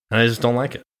 And I just don't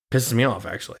like it. Pisses me off,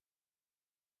 actually.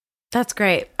 That's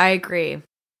great. I agree.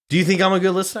 Do you think I'm a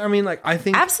good listener? I mean, I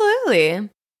think... Absolutely.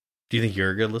 Do you think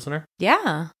you're a good listener?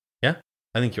 Yeah. Yeah?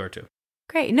 I think you are, too.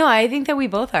 Great. No, I think that we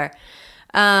both are.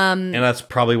 And that's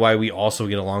probably why we also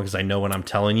get along, because I know when I'm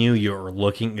telling you, you're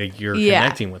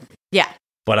connecting with me. Yeah.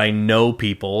 But I know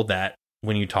people that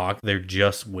when you talk, they're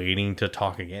just waiting to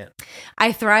talk again.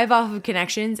 I thrive off of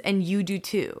connections, and you do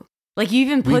too. You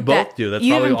even put that. We both both do. That's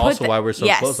probably also why we're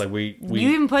so close. We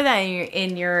you even put that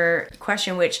in your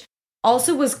question, which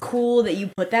also was cool that you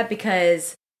put that,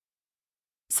 because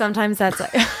sometimes that's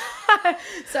sorry.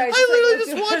 I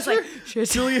literally just watched her.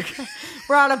 Julia,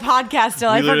 we're on a podcast still.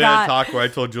 I forgot. We had a talk where I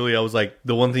told Julia, I was like,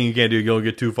 the one thing you can't do, you don't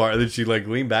get too far. And then she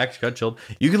leaned back. She got chilled.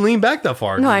 You can lean back that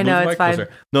far. No, I know, it's fine.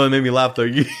 Closer. No, it made me laugh though.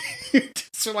 You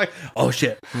just were like, oh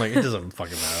shit. I'm like, it doesn't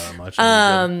fucking matter that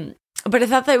much. But I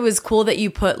thought that it was cool that you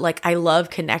put I love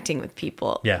connecting with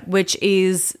people. Yeah. Which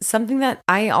is something that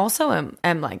I also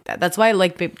am like that. That's why I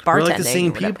like bartending. We're like the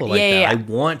same people that. Yeah. I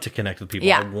want to connect with people.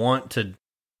 Yeah.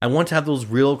 I want to have those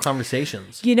real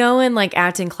conversations. In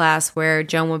acting class where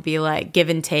Joan would be give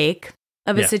and take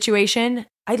of a situation,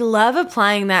 I love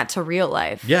applying that to real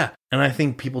life. Yeah. And I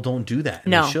think people don't do that.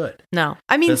 And they should. No.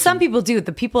 I mean, some people do.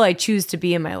 The people I choose to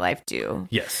be in my life do.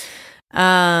 Yes.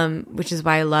 Which is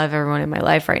why I love everyone in my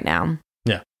life right now.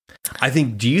 Yeah.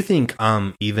 Do you think,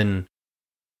 even,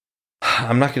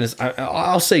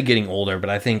 I'll say getting older,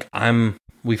 but I think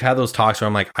we've had those talks where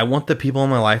I'm like, I want the people in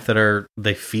my life that are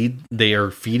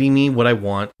feeding me what I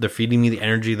want. They're feeding me the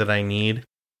energy that I need.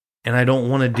 And I don't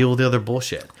want to deal with the other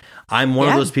bullshit. I'm one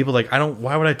of those people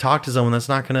why would I talk to someone that's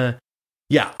not going to,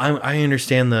 I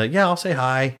understand I'll say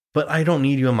hi, but I don't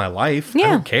need you in my life. Yeah. I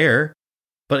don't care.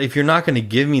 But if you're not going to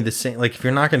give me the same, if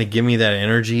you're not going to give me that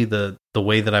energy, the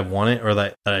way that I want it, or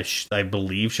that I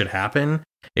believe should happen,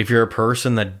 if you're a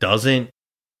person that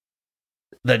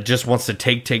just wants to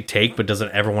take, but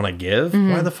doesn't ever want to give,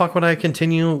 why the fuck would I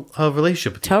continue a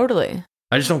relationship with you? Totally.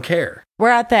 I just don't care. We're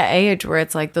at that age where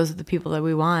it's those are the people that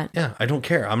we want. Yeah, I don't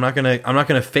care. I'm not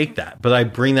gonna fake that, but I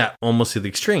bring that almost to the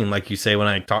extreme. Like you say, when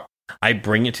I talk, I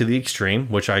bring it to the extreme,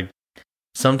 which I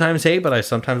sometimes hate, but I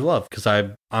sometimes love, because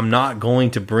I'm not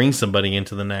going to bring somebody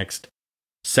into the next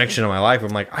section of my life where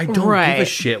I'm like, I don't give a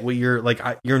shit what you're like.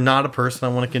 You're not a person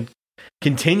I want to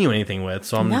continue anything with,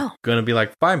 so I'm going to be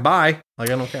like, fine, bye. Like,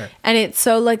 I don't care. And it's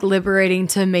so like liberating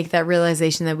to make that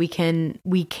realization that we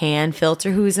can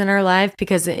filter who's in our life,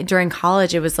 because during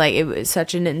college it was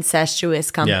such an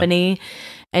incestuous company,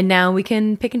 and now we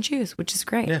can pick and choose, which is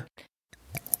great. Yeah.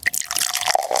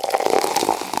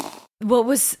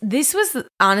 This was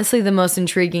honestly the most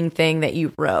intriguing thing that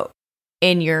you wrote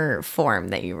in your form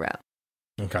that you wrote.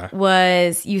 Okay.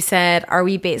 Was you said, are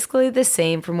we basically the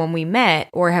same from when we met,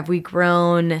 or have we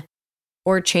grown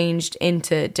or changed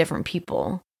into different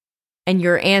people? And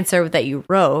your answer that you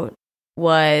wrote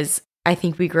was, I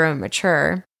think we grow and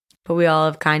mature, but we all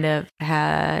have kind of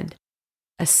had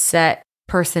a set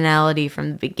personality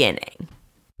from the beginning.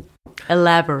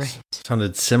 Elaborate.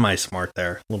 Sounded semi-smart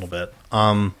there a little bit.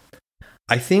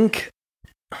 I think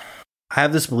I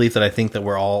have this belief that I think that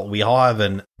we all have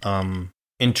an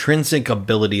intrinsic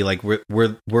ability, like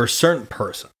we're a certain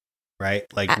person, right?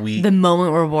 Like the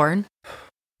moment we're born.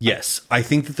 Yes, I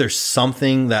think that there's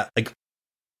something that, like,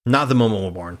 not the moment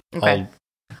we're born. Okay.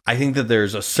 I think that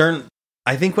there's a certain.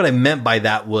 I think what I meant by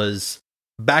that was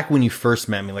back when you first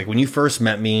met me, like when you first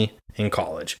met me in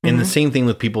college, and the same thing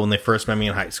with people when they first met me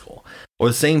in high school, or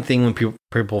the same thing when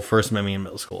people first met me in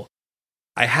middle school.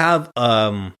 I have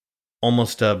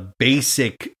almost a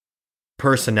basic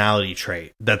personality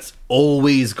trait that's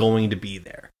always going to be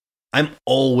there. I'm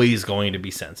always going to be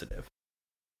sensitive.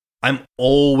 I'm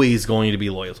always going to be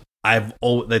loyal.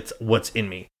 That's what's in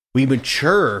me. We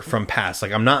mature from past.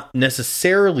 Like, I'm not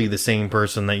necessarily the same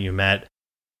person that you met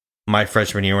my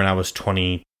freshman year when I was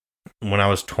 21,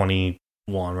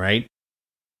 right?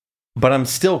 But I'm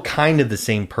still kind of the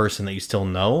same person that you still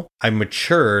know. I've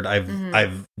matured.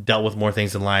 I've dealt with more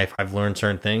things in life. I've learned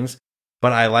certain things.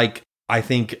 But I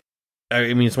think,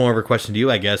 it's more of a question to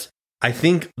you, I guess. I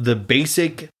think the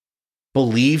basic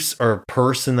beliefs or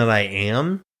person that I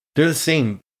am, they're the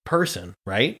same person,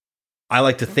 right? I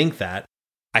like to think that.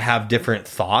 I have different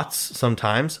thoughts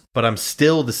sometimes, but I'm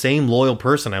still the same loyal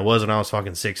person I was when I was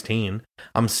fucking 16.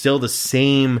 I'm still the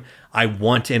same. I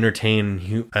want to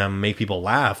entertain and make people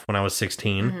laugh when I was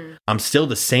 16. I'm still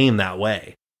the same that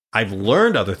way. I've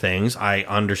learned other things. I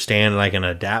understand and I can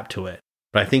adapt to it.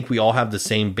 But I think we all have the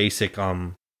same basic,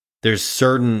 there's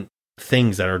certain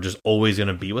things that are just always going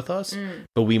to be with us,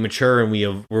 but we mature and we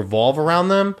revolve around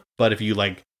them. But if you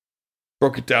like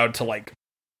broke it down to like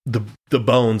the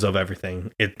bones of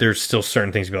everything, there's still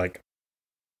certain things to be like,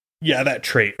 yeah, that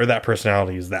trait or that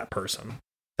personality is that person.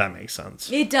 That makes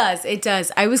sense. It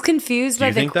does. I was confused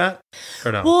by Do you think that?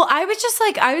 Or no? Well, I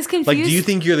was confused. Like, do you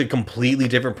think you're the completely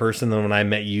different person than when I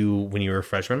met you when you were a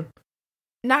freshman?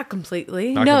 Not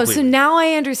completely. So now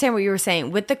I understand what you were saying.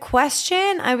 With the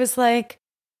question, I was like,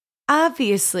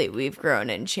 obviously we've grown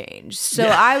and changed. So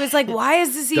I was like, why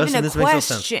is this even a question? Makes no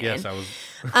sense. Yes, I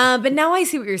was. But now I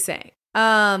see what you're saying.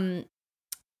 Yeah,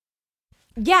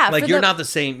 like you're not the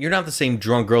same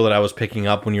drunk girl that I was picking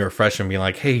up when you were a freshman, being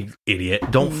like, "Hey,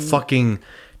 idiot, don't fucking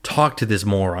talk to this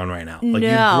moron right now." Like,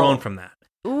 you've grown from that.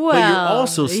 Well, but you're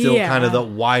also still kind of the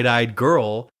wide-eyed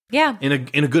girl. Yeah, in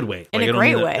a good way, in a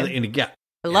great way.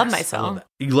 I love myself. I love that.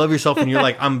 You love yourself, and you're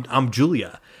like, I'm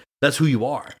Julia. That's who you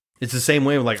are. It's the same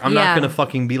way. Like, I'm not gonna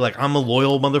fucking be like, I'm a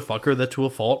loyal motherfucker. That's to a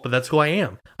fault, but that's who I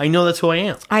am. I know that's who I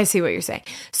am. I see what you're saying.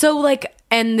 So like,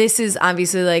 and this is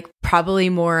obviously like probably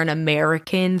more an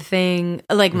American thing,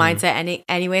 like mindset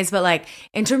anyways, but like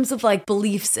in terms of like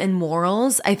beliefs and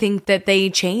morals, I think that they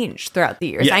change throughout the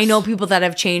years. Yes. I know people that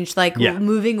have changed, like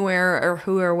moving where or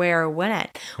who or where or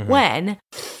when.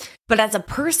 But as a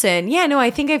person, I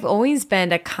think I've always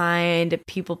been a kind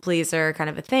people pleaser kind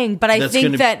of a thing. But I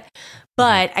think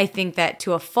I think that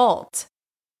to a fault.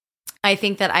 I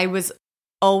think that I was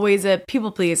always a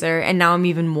people pleaser, and now I'm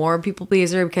even more a people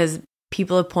pleaser because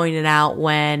people have pointed out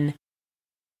when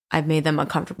I've made them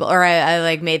uncomfortable, or I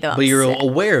like made them upset. But you're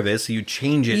aware of it, so you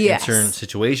change it in certain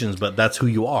situations, but that's who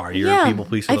you are. You're a people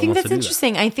pleaser. I think that's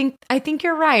interesting. That. I think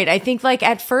you're right. I think like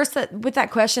at first with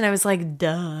that question, I was like,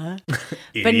 duh.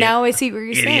 But now I see what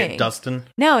you're saying. Dustin.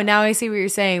 No, now I see what you're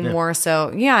saying more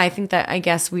so. Yeah, I think that I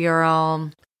guess we are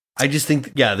all. I just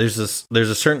think, there's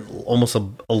a certain, almost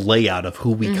a layout of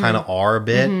who we kind of are a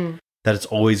bit, that it's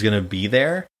always going to be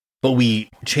there. But we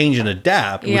change and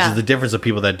adapt, which is the difference of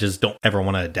people that just don't ever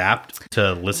want to adapt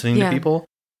to listening to people.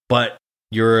 But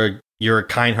you're a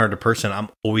kind-hearted person. I'm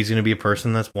always going to be a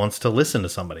person that wants to listen to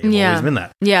somebody. I've always been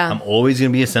that. Yeah. I'm always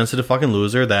going to be a sensitive fucking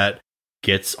loser that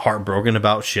gets heartbroken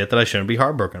about shit that I shouldn't be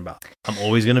heartbroken about. I'm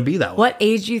always going to be that way. What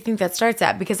age do you think that starts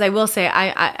at? Because I will say,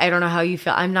 I don't know how you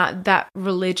feel. I'm not that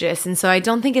religious. And so I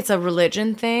don't think it's a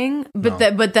religion thing, but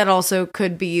that also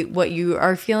could be what you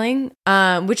are feeling,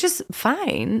 which is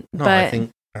fine. No, but I think,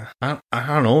 I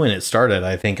don't know when it started.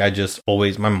 I think I just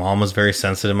always, my mom was very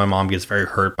sensitive. My mom gets very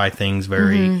hurt by things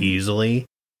very easily.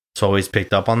 So I always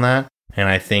picked up on that. And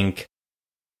I think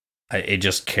it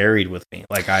just carried with me.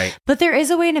 But there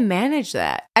is a way to manage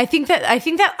that. I think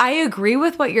that I agree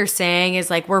with what you're saying is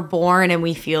like, we're born and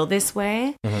we feel this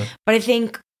way. Mm-hmm. But I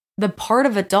think the part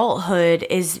of adulthood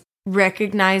is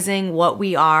recognizing what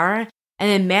we are and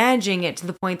then managing it to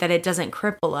the point that it doesn't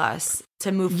cripple us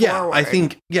to move forward. I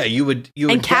think, you would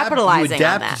and capitalizing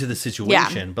adapt on that. to the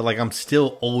situation, but like, I'm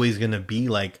still always going to be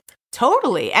like,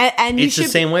 totally. And it's the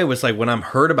same way with like, when I'm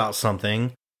hurt about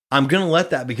something, I'm going to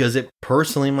let that because it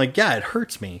personally, I'm like, it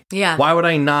hurts me. Yeah. Why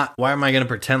am I going to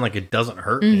pretend like it doesn't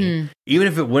hurt me? Even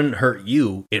if it wouldn't hurt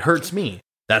you, it hurts me.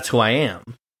 That's who I am.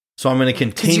 So I'm going to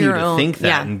continue to think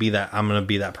that and be that. I'm going to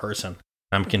be that person.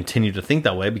 I'm continue to think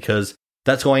that way because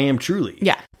that's who I am truly.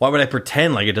 Yeah. Why would I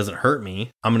pretend like it doesn't hurt me?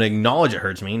 I'm going to acknowledge it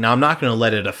hurts me. Now, I'm not going to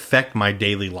let it affect my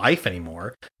daily life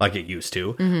anymore like it used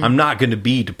to. I'm not going to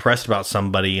be depressed about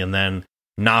somebody and then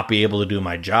not be able to do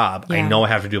my job. I know I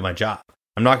have to do my job.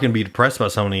 I'm not going to be depressed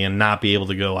about somebody and not be able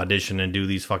to go audition and do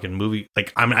these fucking movies.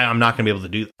 Like, I'm not going to be able to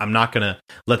do. I'm not going to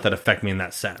let that affect me in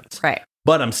that sense. Right.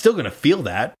 But I'm still going to feel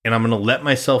that, and I'm going to let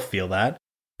myself feel that,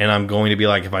 and I'm going to be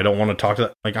like, if I don't want to talk to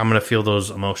that, like, I'm going to feel those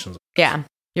emotions. Yeah,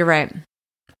 you're right.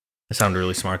 I sound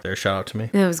really smart there. Shout out to me.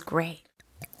 It was great.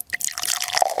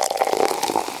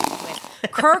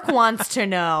 Kirk wants to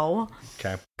know.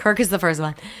 Okay. Kirk is the first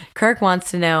one. Kirk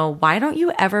wants to know, why don't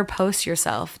you ever post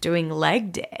yourself doing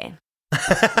leg day?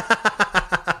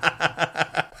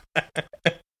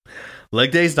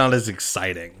 Leg day's not as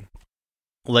exciting.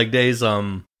 Leg days,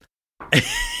 I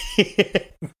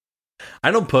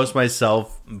don't post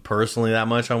myself personally that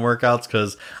much on workouts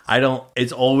because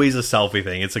it's always a selfie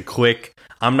thing. It's a quick,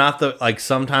 I'm not the, like,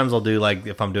 sometimes I'll do, like,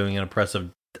 if I'm doing a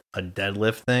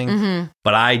deadlift thing,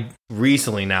 but I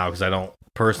recently now, because I don't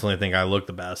personally think I look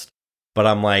the best, but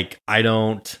I'm like, I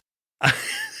don't,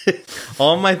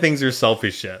 all my things are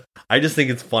selfie shit. I just think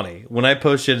it's funny. When I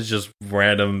post shit, it's just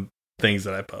random things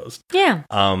that I post. Yeah.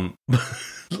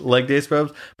 Leg day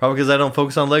scrubs, probably because I don't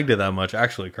focus on leg day that much,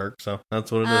 actually, Kirk. So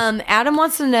that's what it is. Adam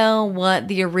wants to know what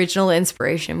the original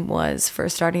inspiration was for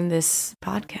starting this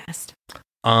podcast.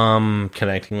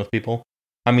 Connecting with people.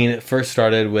 I mean, it first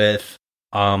started with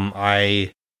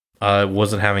I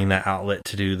wasn't having that outlet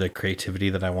to do the creativity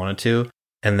that I wanted to,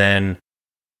 and then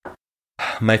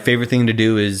my favorite thing to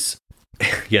do is,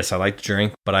 yes, I like to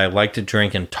drink, but I like to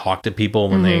drink and talk to people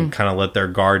when they kind of let their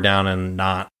guard down and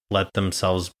not let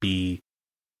themselves be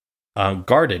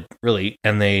guarded, really.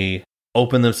 And they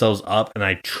open themselves up, and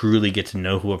I truly get to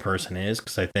know who a person is.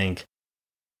 Because I think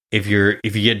if you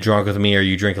get drunk with me or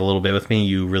you drink a little bit with me,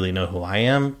 you really know who I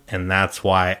am. And that's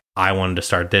why I wanted to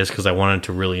start this, because I wanted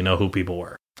to really know who people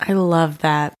were. I love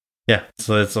that. Yeah,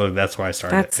 so that's why I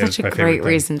started. That's such a great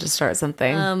reason to start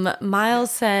something.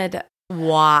 Miles said,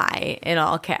 "Why?" in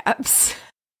all caps.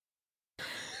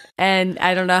 And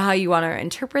I don't know how you want to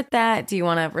interpret that. Do you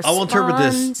want to respond? I'll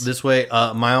interpret this way.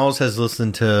 Miles has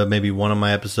listened to maybe one of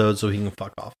my episodes, so he can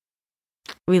fuck off.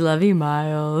 We love you,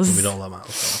 Miles. We don't love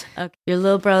Miles. So. Okay. Your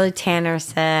little brother Tanner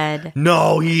said...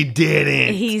 No, he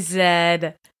didn't. He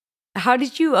said... How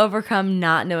did you overcome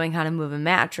not knowing how to move a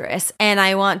mattress? And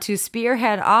I want to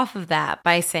spearhead off of that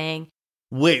by saying...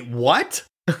 Wait, what?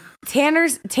 Tanner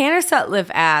Sutliff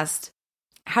asked,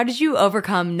 how did you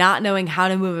overcome not knowing how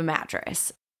to move a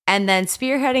mattress? And then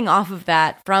spearheading off of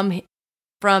that from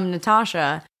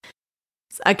Natasha's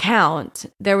account,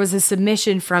 there was a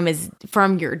submission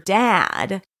from your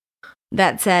dad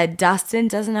that said, Dustin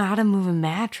doesn't know how to move a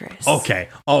mattress. Okay.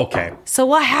 So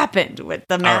what happened with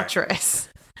the mattress?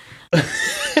 All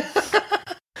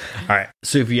right.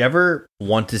 So if you ever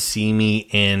want to see me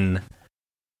in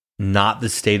not the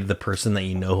state of the person that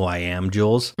you know who I am,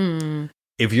 Jules,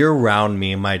 if you're around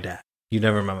me and my dad, you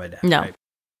never met my dad. No. Right?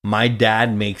 My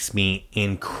dad makes me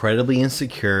incredibly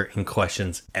insecure and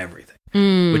questions everything,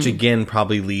 which again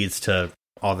probably leads to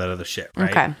all that other shit, right?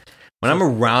 Okay. When I'm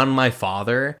around my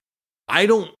father, I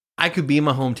could be in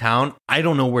my hometown. I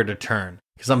don't know where to turn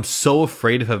because I'm so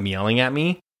afraid of him yelling at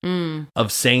me.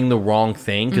 Of saying the wrong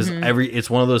thing, because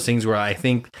it's one of those things where I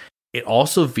think it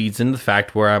also feeds into the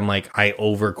fact where I'm like, I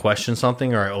over question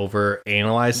something or I over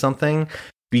analyze something,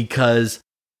 because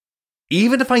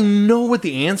even if I know what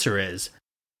the answer is,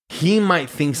 he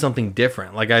might think something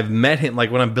different. Like I've met him,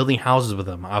 like when I'm building houses with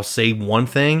him, I'll say one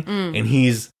thing and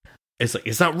he's it's like,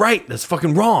 it's not right. That's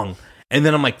fucking wrong. And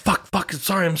then I'm like, fuck,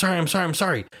 I'm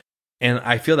sorry. And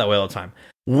I feel that way all the time.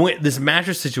 This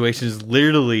mattress situation is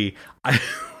literally, I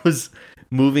was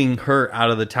moving her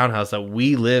out of the townhouse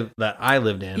that I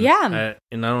lived in. Yeah.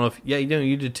 And I don't know if,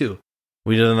 you did too.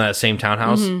 We lived in that same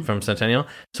townhouse from Centennial.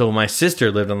 So my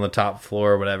sister lived on the top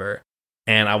floor or whatever.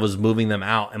 And I was moving them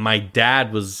out. And my dad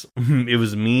it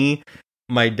was me,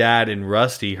 my dad, and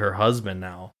Rusty, her husband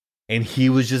now. And he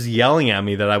was just yelling at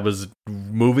me that I was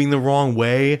moving the wrong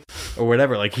way or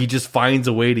whatever. Like, he just finds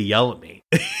a way to yell at me.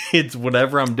 It's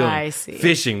whatever I'm doing. I see.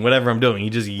 Fishing, whatever I'm doing. He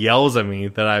just yells at me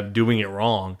that I'm doing it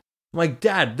wrong. I'm like,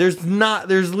 Dad, there's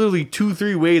literally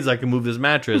 2-3 ways I can move this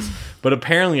mattress. But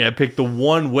apparently I picked the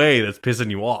one way that's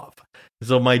pissing you off.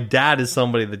 So my dad is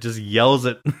somebody that just yells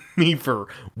at me for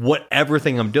whatever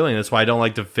thing I'm doing. That's why I don't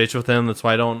like to fish with him. That's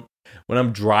why when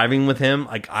I'm driving with him,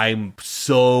 like, I'm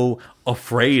so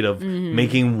afraid of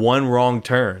making one wrong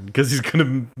turn because he's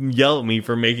gonna yell at me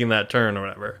for making that turn or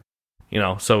whatever.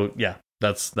 So yeah,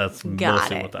 that's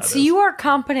mostly what that is. So you are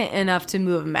competent enough to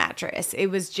move a mattress. It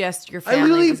was just your family. I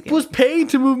really was paid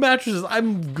to move mattresses.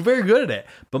 I'm very good at it.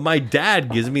 But my dad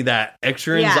gives me that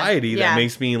extra anxiety that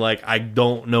makes me like, I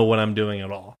don't know what I'm doing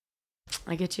at all.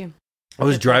 I get you. I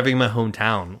was driving my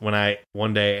hometown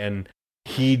one day and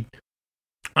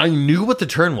I knew what the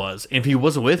turn was. And if he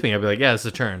wasn't with me, I'd be like, yeah, it's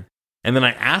the turn. And then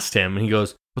I asked him and he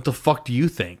goes, what the fuck do you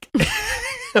think? I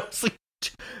was like,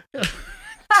 jeez.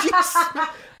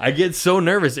 I get so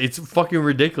nervous. It's fucking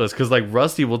ridiculous. Cause like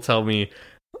Rusty will tell me,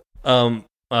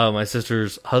 my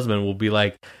sister's husband will be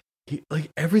like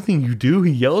everything you do,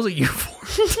 he yells at you for.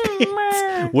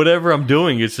 Whatever I'm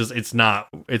doing, it's not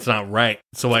right.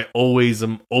 So I always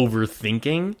am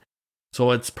overthinking.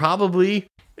 So it's probably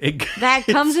that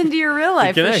comes into your real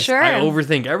life for sure. I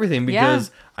overthink everything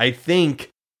because I think,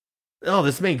 oh,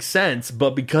 this makes sense,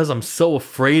 but because I'm so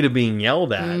afraid of being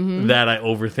yelled at, that I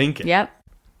overthink it. Yep.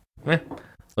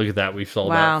 Look at that. We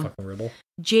solved that fucking riddle.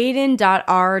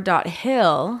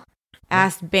 Jaden.r.hill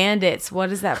asked Bandits, what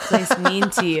does that place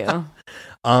mean to you?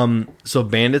 So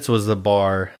Bandits was the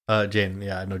bar. Jaden.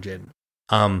 Yeah, I know Jaden.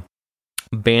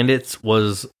 Bandits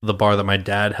was the bar that my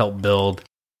dad helped build,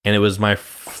 and it was my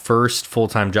first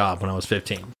full-time job when I was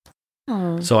 15.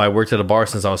 Oh. So I worked at a bar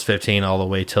since I was 15 all the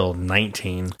way till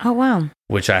 19. Oh, wow.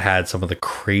 Which I had some of the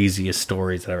craziest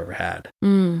stories that I've ever had.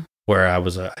 Where I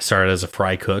started as a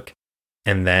fry cook.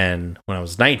 And then when I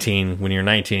was 19, when you're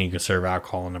 19, you can serve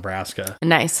alcohol in Nebraska.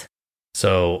 Nice.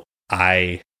 So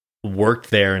I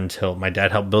worked there until my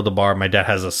dad helped build the bar. My dad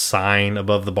has a sign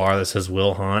above the bar that says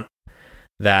Will Hunt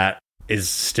that is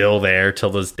still there till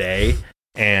this day.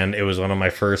 And it was my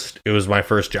first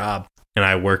job. And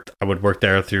I would work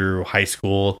there through high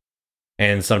school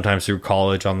and sometimes through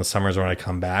college on the summers when I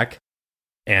come back.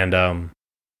 And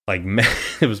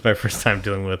it was my first time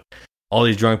dealing with all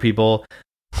these drunk people.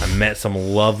 I met some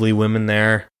lovely women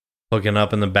there, hooking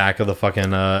up in the back of the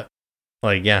fucking, when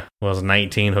I was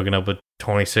 19, hooking up with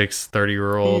 26,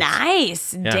 30-year-olds.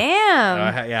 Nice. Yeah. Damn.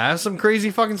 I have some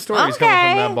crazy fucking stories coming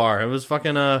from that bar. It was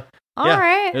fucking, all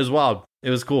right. It was wild. It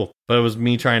was cool. But it was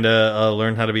me trying to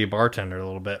learn how to be a bartender a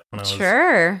little bit when I was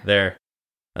there.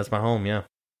 That's my home, yeah.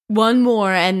 One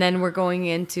more, and then we're going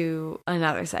into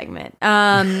another segment.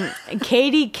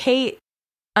 Katie Kate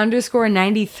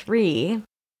 _93.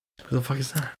 Who the fuck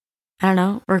is that? I don't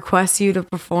know. Requests you to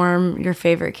perform your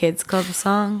favorite kids club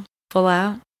song, Full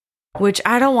Out. Which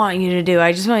I don't want you to do.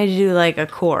 I just want you to do like a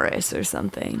chorus or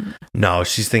something. No,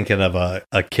 she's thinking of a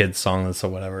kid's song that's or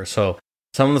whatever. So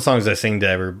some of the songs I sing to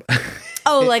everybody.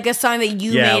 Oh, like a song that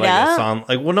you made up? A song,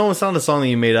 no, it's not a song that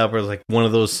you made up. Or it's like one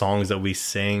of those songs that we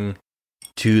sing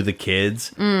to the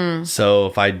kids. So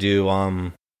if I do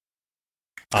I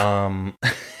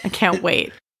can't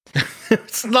wait.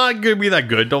 It's not gonna be that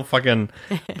good. Don't fucking.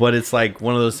 But it's like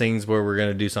one of those things where we're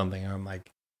gonna do something. And I'm like,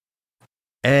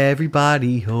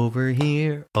 everybody over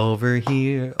here, over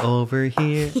here, over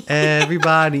here.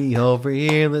 Everybody over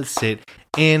here. Let's sit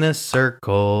in a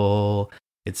circle.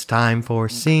 It's time for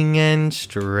sing and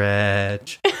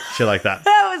stretch. Shit like that.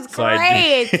 That was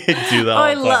great. I do that.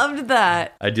 I loved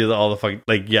that. I do that all the fucking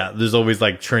there's always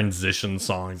like transition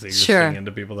songs that you're singing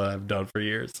to people that I've done for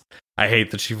years. I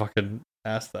hate that she fucking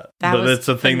asked that. But it's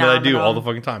a thing that I do all the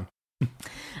fucking time.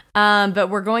 But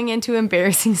we're going into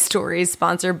embarrassing stories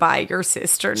sponsored by your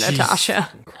sister, Natasha.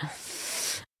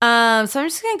 So I'm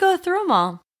just going to go through them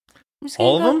all. I'm just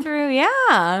all gonna of go them? through,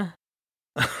 yeah.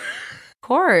 Of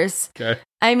course. Okay.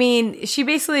 I mean, she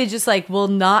basically just will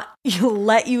not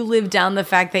let you live down the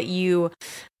fact that you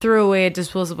threw away a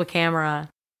disposable camera.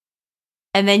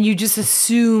 And then you just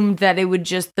assumed that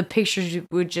the pictures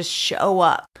would just show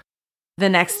up the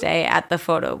next day at the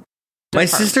photo My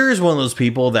sister is one of those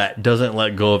people that doesn't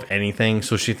let go of anything.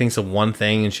 So she thinks of one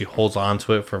thing and she holds on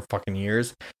to it for fucking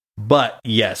years. But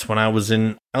yes, when I was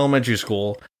in elementary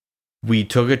school, we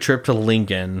took a trip to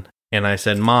Lincoln and I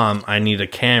said, Mom, I need a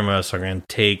camera. So I'm going to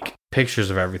take pictures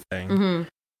of everything. Mm-hmm.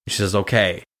 She says,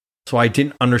 okay. So I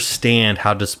didn't understand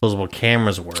how disposable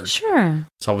cameras work. Sure.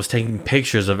 So I was taking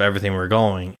pictures of everything we were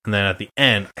going. And then at the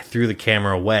end, I threw the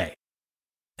camera away.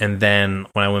 And then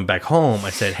when I went back home, I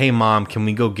said, hey, Mom, can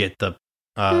we go get the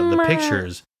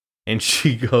pictures? And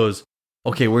she goes,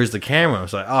 okay, where's the camera? I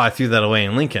was like, oh, I threw that away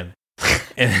in Lincoln.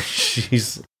 And she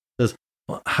says,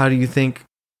 well, how do you think?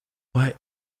 What?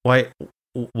 Why?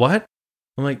 What?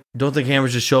 I'm like, don't the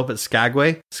cameras just show up at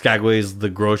Skagway? Skagway is the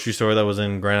grocery store that was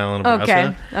in Grand Island,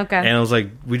 Nebraska. Okay. And I was like,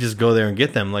 we just go there and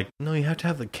get them. Like, no, you have to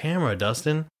have the camera,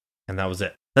 Dustin. And that was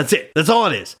it. That's it. That's all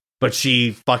it is. But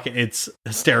it's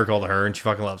hysterical to her, and she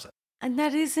fucking loves it. And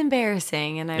that is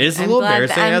embarrassing. And it is a little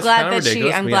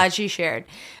embarrassing. I'm glad she shared.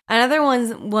 Another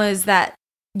one was that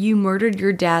you murdered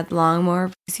your dad's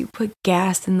lawnmower because you put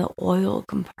gas in the oil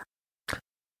compartment.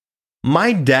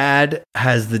 My dad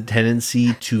has the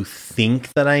tendency to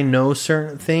think that I know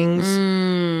certain things.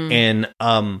 And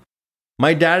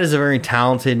my dad is a very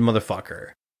talented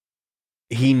motherfucker.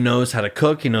 He knows how to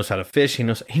cook. He knows how to fish. He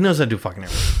knows how to do fucking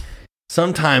everything.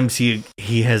 Sometimes he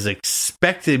has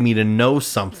expected me to know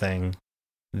something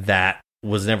that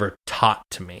was never taught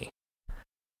to me.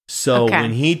 So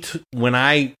when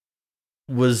I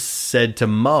was said to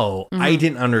mow, I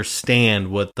didn't understand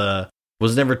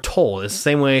was never told. It's the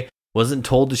same way. Wasn't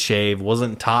told to shave,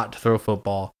 wasn't taught to throw a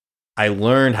football. I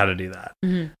learned how to do that.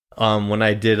 Mm-hmm. When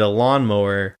I did a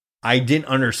lawnmower, I didn't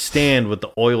understand what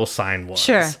the oil sign was.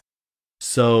 Sure.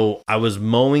 So I was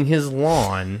mowing his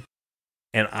lawn,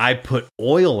 and I put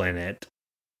oil in it,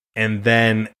 and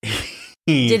then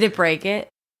Did it break it?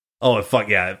 Oh, it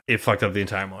fucked up the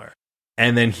entire mower.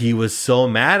 And then he was so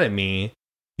mad at me.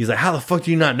 He's like, how the fuck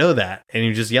do you not know that? And he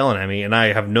was just yelling at me, and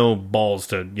I have no balls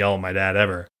to yell at my dad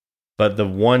ever. But the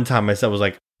one time I said was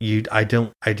like, I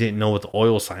didn't know what the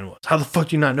oil sign was. How the fuck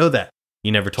do you not know that?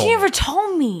 You never told me. You never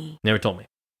told me. Never told me.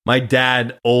 My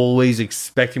dad always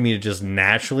expected me to just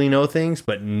naturally know things,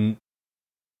 but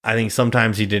I think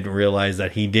sometimes he didn't realize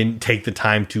that he didn't take the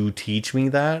time to teach me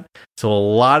that. So a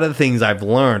lot of things I've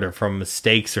learned are from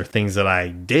mistakes or things that I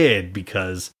did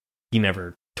because he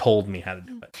never told me how to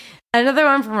do it. Another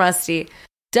one from Rusty.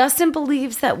 Dustin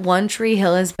believes that One Tree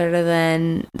Hill is better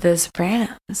than The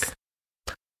Sopranos.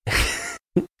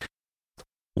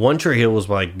 One Tree Hill was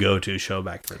my go-to show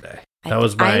back in the day. I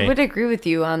would agree with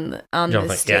you on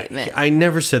this statement. Yeah, I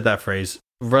never said that phrase.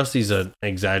 Rusty's an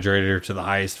exaggerator to the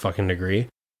highest fucking degree,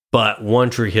 but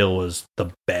One Tree Hill was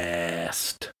the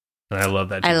best, and I love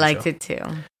that. I liked it too.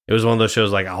 It was one of those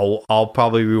shows like I'll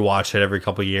probably rewatch it every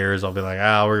couple of years. I'll be like,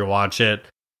 we're gonna watch it,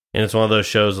 and it's one of those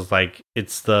shows with like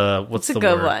it's a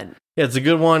good one. Yeah, it's a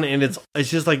good one, and it's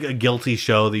just like a guilty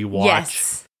show that you watch.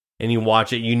 Yes. And you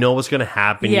watch it, you know what's going to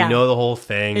happen. Yeah. You know the whole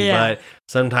thing, but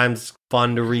sometimes it's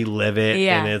fun to relive it,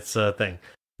 and it's a thing.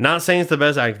 Not saying it's the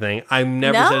best acting thing. I've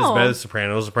never said it's better than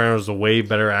Sopranos. Sopranos is a way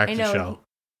better acting show.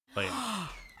 But yeah.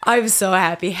 I'm so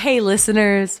happy. Hey,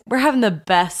 listeners, we're having the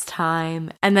best time.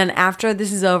 And then after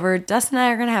this is over, Dustin and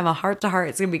I are going to have a heart-to-heart.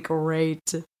 It's going to be great.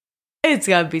 It's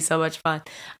going to be so much fun.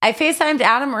 I FaceTimed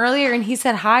Adam earlier, and he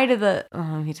said hi to the...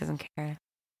 Oh, he doesn't care.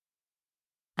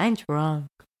 I'm drunk.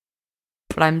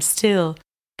 But I'm still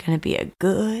gonna be a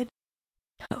good.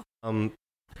 What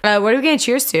are we gonna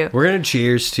cheers to? We're gonna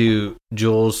cheers to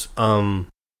Jules.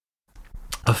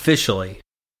 Officially,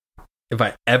 if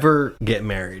I ever get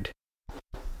married,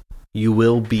 you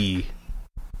will be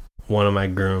one of my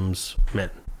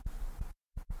groomsmen.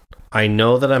 I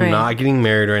know that I'm not getting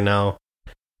married right now,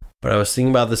 but I was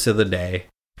thinking about this the other day,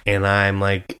 and I'm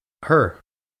like, her.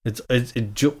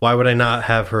 Why would I not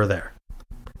have her there?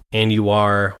 And you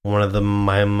are one of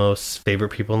my most favorite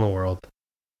people in the world.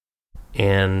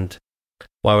 And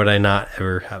why would I not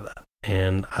ever have that?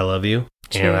 And I love you.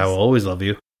 Cheers. And I will always love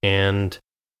you. And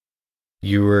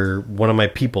you were one of my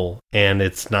people. And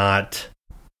it's not...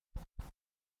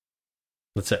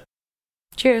 That's it.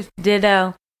 Cheers.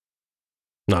 Ditto.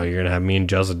 No, you're going to have me and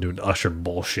Justin doing Usher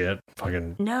bullshit.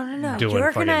 Fucking No. Doing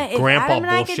you're fucking gonna, grandpa Adam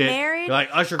and I bullshit. get married, You're like,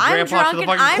 Usher grandpa to the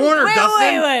fucking corner,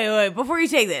 Dustin. Wait. Before you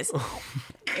take this.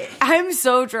 I'm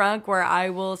so drunk where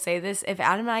I will say this. If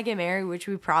Adam and I get married, which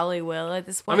we probably will at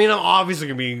this point. I mean, I'm obviously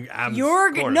going to be Adam's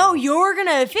you're going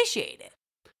to officiate it.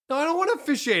 No, I don't want to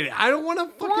officiate it. I don't want to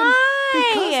fucking...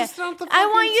 Why? Because it's not the I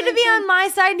want you to be thing. on my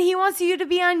side, and he wants you to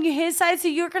be on his side, so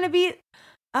you're going to be...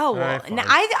 Oh, well, Alright, fine.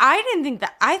 I didn't think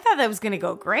that. I thought that was going to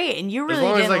go great, and you really didn't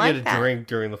like that. As long as I get a drink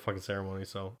during the fucking ceremony,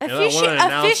 so.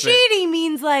 Officiating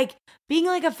means like being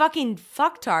like a fucking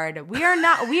fucktard. We are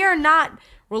not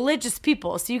religious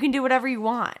people, so you can do whatever you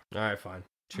want. All right, fine.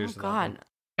 Cheers to that. God.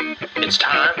 It's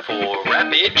time for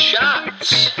rapid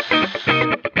shots.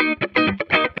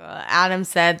 Adam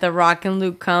said the Rock and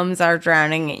Luke Combs are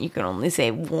drowning, and you can only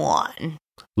say one.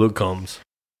 Luke Combs.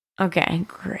 Okay,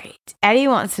 great. Eddie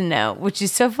wants to know, which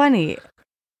is so funny.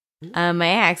 My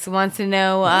ex wants to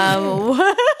know.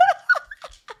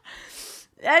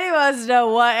 Eddie wants to know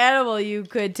what animal you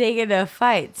could take in a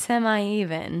fight,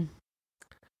 semi-even.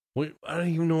 Wait, I don't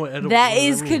even know what edible. That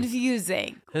is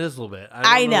confusing. It is a little bit.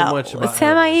 I don't know. much about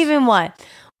Semi-even what?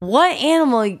 What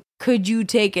animal could you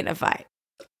take in a fight?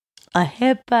 A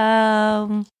hippo.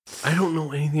 I don't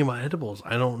know anything about edibles.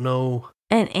 I don't know.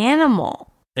 An animal.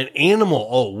 An animal.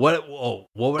 Oh, what? Oh,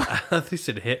 what would I thought you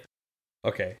said hit?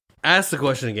 Okay. Ask the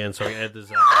question again so I can edit this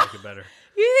out and make it better.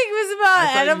 You think it was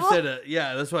about animal? You said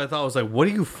yeah, that's what I thought. I was like, what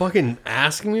are you fucking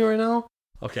asking me right now?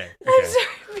 Okay. I'm sorry,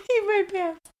 I peed my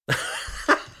pants.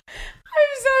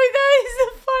 I'm sorry, that is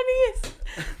the funniest.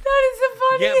 That is the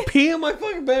funniest. You can't pee in my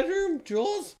fucking bedroom,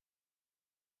 Jules.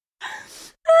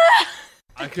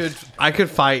 I could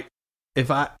fight if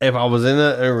I was in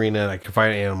an arena and I could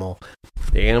fight an animal.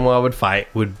 The animal I would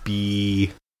fight would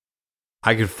be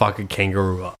I could fuck a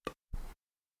kangaroo up.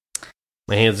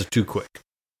 My hands are too quick.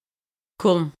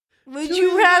 Cool. Would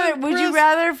you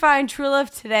rather find true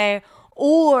love today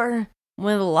or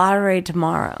win the lottery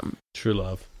tomorrow? True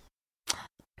love.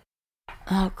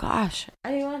 Oh gosh.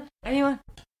 Anyone?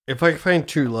 If I could find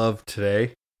true love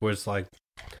today, where it's like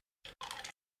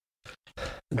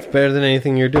it's better than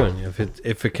anything you're doing.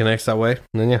 If it connects that way,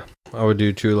 then yeah, I would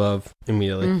do true love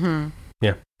immediately. Mm-hmm.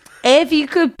 Yeah. If you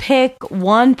could pick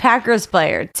one Packers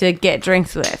player to get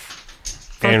drinks with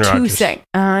for Aaron 2 Rodgers. seconds.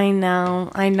 I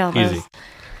know. Easy.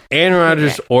 Aaron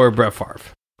Rodgers or Brett Favre,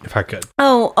 if I could.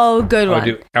 Oh, good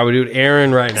one. I would do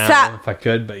Aaron right now Stop. if I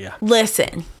could, but yeah.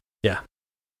 Listen. Yeah.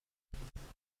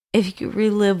 If you could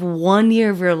relive 1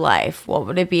 year of your life, what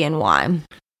would it be and why?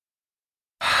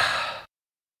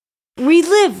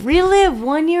 Relive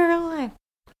 1 year of life.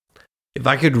 If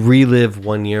I could relive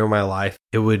 1 year of my life,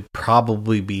 it would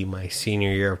probably be my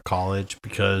senior year of college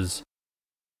because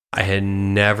I had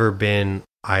never been.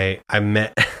 I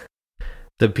met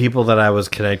the people that I was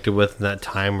connected with in that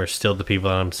time are still the people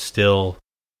that I'm still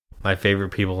my favorite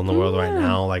people in the world right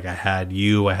now. Like I had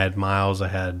you, I had Miles, I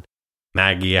had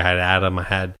Maggie, I had Adam, I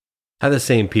had the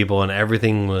same people, and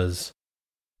everything was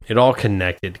it all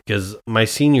connected because my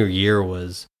senior year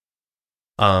was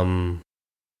a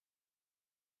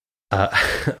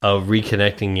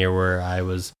reconnecting year where I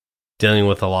was dealing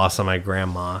with the loss of my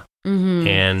grandma,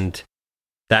 and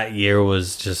that year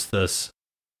was just this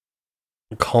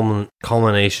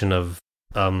culmination of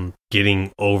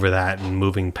getting over that and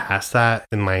moving past that,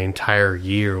 and my entire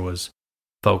year was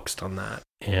focused on that.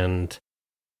 And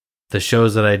the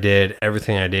shows that I did,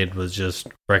 everything I did was just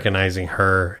recognizing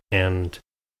her and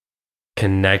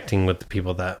connecting with the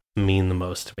people that mean the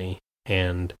most to me,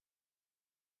 and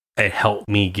it helped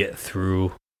me get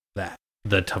through that,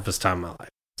 the toughest time of my life.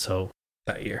 So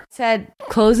that year.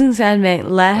 Closing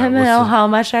segment, let him know how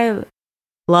much I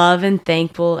love and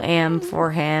thankful am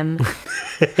for him.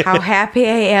 How happy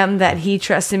I am that he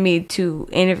trusted me to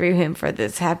interview him for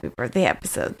this happy birthday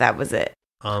episode. That was it.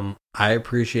 I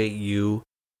appreciate you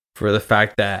for the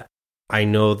fact that I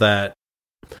know that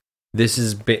this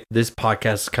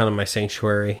podcast is kind of my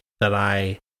sanctuary that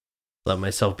I let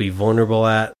myself be vulnerable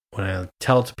at. When I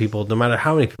tell it to people, no matter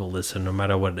how many people listen, no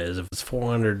matter what it is, if it's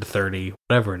 430,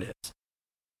 whatever it is,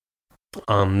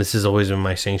 this has always been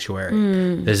my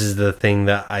sanctuary. This is the thing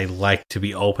that I like to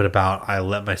be open about. I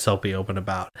let myself be open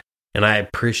about. And I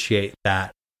appreciate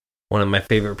that one of my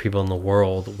favorite people in the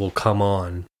world will come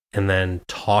on and then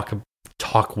talk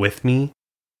with me,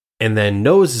 and then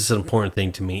knows it's an important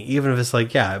thing to me, even if it's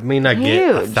like, yeah, it may not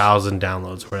get 1,000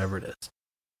 downloads, whatever it is.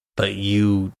 But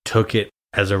you took it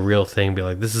as a real thing, be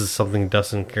like, this is something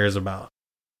Dustin cares about.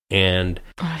 And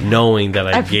knowing that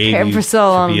I gave you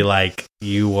to be like,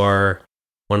 you are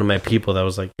one of my people that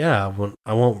was like, yeah,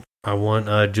 I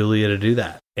want Julia to do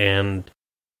that. And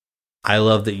I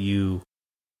love that you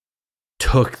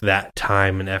took that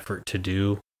time and effort to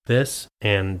do this,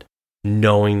 and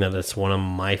knowing that it's one of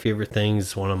my favorite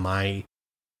things, one of my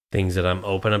things that I'm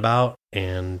open about,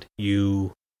 and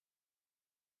you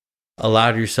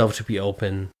allowed yourself to be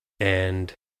open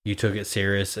and you took it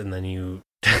serious, and then you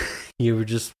were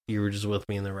just with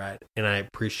me in the ride, and I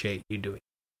appreciate you doing it.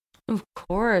 Of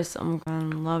course, I'm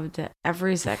gonna love it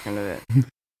every second of it.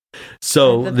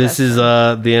 So this is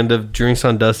the end of Drinks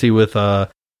on Dusty with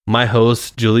my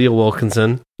host, Julia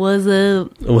Wilkinson. What's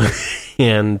up?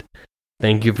 And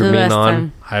thank you for The being best on.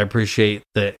 time. I appreciate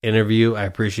the interview. I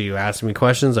appreciate you asking me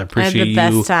questions. I appreciate I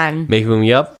had the you best time. making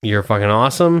me up. You're fucking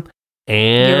awesome.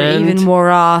 And You're even more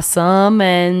awesome.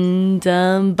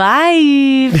 And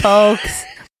bye, folks.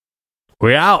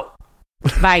 we're out.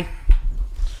 Bye.